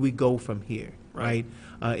where do we go from here, right?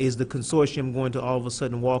 Is the consortium going to all of a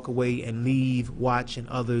sudden walk away and leave Watch and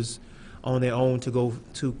others on their own to go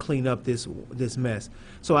to clean up this mess?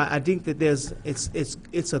 So I think that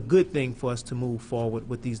it's a good thing for us to move forward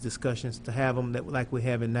with these discussions, to have them like we're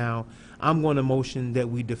having now. I'm going to motion that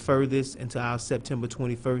we defer this until our September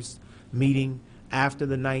 21st meeting after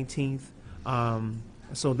the 19th.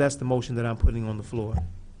 So that's the motion that I'm putting on the floor.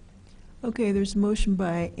 Okay, there's a motion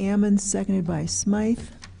by Ammons, seconded by Smythe.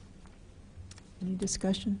 Any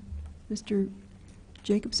discussion? Mr.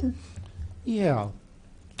 Jacobson? Yeah.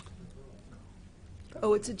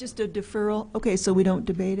 Oh, it's just a deferral? Okay, so we don't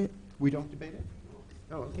debate it? We don't debate it?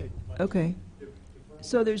 Oh, okay. Okay.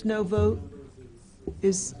 So there's no vote?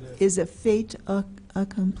 Is a fait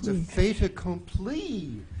accompli? It's a fait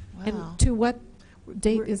accompli. Wow. And to what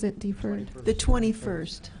date is it deferred? The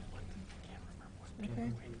 21st. Okay.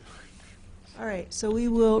 All right, so we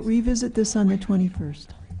will revisit this on the 21st.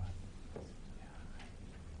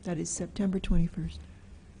 That is September 21st.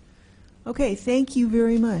 Okay, thank you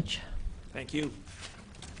very much. Thank you.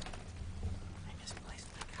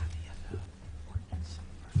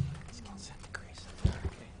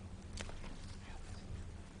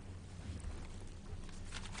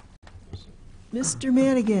 Mr.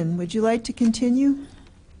 Manigan, would you like to continue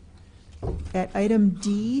at item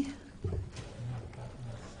D?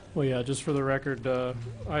 Well, yeah, just for the record,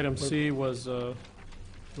 item C was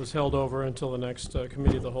held over until the next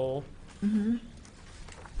committee of the whole. Mm-hmm.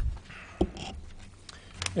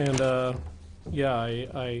 And, yeah,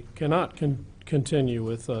 I cannot continue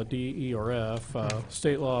with D, E, or F.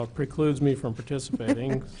 State law precludes me from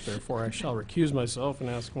participating, therefore I shall recuse myself and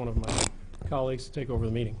ask one of my colleagues to take over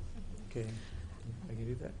the meeting. Okay. I can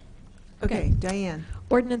do that. Okay, Diane.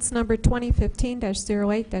 Ordinance number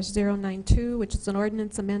 2015-08-092, which is an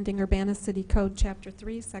ordinance amending Urbana City Code, Chapter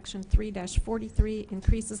 3, Section 3-43,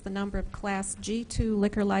 increases the number of Class G2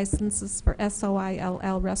 liquor licenses for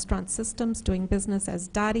SOILL Restaurant Systems doing business as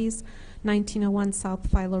Dottie's, 1901 South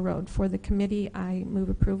Philo Road. For the committee, I move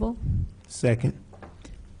approval. Second.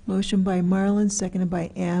 Motion by Marlin, seconded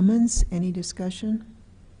by Ammons. Any discussion?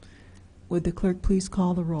 Would the clerk please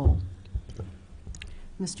call the roll?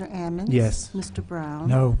 Mr. Ammons? Yes. Mr. Brown?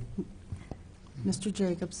 No. Mr.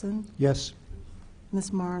 Jacobson? Yes.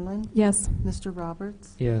 Ms. Marlin? Yes. Mr.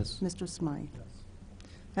 Roberts? Yes. Mr. Smythe?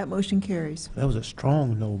 That motion carries. That was a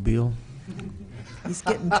strong no, Bill. He's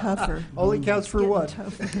getting tougher. Only counts for Getting one.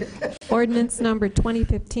 tougher. Ordinance number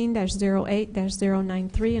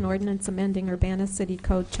 2015-08-093, an ordinance amending Urbana City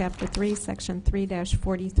Code, Chapter 3, Section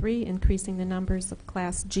 3-43, increasing the numbers of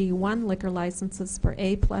Class G1 liquor licenses for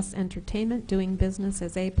A-plus Entertainment, doing business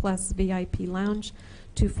as A-plus VIP Lounge,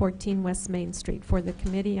 214 West Main Street. For the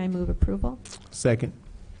committee, I move approval. Second.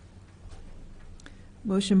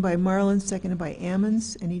 Motion by Marlin, seconded by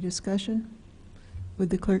Ammons. Any discussion? Would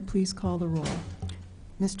the clerk please call the roll?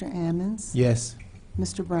 Mr. Ammons? Yes.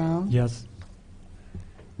 Mr. Brown? Yes.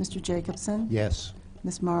 Mr. Jacobson? Yes.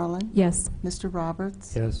 Ms. Marlin? Yes. Mr.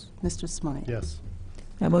 Roberts? Yes. Mr. Smythe? Yes.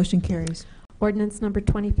 That motion carries. Ordinance number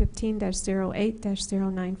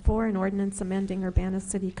 2015-08-094, an ordinance amending Urbana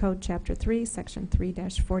City Code, Chapter 3, Section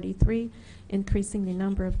 3-43, increasing the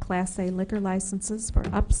number of Class A liquor licenses for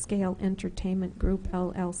Upscale Entertainment Group,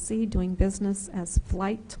 LLC, doing business as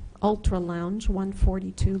Flight Ultra Lounge,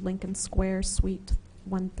 142 Lincoln Square, Suite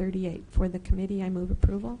 138. For the committee, I move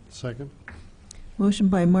approval. Second. Motion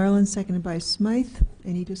by Marlin, seconded by Smythe.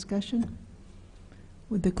 Any discussion?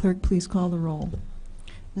 Would the clerk please call the roll?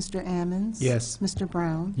 Mr. Ammons? Yes. Mr.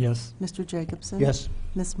 Brown? Yes. Mr. Jacobson? Yes.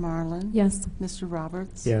 Ms. Marlin? Yes. Mr.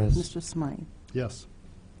 Roberts? Yes. Mr. Smythe? Yes.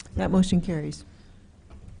 That motion carries.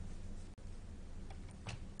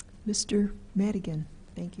 Mr. Madigan,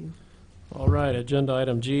 thank you. All right, agenda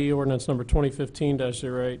item G, ordinance number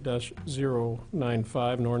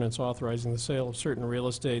 2015-08-095, an ordinance authorizing the sale of certain real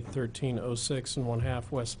estate, 1306 and 1/2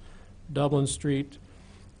 West Dublin Street.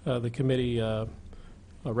 The committee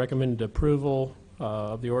recommended approval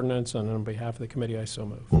of the ordinance, and on behalf of the committee, I so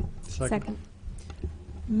move. Second.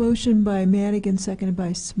 Motion by Madigan, seconded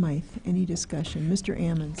by Smythe. Any discussion? Mr.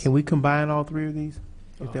 Ammons? Can we combine all three of these?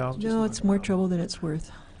 If they all- No, it's more trouble than it's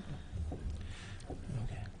worth.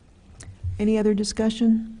 Any other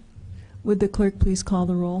discussion? Would the clerk please call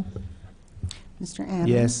the roll? Mr. Ammons?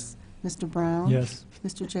 Yes. Mr. Brown? Yes.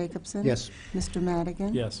 Mr. Jacobson? Yes. Mr.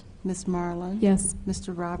 Madigan? Yes. Ms. Marlin? Yes.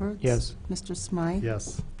 Mr. Roberts? Yes. Mr. Smythe?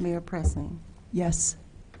 Yes. Mayor Pressing? Yes.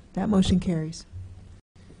 That motion carries.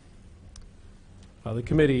 The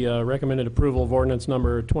committee recommended approval of ordinance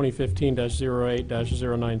number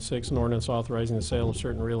 2015-08-096, an ordinance authorizing the sale of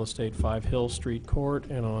certain real estate, 5 Hill Street Court,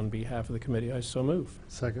 and on behalf of the committee, I so move.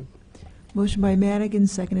 Second. Motion by Madigan,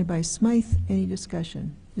 seconded by Smythe. Any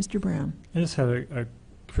discussion? Mr. Brown? I just have a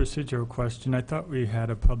procedural question. I thought we had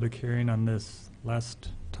a public hearing on this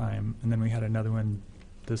last time, and then we had another one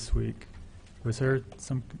this week. Was there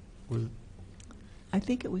some, was, I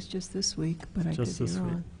think it was just this week, but I could Just be this week.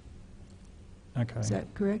 wrong. okay. Is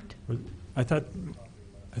that correct? I thought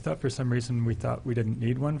for some reason we thought we didn't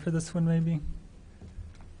need one for this one, maybe?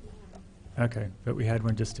 Okay, but we had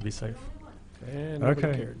one just to be safe. And nobody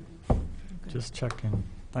Okay. cared. Just checking.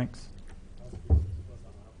 Thanks.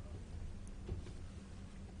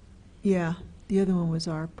 Yeah, the other one was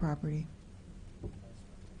our property.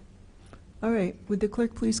 All right, would the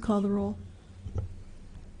clerk please call the roll?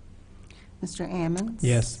 Mr. Ammons?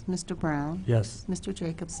 Yes. Mr. Brown? Yes. Mr.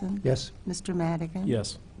 Jacobson? Yes. Mr. Madigan?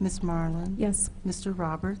 Yes. Ms. Marlin? Yes. Mr.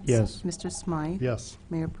 Roberts? Yes. Mr. Smythe? Yes.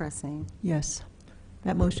 Mayor Pressing? Yes.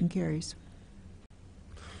 That motion carries.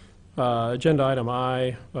 Agenda item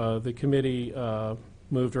I, the committee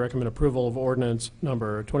moved to recommend approval of ordinance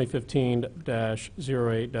number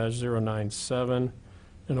 2015-08-097,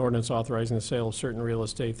 an ordinance authorizing the sale of certain real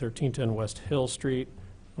estate, 1310 West Hill Street.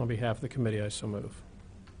 On behalf of the committee, I so move.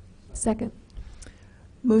 Second.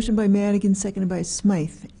 Motion by Madigan, seconded by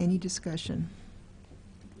Smythe. Any discussion?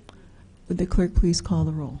 Would the clerk please call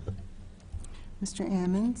the roll? Mr.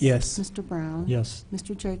 Ammons? Yes. Mr. Brown? Yes.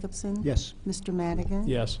 Mr. Jacobson? Yes. Mr. Madigan?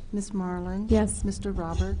 Yes. Ms. Marlin? Yes. Mr.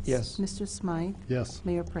 Roberts? Yes. Mr. Smythe? Yes.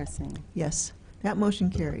 Mayor Pressing? Yes. That motion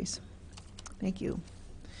carries. Thank you.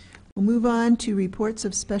 We'll move on to reports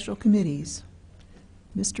of special committees.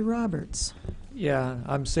 Mr. Roberts. Yeah,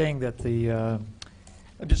 I'm saying that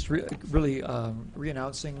I'm just really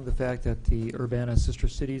re-announcing the fact that the Urbana Sister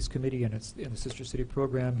Cities Committee and the Sister City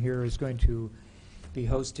program here is going to be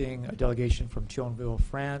hosting a delegation from Thionville,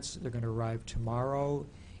 France. They're going to arrive tomorrow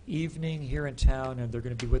evening here in town, and they're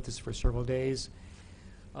going to be with us for several days.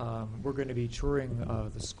 We're going to be touring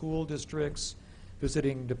the school districts,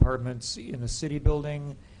 visiting departments in the city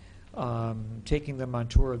building, taking them on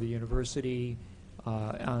tour of the university,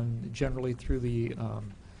 and generally through the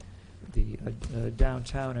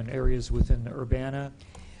downtown and areas within Urbana.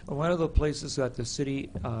 One of the places that the city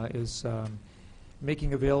is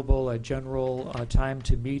making available a general time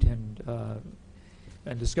to meet and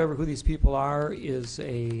discover who these people are is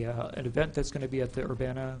an event that's going to be at the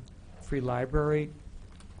Urbana Free Library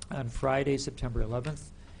on Friday, September 11th,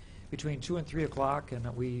 between 2 and 3 o'clock, and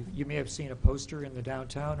you may have seen a poster in the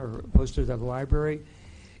downtown or a poster at the library.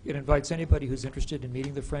 It invites anybody who's interested in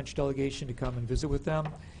meeting the French delegation to come and visit with them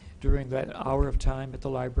during that hour of time at the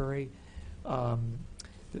library.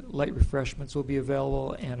 Light refreshments will be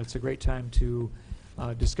available, and it's a great time to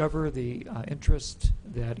discover the interest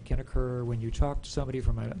that can occur when you talk to somebody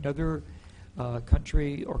from another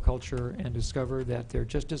country or culture and discover that they're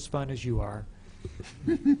just as fun as you are.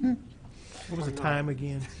 What was the time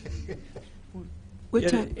again? What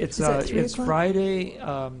time? It's Is that 3 it's o'clock? Friday,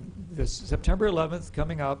 this September 11th,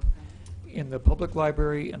 coming up in the public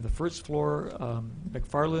library on the first floor,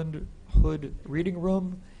 McFarland Hood Reading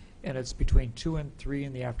Room, and it's between 2 and 3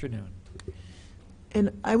 in the afternoon.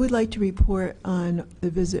 And I would like to report on the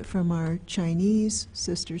visit from our Chinese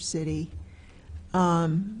sister city.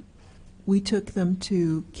 We took them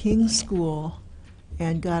to King's School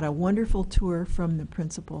and got a wonderful tour from the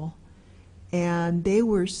principal. And they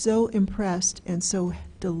were so impressed and so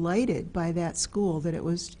delighted by that school that it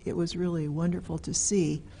was really wonderful to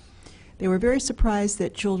see. They were very surprised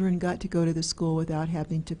that children got to go to the school without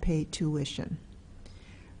having to pay tuition.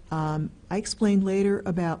 I explained later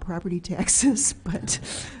about property taxes, but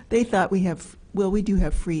they thought we do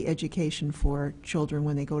have free education for children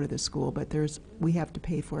when they go to the school, but we have to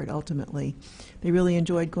pay for it ultimately. They really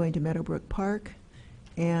enjoyed going to Meadowbrook Park,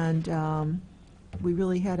 and we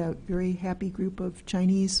really had a very happy group of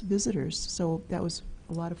Chinese visitors, so that was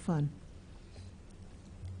a lot of fun.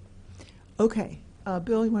 Okay,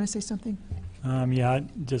 Bill, you want to say something? Yeah,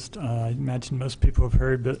 I imagine most people have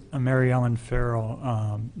heard, but Mary Ellen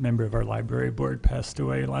Farrell, member of our library board, passed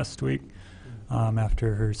away last week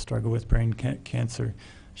after her struggle with brain cancer.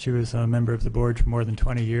 She was a member of the board for more than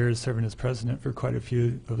 20 years, serving as president for quite a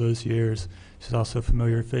few of those years. She's also a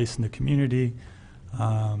familiar face in the community.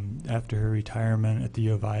 After her retirement at the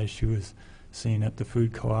U of I, she was seen at the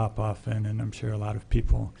food co-op often, and I'm sure a lot of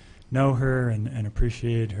people know her and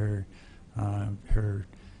appreciate her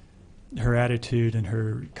attitude and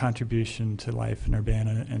her contribution to life in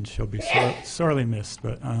Urbana, and she'll be sorely missed.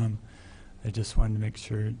 But I just wanted to make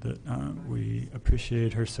sure that we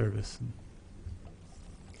appreciate her service.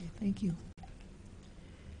 Okay, thank you.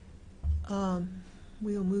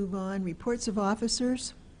 We'll move on. Reports of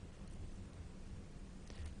officers.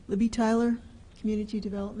 Libby Tyler, Community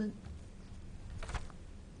Development.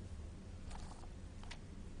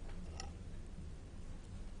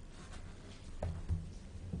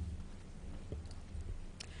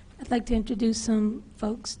 I'd like to introduce some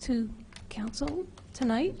folks to council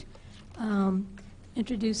tonight.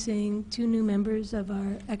 Introducing 2 new members of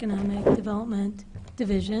our Economic Development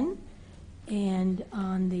Division. And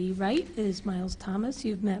on the right is Miles Thomas.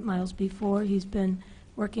 You've met Miles before. He's been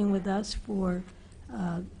working with us for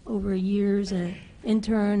over a year as an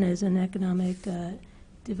intern, as an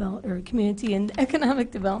community and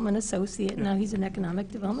economic development associate. Now he's an economic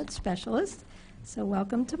development specialist. So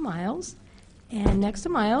welcome to Miles. And next to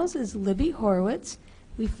Miles is Libby Horowitz.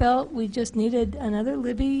 We felt we just needed another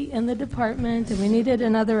Libby in the department, and we needed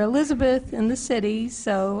another Elizabeth in the city.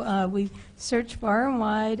 So we searched far and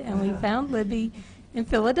wide, and we found Libby in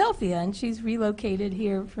Philadelphia. And she's relocated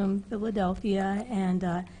here from Philadelphia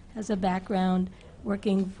and has a background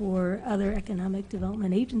working for other economic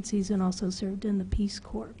development agencies and also served in the Peace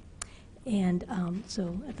Corps. And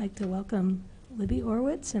so I'd like to welcome Libby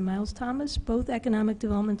Horowitz and Miles Thomas, both economic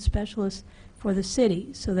development specialists for the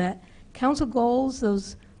city, so that council goals,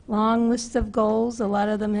 those long lists of goals, a lot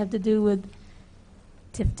of them have to do with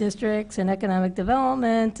TIF districts and economic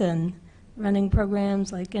development and running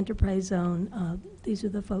programs like Enterprise Zone. These are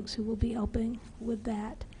the folks who will be helping with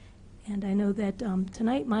that. And I know that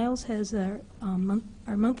tonight Miles has our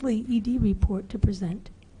monthly ED report to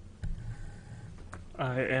present.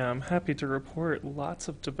 I am happy to report lots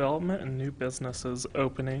of development and new businesses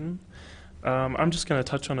opening. I'm just going to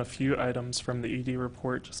touch on a few items from the ED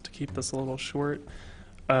report just to keep this a little short.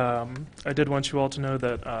 I did want you all to know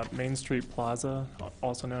that Main Street Plaza,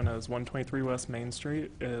 also known as 123 West Main Street,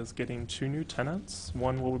 is getting 2 new tenants.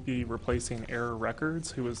 One will be replacing Error Records,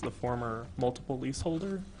 who is the former multiple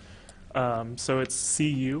leaseholder. So it's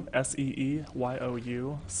CU,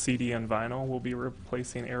 SEEYOU, CD and vinyl will be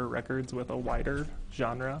replacing Error Records with a wider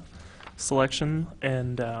genre selection,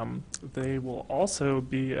 and they will also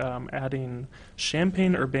be adding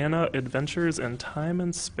Champaign Urbana Adventures in Time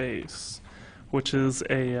and Space, which is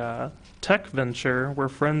a tech venture where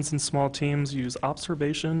friends and small teams use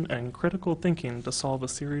observation and critical thinking to solve a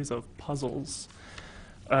series of puzzles.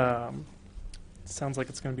 Sounds like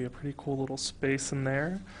it's going to be a pretty cool little space in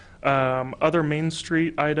there. Other Main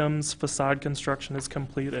Street items, facade construction is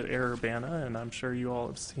complete at Air Urbana, and I'm sure you all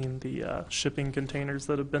have seen the shipping containers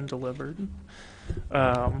that have been delivered.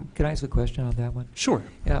 Can I ask a question on that one? Sure.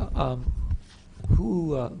 Yeah.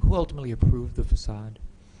 Who ultimately approved the facade?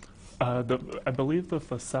 I believe the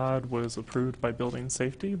facade was approved by Building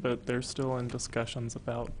Safety, but they're still in discussions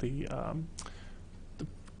about the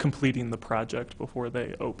completing the project before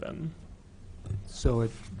they open. So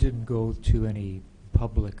it didn't go to any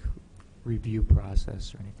public review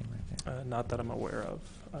process or anything like that? Not that I'm aware of.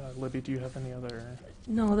 Libby, do you have any other?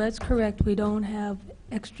 No, that's correct. We don't have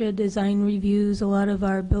extra design reviews. A lot of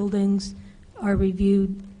our buildings are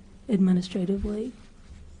reviewed administratively.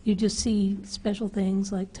 You just see special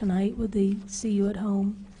things like tonight with the See You at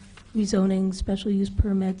Home, rezoning, special use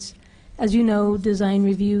permits. As you know, design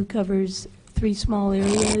review covers 3 small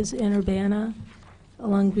areas in Urbana,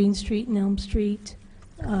 along Green Street and Elm Street,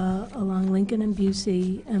 along Lincoln and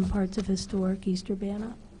Busey, and parts of historic East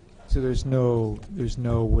Urbana. So there's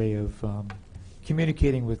no way of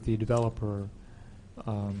communicating with the developer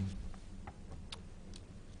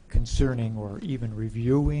concerning or even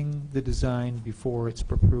reviewing the design before it's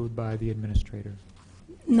approved by the administrator?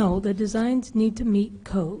 No, the designs need to meet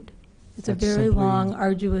code. It's That's a very simply long,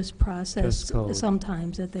 arduous process just code.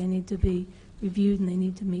 sometimes that they need to be reviewed and they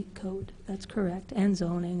need to meet code. That's correct. And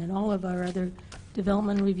zoning and all of our other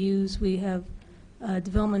development reviews. We have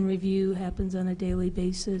development review happens on a daily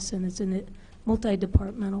basis, and it's a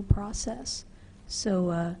multi-departmental process.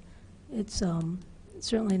 So it's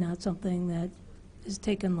certainly not something that is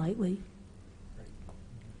taken lightly.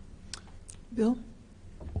 Bill?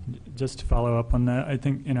 Just to follow up on that, I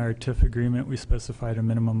think in our TIF agreement, we specified a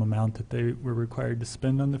minimum amount that they were required to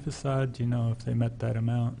spend on the facade. Do you know if they met that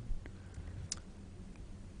amount?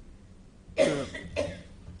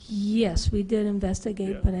 Yes, we did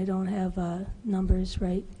investigate, Yeah. but I don't have numbers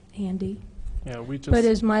right handy. Yeah, we just. But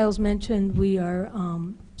as Miles mentioned, we are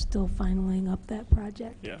still finaling up that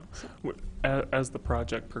project. Yeah. As the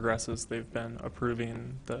project progresses, they've been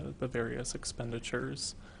approving the various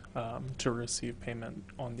expenditures to receive payment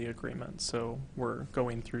on the agreement. So we're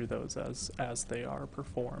going through those as they are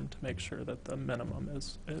performed to make sure that the minimum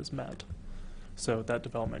is met. So that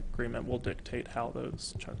development agreement will dictate how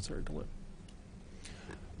those chunks are delivered.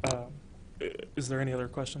 Is there any other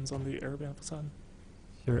questions on the Air Urbana facade?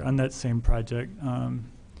 Sure. On that same project,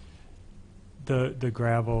 the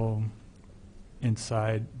gravel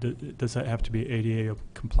inside, does that have to be ADA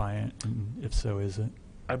compliant? And if so, is it?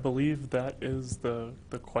 I believe that is the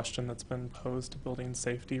question that's been posed to Building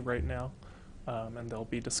Safety right now, and they'll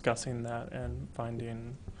be discussing that and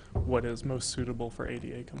finding what is most suitable for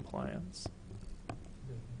ADA compliance.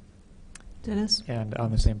 Dennis? And on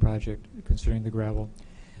the same project, considering the gravel,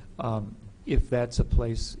 if that's a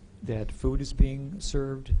place that food is being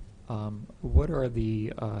served, what are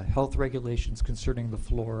the health regulations concerning the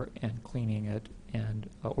floor and cleaning it and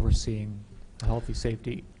overseeing a healthy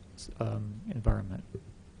safety environment?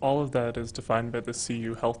 All of that is defined by the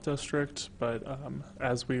CU Health District, but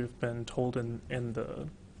as we've been told in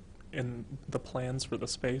the plans for the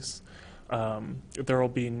space, there will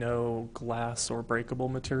be no glass or breakable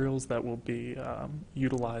materials that will be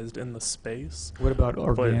utilized in the space. What about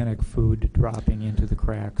organic food dropping into the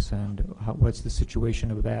cracks, and what's the situation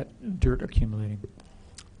of that dirt accumulating?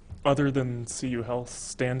 Other than CU Health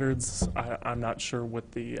standards, I'm not sure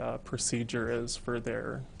what the procedure is for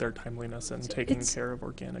their timeliness in taking care of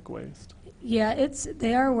organic waste. Yeah,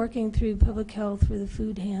 they are working through public health for the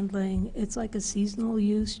food handling. It's like a seasonal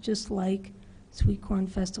use, just like Sweet Corn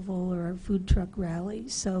Festival or a food truck rally.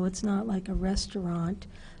 So it's not like a restaurant.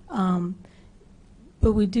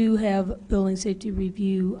 But we do have building safety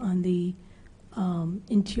review on the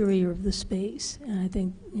interior of the space. And I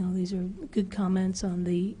think, these are good comments on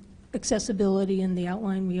the accessibility and the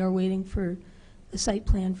outline. We are waiting for the site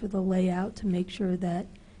plan for the layout to make sure that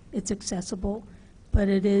it's accessible. But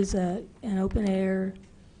it is an open air,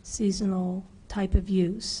 seasonal type of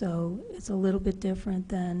use. So it's a little bit different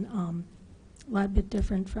than, a lot bit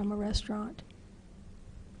different from a restaurant.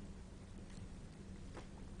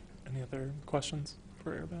 Any other questions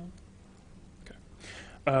for Air Urbana?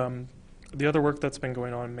 Okay. The other work that's been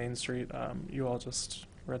going on in Main Street, you all just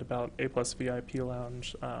read about A+ VIP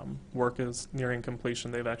Lounge. Work is nearing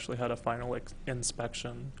completion. They've actually had a final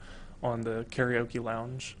inspection on the karaoke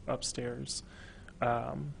lounge upstairs.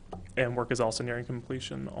 And work is also nearing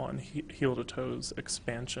completion on Heel to Toe's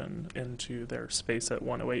expansion into their space at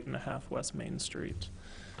 108.5 West Main Street.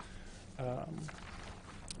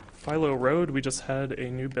 Philo Road, we just had a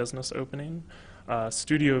new business opening.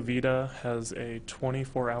 Studio Vita has a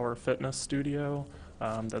 24-hour fitness studio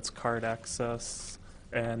that's card access,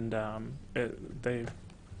 and they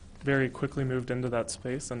very quickly moved into that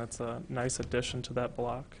space, and it's a nice addition to that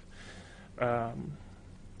block.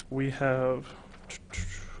 We have,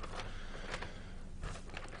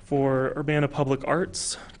 for Urbana Public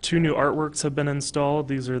Arts, 2 new artworks have been installed.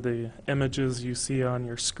 These are the images you see on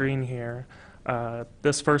your screen here.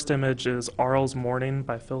 This first image is Arl's Morning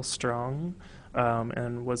by Phil Strong,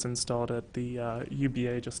 and was installed at the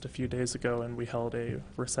UBA just a few days ago, and we held a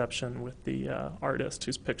reception with the artist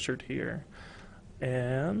who's pictured here.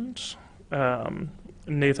 And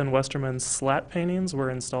Nathan Westerman's slat paintings were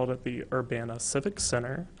installed at the Urbana Civic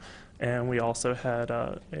Center, and we also had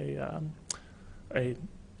a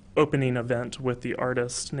opening event with the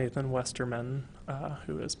artist Nathan Westerman,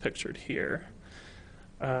 who is pictured here.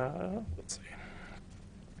 Let's see.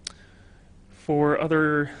 For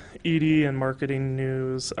other ED and marketing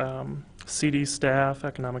news, CD staff,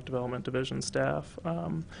 Economic Development Division staff,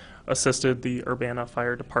 assisted the Urbana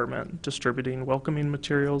Fire Department distributing welcoming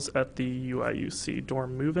materials at the UIUC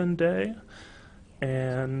Dorm Move-In Day.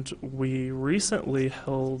 And we recently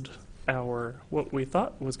held what we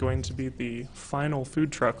thought was going to be the final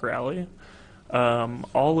food truck rally.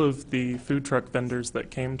 All of the food truck vendors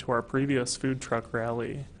that came to our previous food truck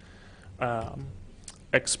rally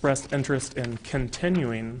expressed interest in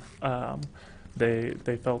continuing.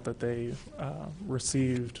 They felt that they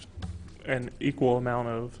received an equal amount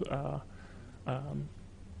of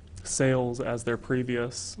sales as their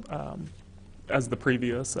previous the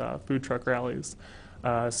previous food truck rallies.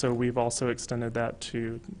 So we've also extended that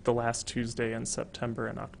to the last Tuesday in September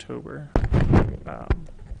and October.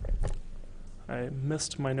 I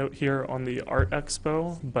missed my note here on the Art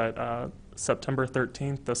Expo, but September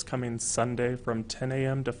 13th, this coming Sunday from 10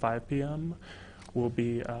 a.m. to 5 p.m., we'll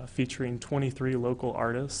be featuring 23 local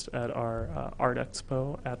artists at our Art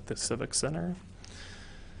Expo at the Civic Center.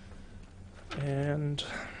 And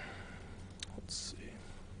let's see.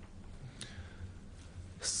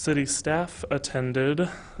 City staff attended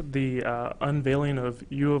the unveiling of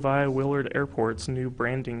U of I Willard Airport's new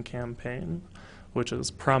branding campaign, which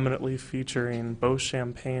is prominently featuring both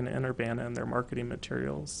Champaign and Urbana in their marketing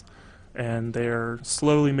materials. And they're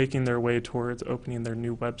slowly making their way towards opening their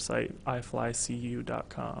new website,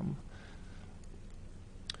 iflycu.com.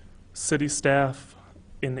 City staff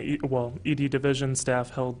in the ED division staff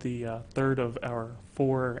held the third of our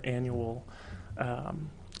 4 annual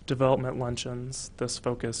development luncheons. This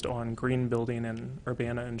focused on green building in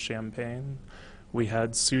Urbana and Champaign. We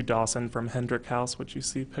had Sue Dawson from Hendrick House, which you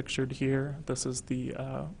see pictured here. This is the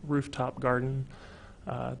rooftop garden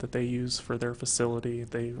that they use for their facility.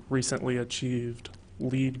 They recently achieved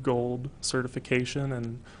LEED Gold certification,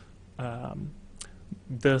 and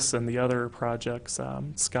this and the other projects,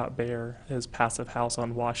 Scott Baer, his passive house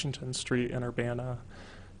on Washington Street in Urbana,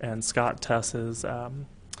 and Scott Tess's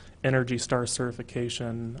Energy Star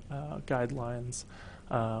certification guidelines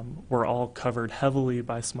were all covered heavily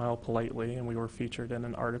by Smile Politely, and we were featured in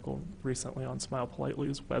an article recently on Smile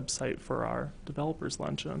Politely's website for our developers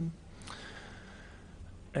luncheon.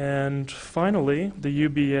 And finally, the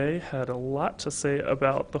UBA had a lot to say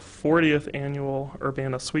about the 40th annual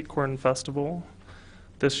Urbana Sweet Corn Festival.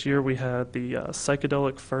 This year we had the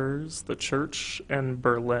Psychedelic Furs, the Church, and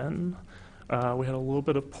Berlin. We had a little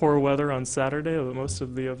bit of poor weather on Saturday, but most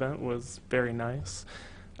of the event was very nice.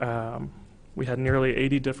 We had nearly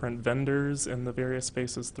 80 different vendors in the various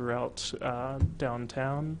spaces throughout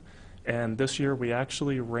downtown. And this year we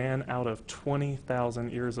actually ran out of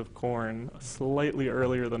 20,000 ears of corn slightly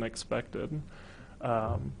earlier than expected.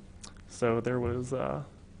 So there was,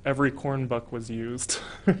 every corn buck was used.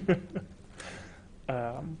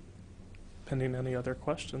 Pending any other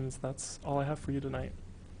questions, that's all I have for you tonight.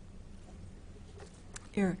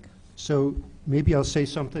 Eric. So maybe I'll say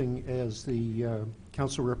something as the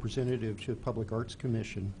council representative to the Public Arts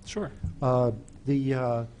Commission. Sure.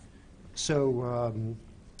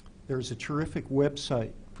 There's a terrific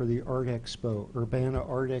website for the Art Expo,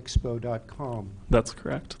 urbanaartexpo.com. That's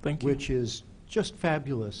correct. Thank you. Which is just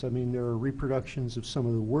fabulous. I mean, there are reproductions of some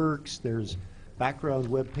of the works. There's background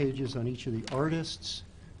web pages on each of the artists,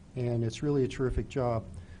 and it's really a terrific job.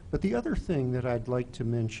 But the other thing that I'd like to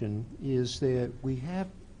mention is that we have,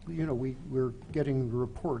 we're getting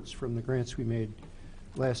reports from the grants we made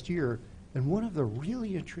last year, and one of the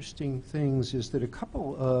really interesting things is that a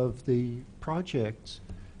couple of the projects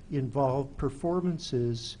involve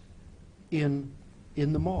performances in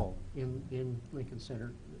the mall, in Lincoln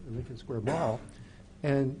Center, Lincoln Square Mall.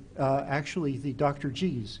 And actually the Dr.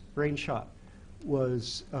 G's Brain Shop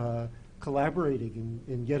was collaborating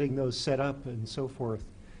in getting those set up and so forth.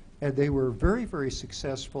 And they were very, very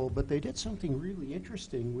successful, but they did something really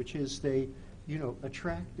interesting, which is they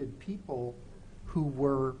attracted people who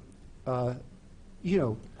were,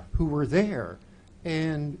 who were there.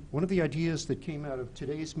 And one of the ideas that came out of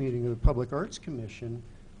today's meeting of the Public Arts Commission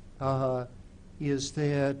is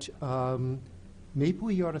that maybe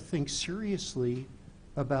we ought to think seriously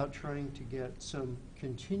about trying to get some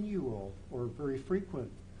continual or very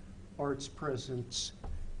frequent arts presence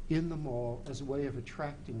in the mall as a way of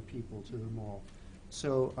attracting people to the mall.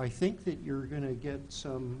 So I think that you're going to get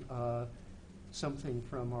some something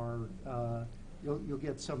from our you'll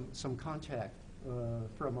get some contact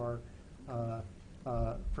from our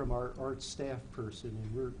arts staff person,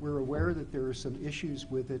 and we're aware that there are some issues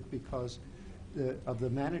with it because of the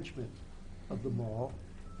management of the mall,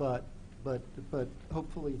 but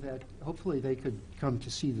hopefully they could come to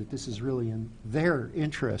see that this is really in their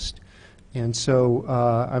interest. And so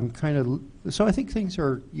so I think things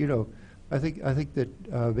are, I think that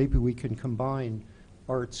maybe we can combine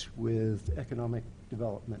arts with economic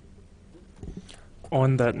development.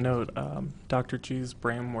 On that note, Dr. G's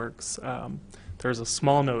Brainworks, there's a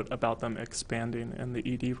small note about them expanding in the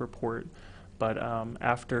ED report, but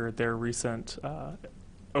after their recent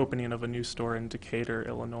opening of a new store in Decatur,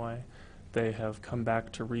 Illinois, they have come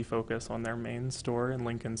back to refocus on their main store in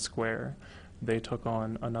Lincoln Square. They took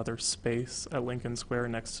on another space at Lincoln Square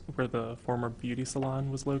next where the former beauty salon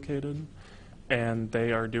was located, and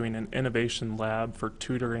they are doing an innovation lab for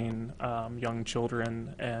tutoring young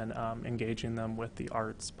children and engaging them with the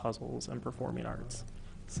arts, puzzles, and performing arts.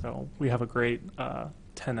 So we have a great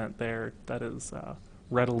tenant there that is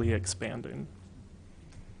readily expanding.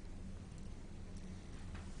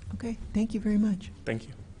 Okay, thank you very much. Thank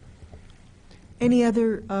you. Any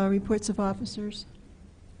other reports of officers?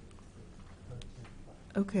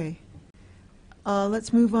 Okay.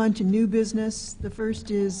 Let's move on to new business. The first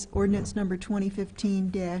is ordinance number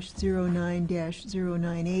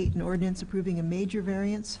 2015-09-098, an ordinance approving a major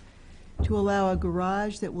variance to allow a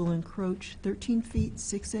garage that will encroach 13 feet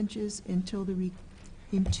 6 inches into the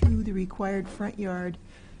required front yard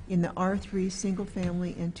in the R3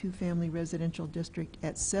 single-family and two-family residential district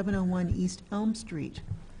at 701 East Elm Street.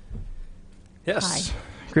 Yes. Hi.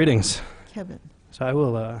 Greetings. Kevin. So I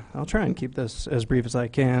will. I'll try and keep this as brief as I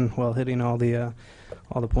can while hitting all the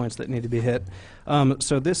points that need to be hit.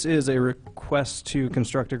 So this is a request to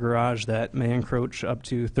construct a garage that may encroach up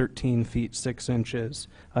to 13 feet 6 inches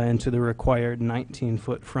into the required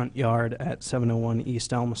 19-foot front yard at 701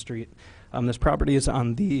 East Elm Street. This property is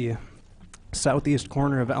on the southeast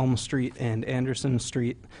corner of Elm Street and Anderson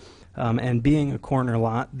Street, and being a corner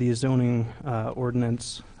lot, the zoning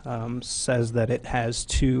ordinance says that it has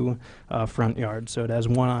two front yards. So it has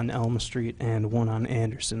one on Elm Street and one on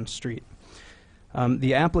Anderson Street.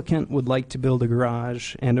 The applicant would like to build a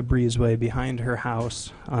garage and a breezeway behind her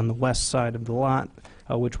house on the west side of the lot,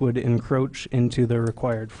 which would encroach into the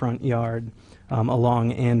required front yard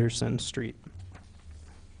along Anderson Street.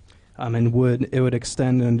 And it would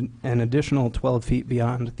extend an additional 12 feet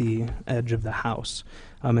beyond the edge of the house.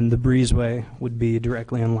 And the breezeway would be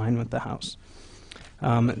directly in line with the house.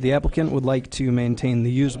 The applicant would like to maintain the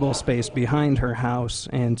usable space behind her house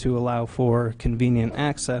and to allow for convenient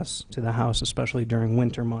access to the house, especially during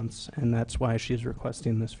winter months, and that's why she's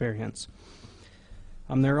requesting this variance.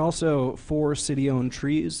 There are also 4 city-owned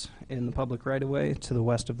trees in the public right-of-way to the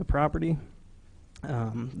west of the property.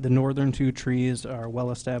 The northern 2 trees are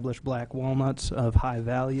well-established black walnuts of high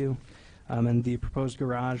value, and the proposed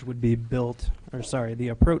garage would be built, the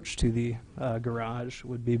approach to the garage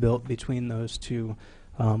would be built between those 2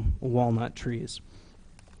 walnut trees.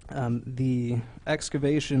 The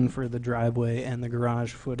excavation for the driveway and the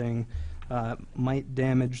garage footing might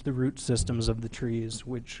damage the root systems of the trees,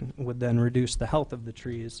 which would then reduce the health of the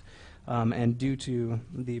trees. And due to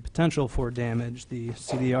the potential for damage, the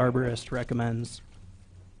city arborist recommends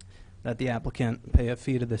that the applicant pay a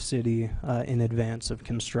fee to the city in advance of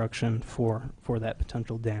construction for that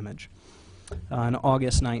potential damage. On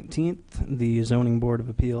August 19th, the Zoning Board of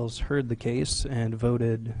Appeals heard the case and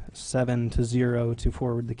voted 7-0 to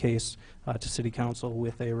forward the case to City Council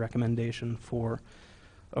with a recommendation for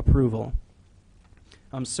approval.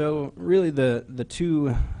 So really the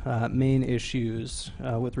 2 main issues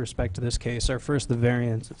with respect to this case are first the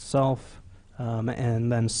variance itself,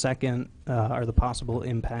 and then second are the possible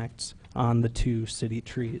impacts on the 2 city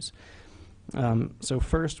trees. So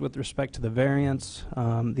first, with respect to the variance,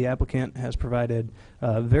 the applicant has provided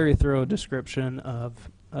a very thorough description of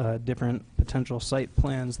different potential site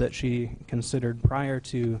plans that she considered prior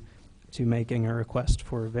to making a request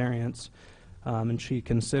for a variance. and she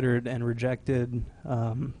considered and rejected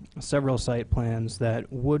several site plans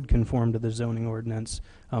that would conform to the zoning ordinance,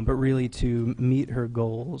 but really to meet her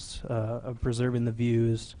goals of preserving the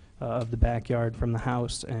views of the backyard from the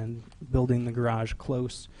house and building the garage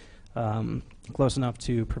close enough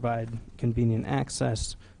to provide convenient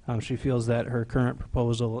access. She feels that her current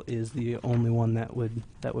proposal is the only one that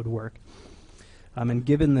would work. And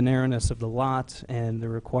given the narrowness of the lot and the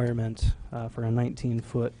requirement for a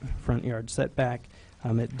 19-foot front yard setback,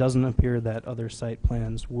 it doesn't appear that other site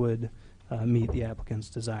plans would meet the applicant's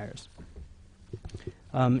desires.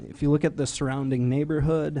 If you look at the surrounding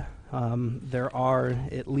neighborhood, there are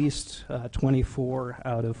at least 24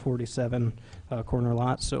 out of 47 corner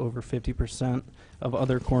lots, so over 50% of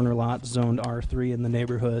other corner lots zoned R3 in the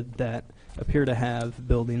neighborhood that appear to have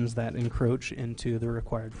buildings that encroach into the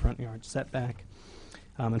required front yard setback.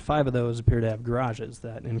 And 5 of those appear to have garages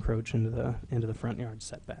that encroach into the front yard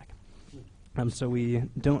setback. So we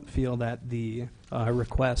don't feel that the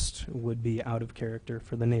request would be out of character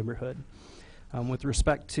for the neighborhood. With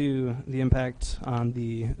respect to the impact on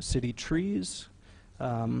the city trees,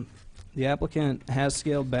 the applicant has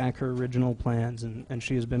scaled back her original plans, and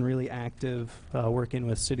she has been really active working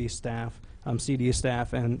with city staff, CD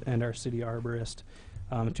staff, and our city arborist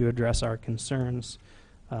to address our concerns.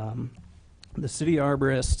 The city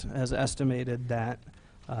arborist has estimated that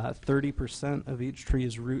 30% of each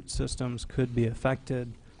tree's root systems could be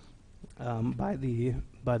affected by the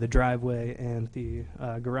driveway and the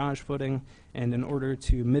garage footing, and in order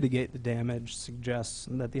to mitigate the damage, suggests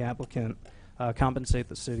that the applicant compensate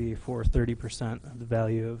the city for 30% of the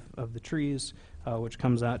value of the trees, which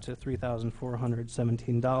comes out to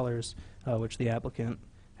 $3,417, which the applicant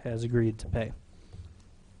has agreed to pay.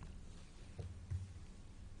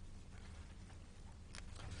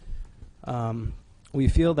 We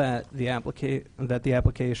feel that the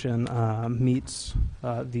application meets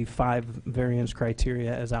the 5 variance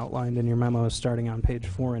criteria as outlined in your memos starting on page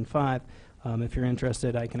 4 and 5. If you're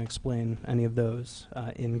interested, I can explain any of those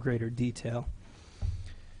in greater detail.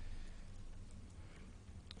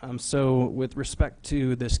 So with respect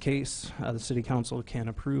to this case, the City Council can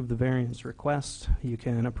approve the variance request. You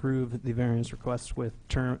can approve the variance request with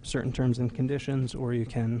certain terms and conditions, or you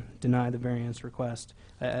can deny the variance request.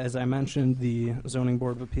 As I mentioned, the Zoning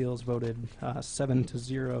Board of Appeals voted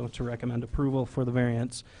 7-0 to recommend approval for the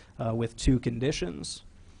variance with 2 conditions.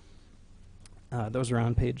 Those are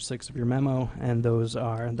on page 6 of your memo, and those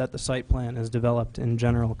are that the site plan is developed in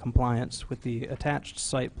general compliance with the attached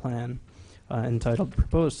site plan entitled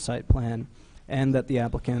Proposed Site Plan, and that the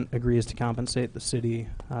applicant agrees to compensate the city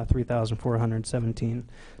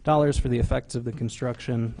 $3,417 for the effects of the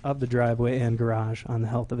construction of the driveway and garage on the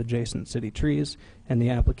health of adjacent city trees, and the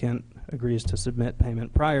applicant agrees to submit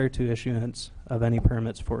payment prior to issuance of any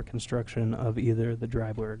permits for construction of either the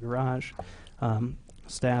driveway or garage.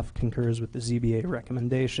 Staff concurs with the ZBA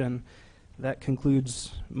recommendation. That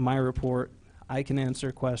concludes my report. I can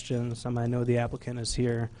answer questions. I know the applicant is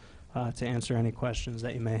here to answer any questions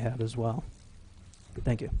that you may have as well.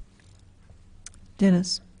 Thank you.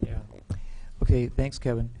 Dennis. Yeah. Okay, thanks,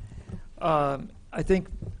 Kevin. I think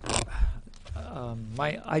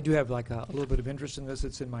I do have like a little bit of interest in this.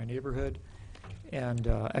 It's in my neighborhood, and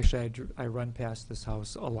actually I run past this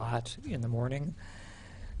house a lot in the morning.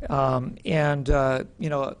 You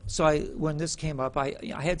know, so when this came up,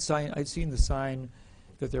 I'd seen the sign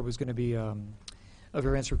that there was going to be a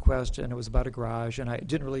variance request, and it was about a garage, and I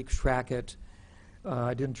didn't really track it.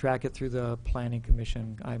 I didn't track it through the Planning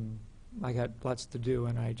Commission. I got lots to do,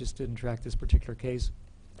 and I just didn't track this particular case.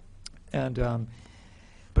 And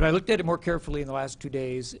but I looked at it more carefully in the last 2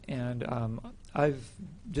 days, and I've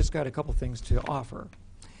just got a couple things to offer.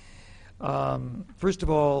 First of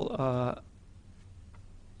all,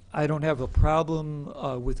 I don't have a problem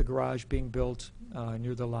with the garage being built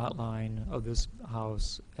near the lot line of this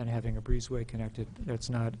house and having a breezeway connected. It's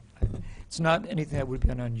not anything that would be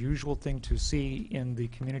an unusual thing to see in the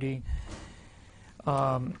community.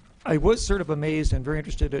 I was sort of amazed and very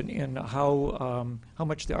interested in how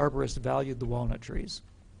much the arborist valued the walnut trees.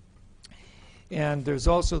 And there's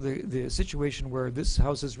also the situation where this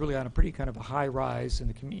house is really on a pretty kind of a high rise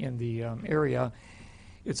in the area.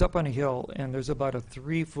 It's up on a hill, and there's about a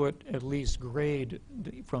 3-foot at least grade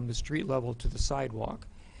from the street level to the sidewalk.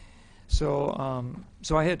 So,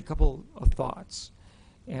 so I had a couple of thoughts,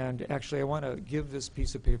 and actually I want to give this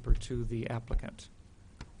piece of paper to the applicant.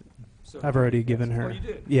 So I've already given her. Oh, you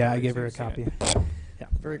did? Yeah, I Okay, gave so her you a see copy. it. Yeah.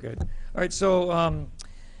 Very good. All right, so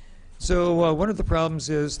So one of the problems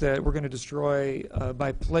is that we're going to destroy,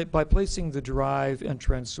 by placing the drive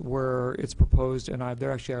entrance where it's proposed, and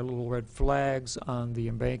there actually are little red flags on the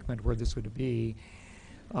embankment where this would be,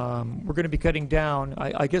 we're going to be cutting down,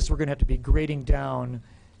 I guess we're going to have to be grading down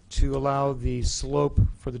to allow the slope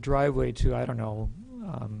for the driveway to, I don't know,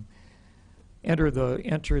 enter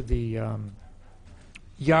the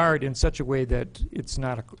yard in such a way that it's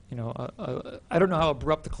not I don't know how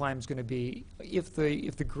abrupt the climb is going to be. If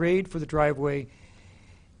the grade for the driveway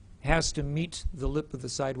has to meet the lip of the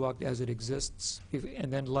sidewalk as it exists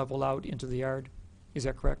and then level out into the yard, is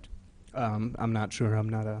that correct? I'm not sure. I'm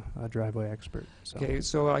not a driveway expert. So. Okay,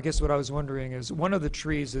 so I guess what I was wondering is one of the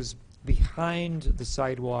trees is behind the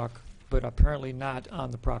sidewalk, but apparently not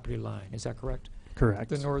on the property line. Is that correct? Correct.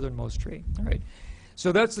 The northernmost tree. All right.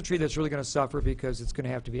 So that's the tree that's really going to suffer because it's going to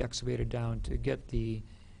have to be excavated down to get the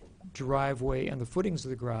driveway and the footings of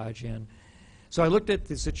the garage in. So I looked at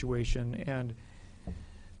the situation, and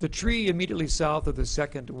the tree immediately south of the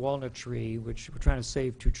second walnut tree, which we're trying to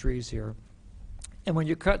save 2 trees here, and when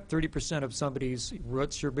you cut 30% of somebody's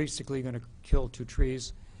roots, you're basically going to kill 2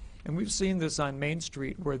 trees. And we've seen this on Main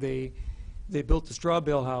Street where they built the straw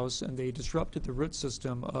bale house and they disrupted the root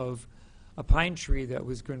system of a pine tree that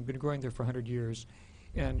was been growing there for 100 years,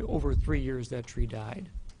 and over 3 years that tree died,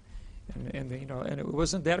 and it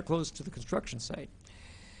wasn't that close to the construction site.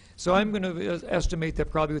 So I'm going to estimate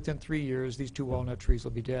that probably within 3 years these 2 walnut trees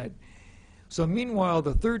will be dead. So meanwhile,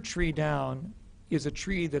 the third tree down is a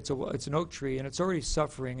tree it's an oak tree, and it's already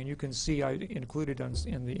suffering, and you can see I included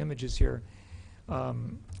in the images here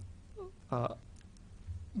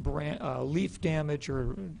leaf damage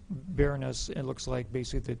or bareness. It looks like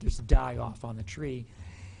basically that there's die off on the tree.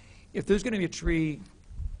 If there's going to be a tree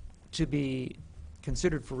to be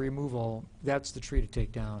considered for removal, that's the tree to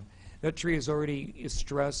take down. That tree is already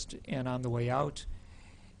stressed and on the way out,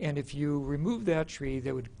 and if you remove that tree,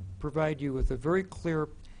 that would provide you with a very clear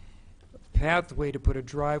pathway to put a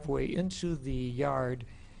driveway into the yard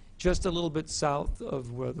just a little bit south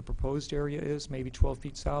of where the proposed area is, maybe 12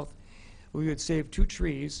 feet south. We would save 2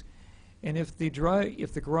 trees, and if the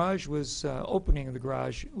garage was opening, the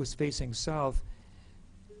garage was facing south,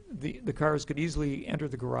 the cars could easily enter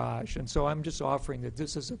the garage. And so I'm just offering that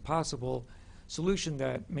this is a possible solution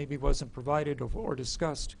that maybe wasn't provided or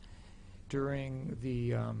discussed during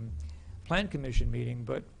the Plan Commission meeting,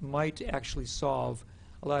 but might actually solve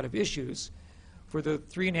a lot of issues. For the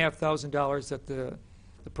 $3,500 that the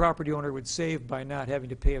property owner would save by not having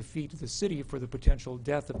to pay a fee to the city for the potential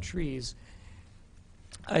death of trees,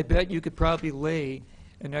 I bet you could probably lay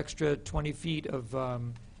an extra 20 feet of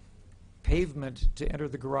pavement to enter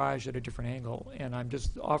the garage at a different angle. And I'm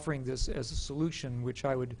just offering this as a solution, which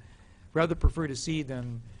I would rather prefer to see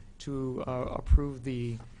than to approve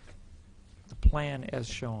the plan as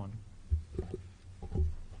shown.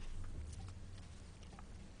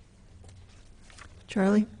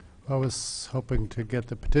 Charlie? I was hoping to get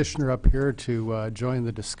the petitioner up here to join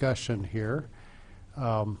the discussion here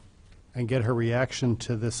and get her reaction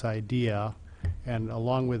to this idea. And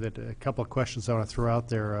along with it, a couple of questions I want to throw out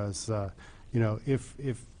there is,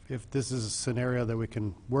 if this is a scenario that we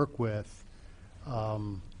can work with,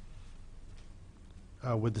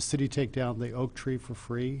 would the city take down the oak tree for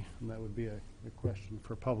free? And that would be a question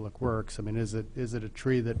for Public Works. I mean, is it a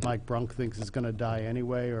tree that Mike Brunk thinks is going to die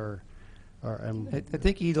anyway, or I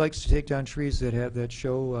think he likes to take down trees that have that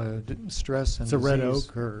show stress and it's a red disease.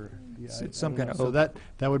 oak, or It's some kind of so oak.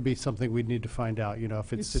 that would be something we'd need to find out.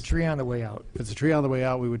 If It's a tree on the way out. If it's a tree on the way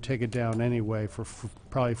out, we would take it down anyway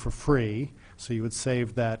probably for free. So you would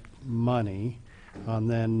save that money, and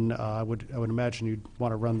then I would imagine you'd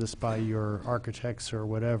want to run this by your architects or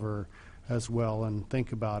whatever as well and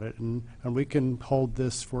think about it, and we can hold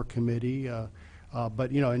this for committee.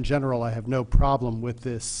 But in general, I have no problem with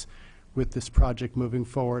this project moving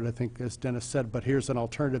forward. I think, as Dennis said, but here's an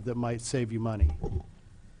alternative that might save you money.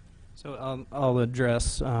 So I'll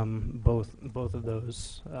address both of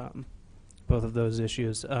those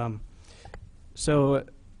issues. So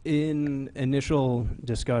in initial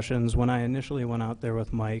discussions, when I initially went out there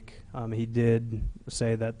with Mike, he did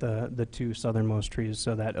say that the 2 southernmost trees,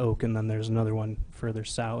 so that oak and then there's another one further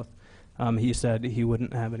south, he said he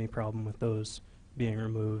wouldn't have any problem with those being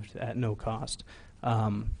removed at no cost.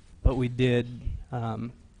 But we did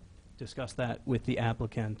discuss that with the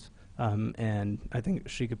applicant, and I think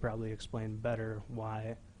she could probably explain better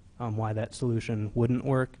why that solution wouldn't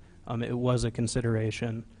work. It was a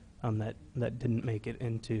consideration that didn't make it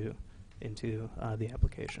into the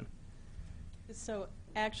application. So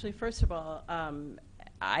actually, first of all,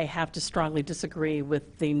 I have to strongly disagree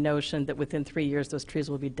with the notion that within 3 years those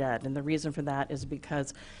trees will be dead. And the reason for that is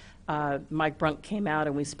because Mike Brunk came out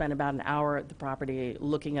and we spent about an hour at the property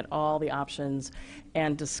looking at all the options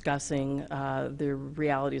and discussing the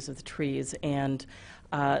realities of the trees. And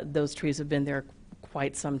those trees have been there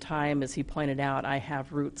quite some time. As he pointed out, I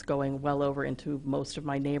have roots going well over into most of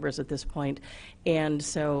my neighbors at this point. And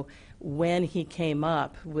so when he came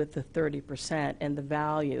up with the 30% and the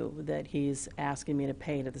value that he's asking me to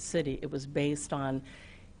pay to the city, it was based on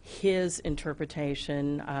his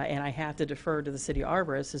interpretation, and I have to defer to the city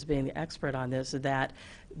arborist as being the expert on this, that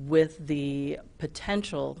with the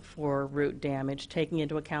potential for root damage, taking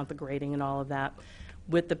into account the grading and all of that,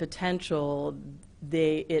 with the potential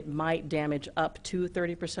it might damage up to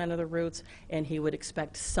 30% of the roots, and he would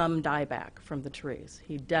expect some dieback from the trees.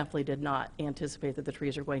 He definitely did not anticipate that the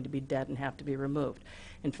trees are going to be dead and have to be removed.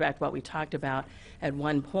 In fact, what we talked about at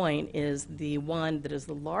one point is the one that is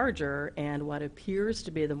the larger and what appears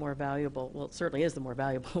to be the more valuable, well, it certainly is the more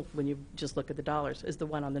valuable when you just look at the dollars, is the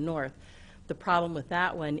one on the north. The problem with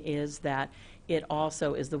that one is that it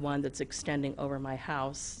also is the one that's extending over my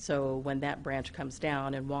house. So when that branch comes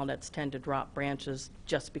down, and walnuts tend to drop branches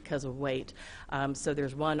just because of weight. So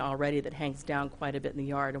there's one already that hangs down quite a bit in the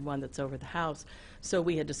yard and one that's over the house. So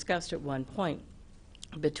we had discussed at one point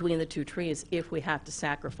between the two trees, if we have to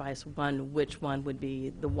sacrifice one, which one would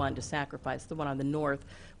be the one to sacrifice. The one on the north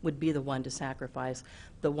would be the one to sacrifice.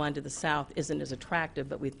 The one to the south isn't as attractive,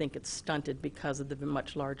 but we think it's stunted because of the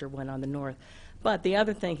much larger one on the north. But the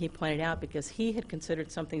other thing he pointed out, because he had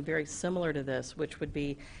considered something very similar to this, which would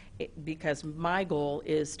be, because my goal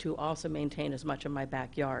is to also maintain as much of my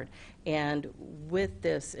backyard. And with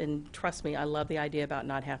this, and trust me, I love the idea about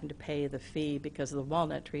not having to pay the fee because of the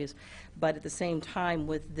walnut trees, but at the same time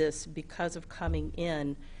with this, because of coming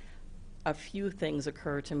in, a few things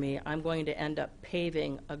occur to me. I'm going to end up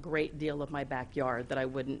paving a great deal of my backyard that I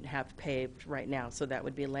wouldn't have paved right now, so that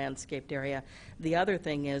would be a landscaped area. The other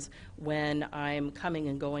thing is, when I'm coming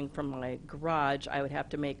and going from my garage, I would have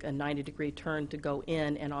to make a 90-degree turn to go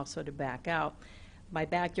in and also to back out. My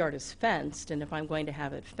backyard is fenced, and if I'm going to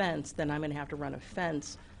have it fenced, then I'm going to have to run a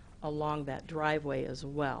fence along that driveway as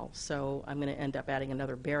well. So I'm going to end up adding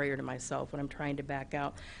another barrier to myself when I'm trying to back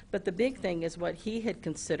out. But the big thing is what he had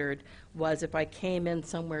considered was if I came in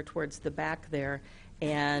somewhere towards the back there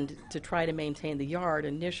and to try to maintain the yard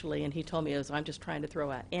initially, and he told me, as I'm just trying to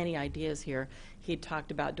throw out any ideas here, he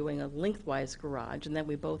talked about doing a lengthwise garage, and then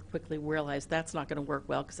we both quickly realized that's not going to work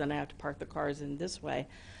well because then I have to park the cars in this way.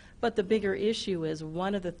 But the bigger issue is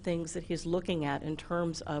one of the things that he's looking at in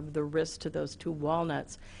terms of the risk to those two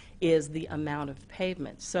walnuts is the amount of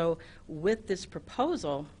pavement. So with this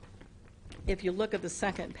proposal, if you look at the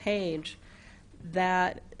second page,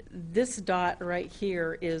 that this dot right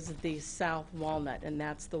here is the south walnut, and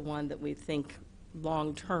that's the one that we think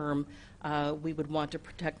long-term we would want to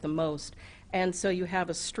protect the most. And so you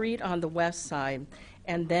have a street on the west side,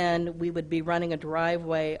 and then we would be running a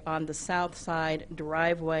driveway on the south side,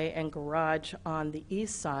 driveway and garage on the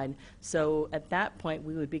east side. So at that point,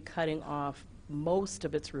 we would be cutting off most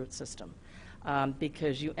of its root system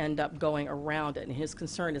because you end up going around it. And his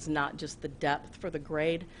concern is not just the depth for the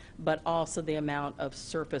grade, but also the amount of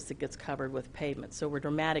surface that gets covered with pavement. So we're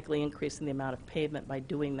dramatically increasing the amount of pavement by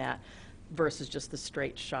doing that versus just the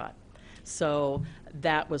straight shot. So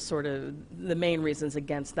that was sort of the main reasons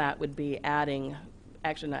against that would be adding,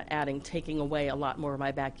 actually not adding, taking away a lot more of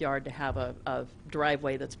my backyard to have a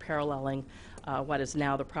driveway that's paralleling what is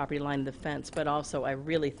now the property line of the fence. But also I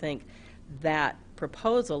really think that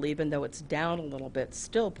proposal, even though it's down a little bit,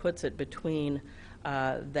 still puts it between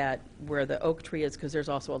that where the oak tree is, because there's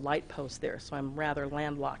also a light post there. So I'm rather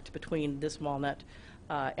landlocked between this walnut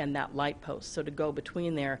and that light post. So to go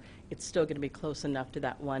between there, it's still going to be close enough to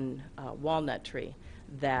that one walnut tree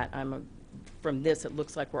that from this, it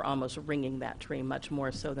looks like we're almost ringing that tree much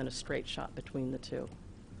more so than a straight shot between the two.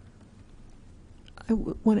 I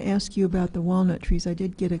want to ask you about the walnut trees. I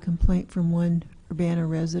did get a complaint from one Urbana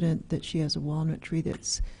resident that she has a walnut tree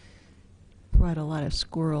that's brought a lot of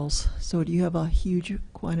squirrels. So do you have a huge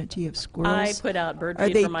quantity of squirrels? I put out bird Are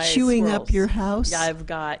feed they for my chewing squirrels. up your house? Yeah, I've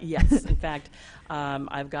got, yes. In fact,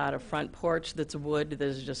 I've got a front porch that's wood that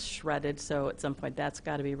is just shredded, so at some point that's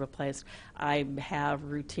got to be replaced. I have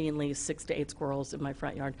routinely 6 to 8 squirrels in my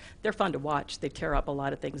front yard. They're fun to watch. They tear up a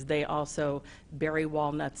lot of things. They also bury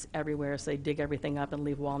walnuts everywhere, so they dig everything up and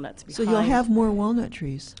leave walnuts behind. So you'll have more walnut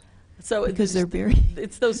trees. So because they're buried.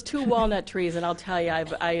 It's those two walnut trees, and I'll tell you,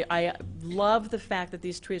 I love the fact that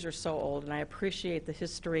these trees are so old, and I appreciate the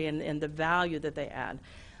history and the value that they add.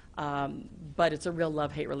 But it's a real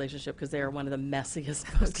love-hate relationship because they are one of the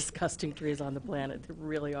messiest, most disgusting trees on the planet. They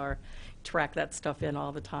really are. Track that stuff in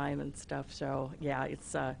all the time and stuff. So yeah,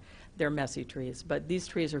 it's they're messy trees. But these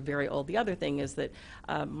trees are very old. The other thing is that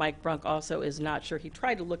Mike Brunk also is not sure. He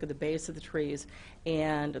tried to look at the base of the trees,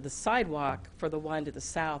 and the sidewalk for the one to the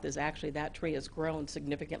south is actually, that tree has grown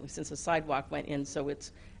significantly since the sidewalk went in, so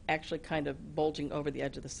it's actually kind of bulging over the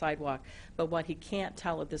edge of the sidewalk. But what he can't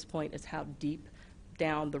tell at this point is how deep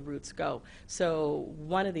down the roots go. So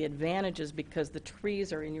one of the advantages, because the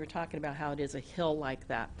trees are, and you were talking about how it is a hill like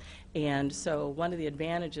that, and so one of the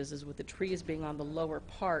advantages is with the trees being on the lower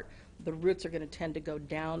part, the roots are going to tend to go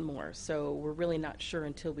down more. So we're really not sure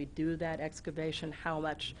until we do that excavation how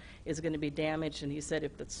much is going to be damaged. And he said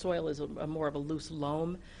if the soil is more of a loose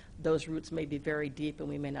loam, those roots may be very deep and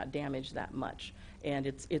we may not damage that much. And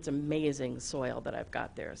it's amazing soil that I've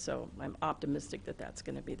got there. So I'm optimistic that that's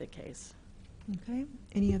going to be the case. Okay.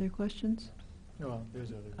 Any other questions? No, there's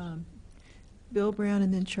others. Bill Brown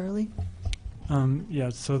and then Charlie. Yeah,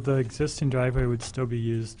 so the existing driveway would still be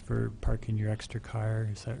used for parking your extra car,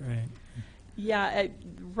 is that right? Yeah,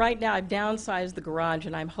 right now I've downsized the garage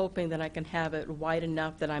and I'm hoping that I can have it wide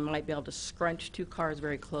enough that I might be able to scrunch 2 cars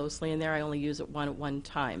very closely in there. I only use it one at one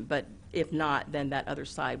time, but if not, then that other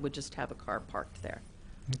side would just have a car parked there.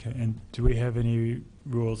 Okay, and do we have any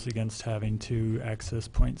rules against having 2 access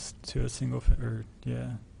points to a single,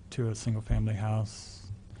 to a single-family house?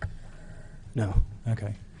 No.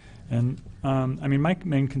 Okay. And, I mean, my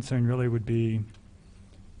main concern really would be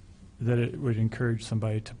that it would encourage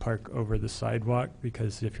somebody to park over the sidewalk,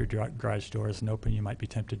 because if your garage door isn't open, you might be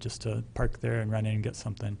tempted just to park there and run in and get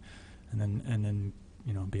something, and then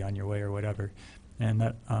you know, be on your way or whatever. And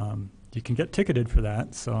that, you can get ticketed for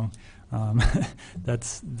that, so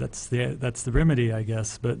that's the remedy, I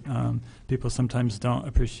guess. But people sometimes don't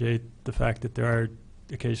appreciate the fact that there are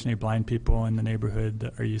occasionally blind people in the neighborhood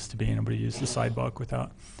that are used to being able to use the sidewalk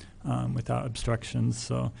without obstructions.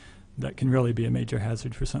 So that can really be a major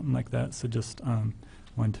hazard for something like that. So just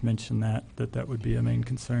wanted to mention that would be a main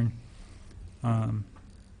concern. I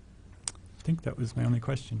think that was my only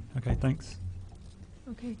question. Okay, thanks.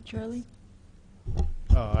 Okay, Charlie.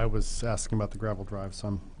 I was asking about the gravel drive,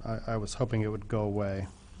 so I was hoping it would go away.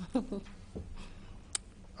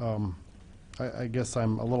 I guess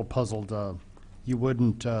I'm a little puzzled. You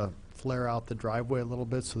wouldn't flare out the driveway a little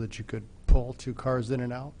bit so that you could pull 2 cars in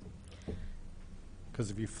and out? Because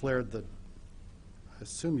if you flared I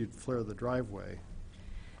assume you'd flare the driveway.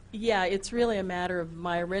 Yeah, it's really a matter of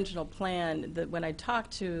my original plan, that when I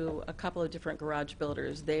talked to a couple of different garage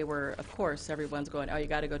builders, they were, of course, everyone's going, oh, you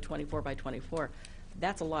got to go 24 by 24.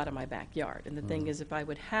 That's a lot of my backyard. And the thing is, if I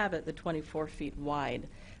would have it the 24 feet wide,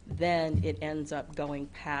 then it ends up going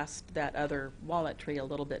past that other walnut tree a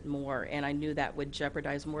little bit more, and I knew that would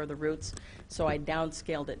jeopardize more of the roots, so I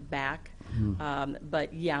downscaled it back.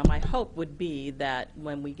 But yeah, my hope would be that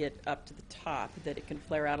when we get up to the top, that it can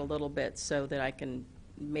flare out a little bit so that I can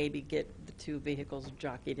maybe get the 2 vehicles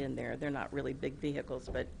jockeyed in there. They're not really big vehicles,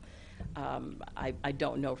 but I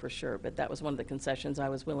don't know for sure. But that was one of the concessions I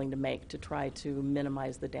was willing to make to try to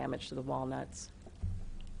minimize the damage to the walnuts.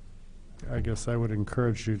 I guess I would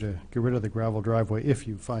encourage you to get rid of the gravel driveway if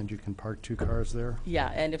you find you can park 2 cars there.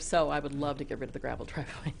 Yeah, and if so, I would love to get rid of the gravel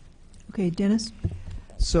driveway. Okay, Dennis.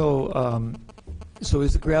 So, so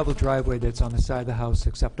is the gravel driveway that's on the side of the house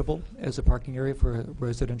acceptable as a parking area for a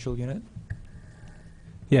residential unit?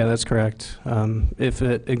 Yeah, that's correct. If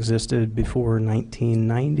it existed before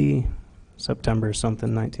 1990, September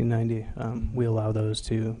something, 1990, we allow those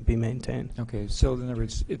to be maintained. Okay, so in other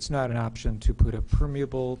words, it's not an option to put a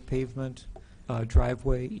permeable pavement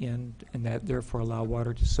driveway in, and that therefore allow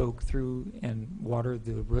water to soak through and water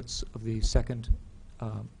the roots of the second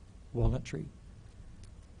walnut tree?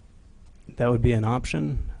 That would be an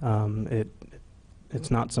option. It's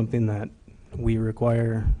not something that we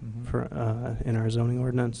require for in our zoning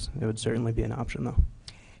ordinance. It would certainly be an option, though.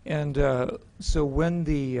 And so when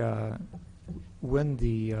the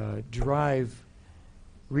drive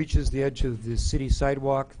reaches the edge of the city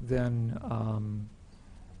sidewalk, then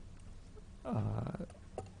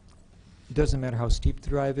it doesn't matter how steep the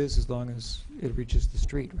drive is as long as it reaches the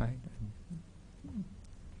street, right?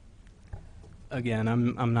 Again,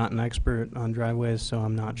 I'm not an expert on driveways, so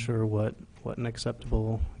I'm not sure what an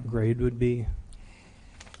acceptable grade would be.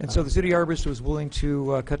 And so the city arborist was willing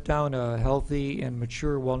to cut down a healthy and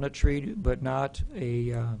mature walnut tree, but not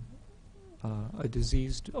a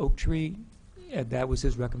diseased oak tree, and that was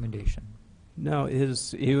his recommendation. No,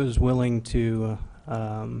 he was willing to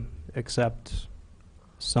accept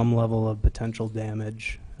some level of potential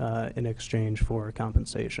damage in exchange for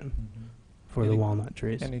compensation for the walnut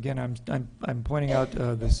trees. And again, I'm pointing out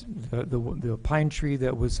the pine tree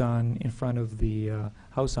that was in front of the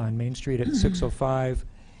house on Main Street at 605,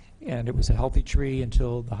 and it was a healthy tree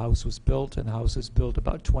until the house was built, and the house was built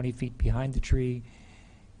about 20 feet behind the tree,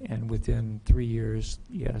 and within 3 years,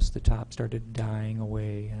 yes, the top started dying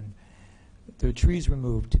away, and the tree's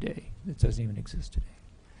removed today. It doesn't even exist today.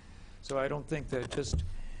 So I don't think that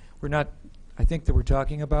I think that we're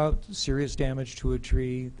talking about serious damage to a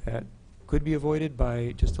tree that could be avoided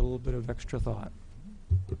by just a little bit of extra thought.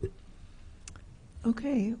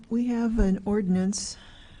 Okay, we have an ordinance.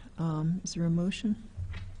 Is there a motion?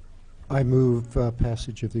 I move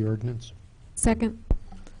passage of the ordinance. Second.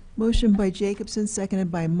 Motion by Jacobson,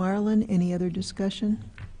 seconded by Marlin. Any other discussion?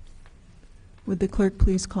 Would the clerk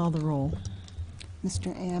please call the roll?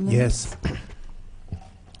 Mr. Ammons? Yes.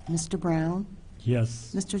 Mr. Brown?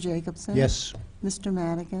 Yes. Mr. Jacobson? Yes. Mr.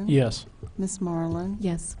 Madigan? Yes. Ms. Marlin?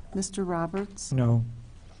 Yes. Mr. Roberts? No.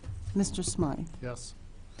 Mr. Smythe? Yes.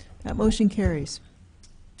 That motion carries.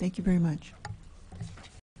 Thank you very much.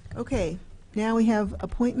 Okay, now we have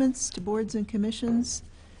appointments to boards and commissions.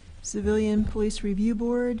 Civilian Police Review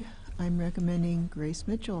Board, I'm recommending Grace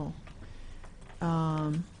Mitchell.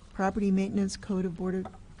 Property Maintenance Code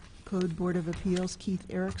Board of Appeals, Keith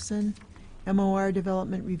Erickson. MOR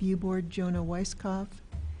Development Review Board, Jonah Weiskopf.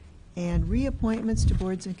 And reappointments to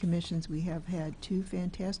boards and commissions, we have had two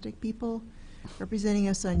fantastic people representing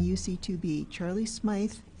us on UC2B, Charlie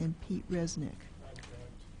Smythe and Pete Resnick.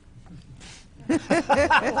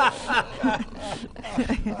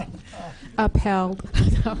 Upheld.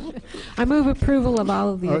 I move approval of all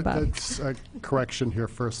of the above. That's a correction here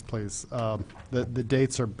first, please. The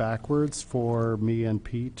dates are backwards for me and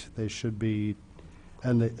Pete. They should be,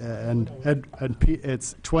 and Pete,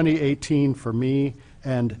 it's 2018 for me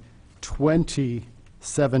and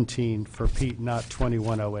 2017 for Pete, not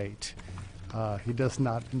 2108. He does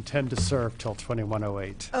not intend to serve till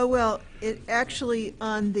 2108. Oh, well, it actually,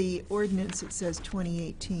 on the ordinance, it says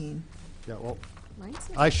 2018. Yeah, well, Mine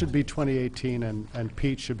says- I should be 2018 and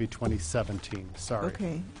Pete should be 2017. Sorry.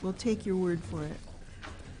 Okay, we'll take your word for it.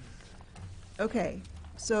 Okay,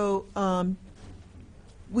 so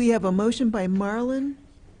we have a motion by Marlin,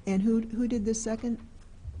 and who did the second?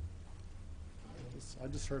 I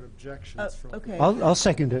just heard objections from. Okay. I'll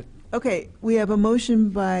second it. Okay, we have a motion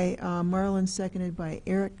by Marlin, seconded by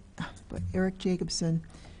Eric Jacobson,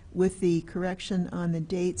 with the correction on the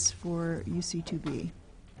dates for UC2B.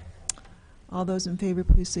 All those in favor,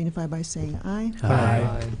 please signify by saying aye.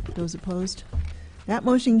 Aye. Those opposed? That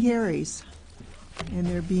motion carries. And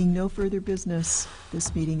there being no further business,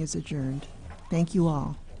 this meeting is adjourned. Thank you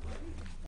all.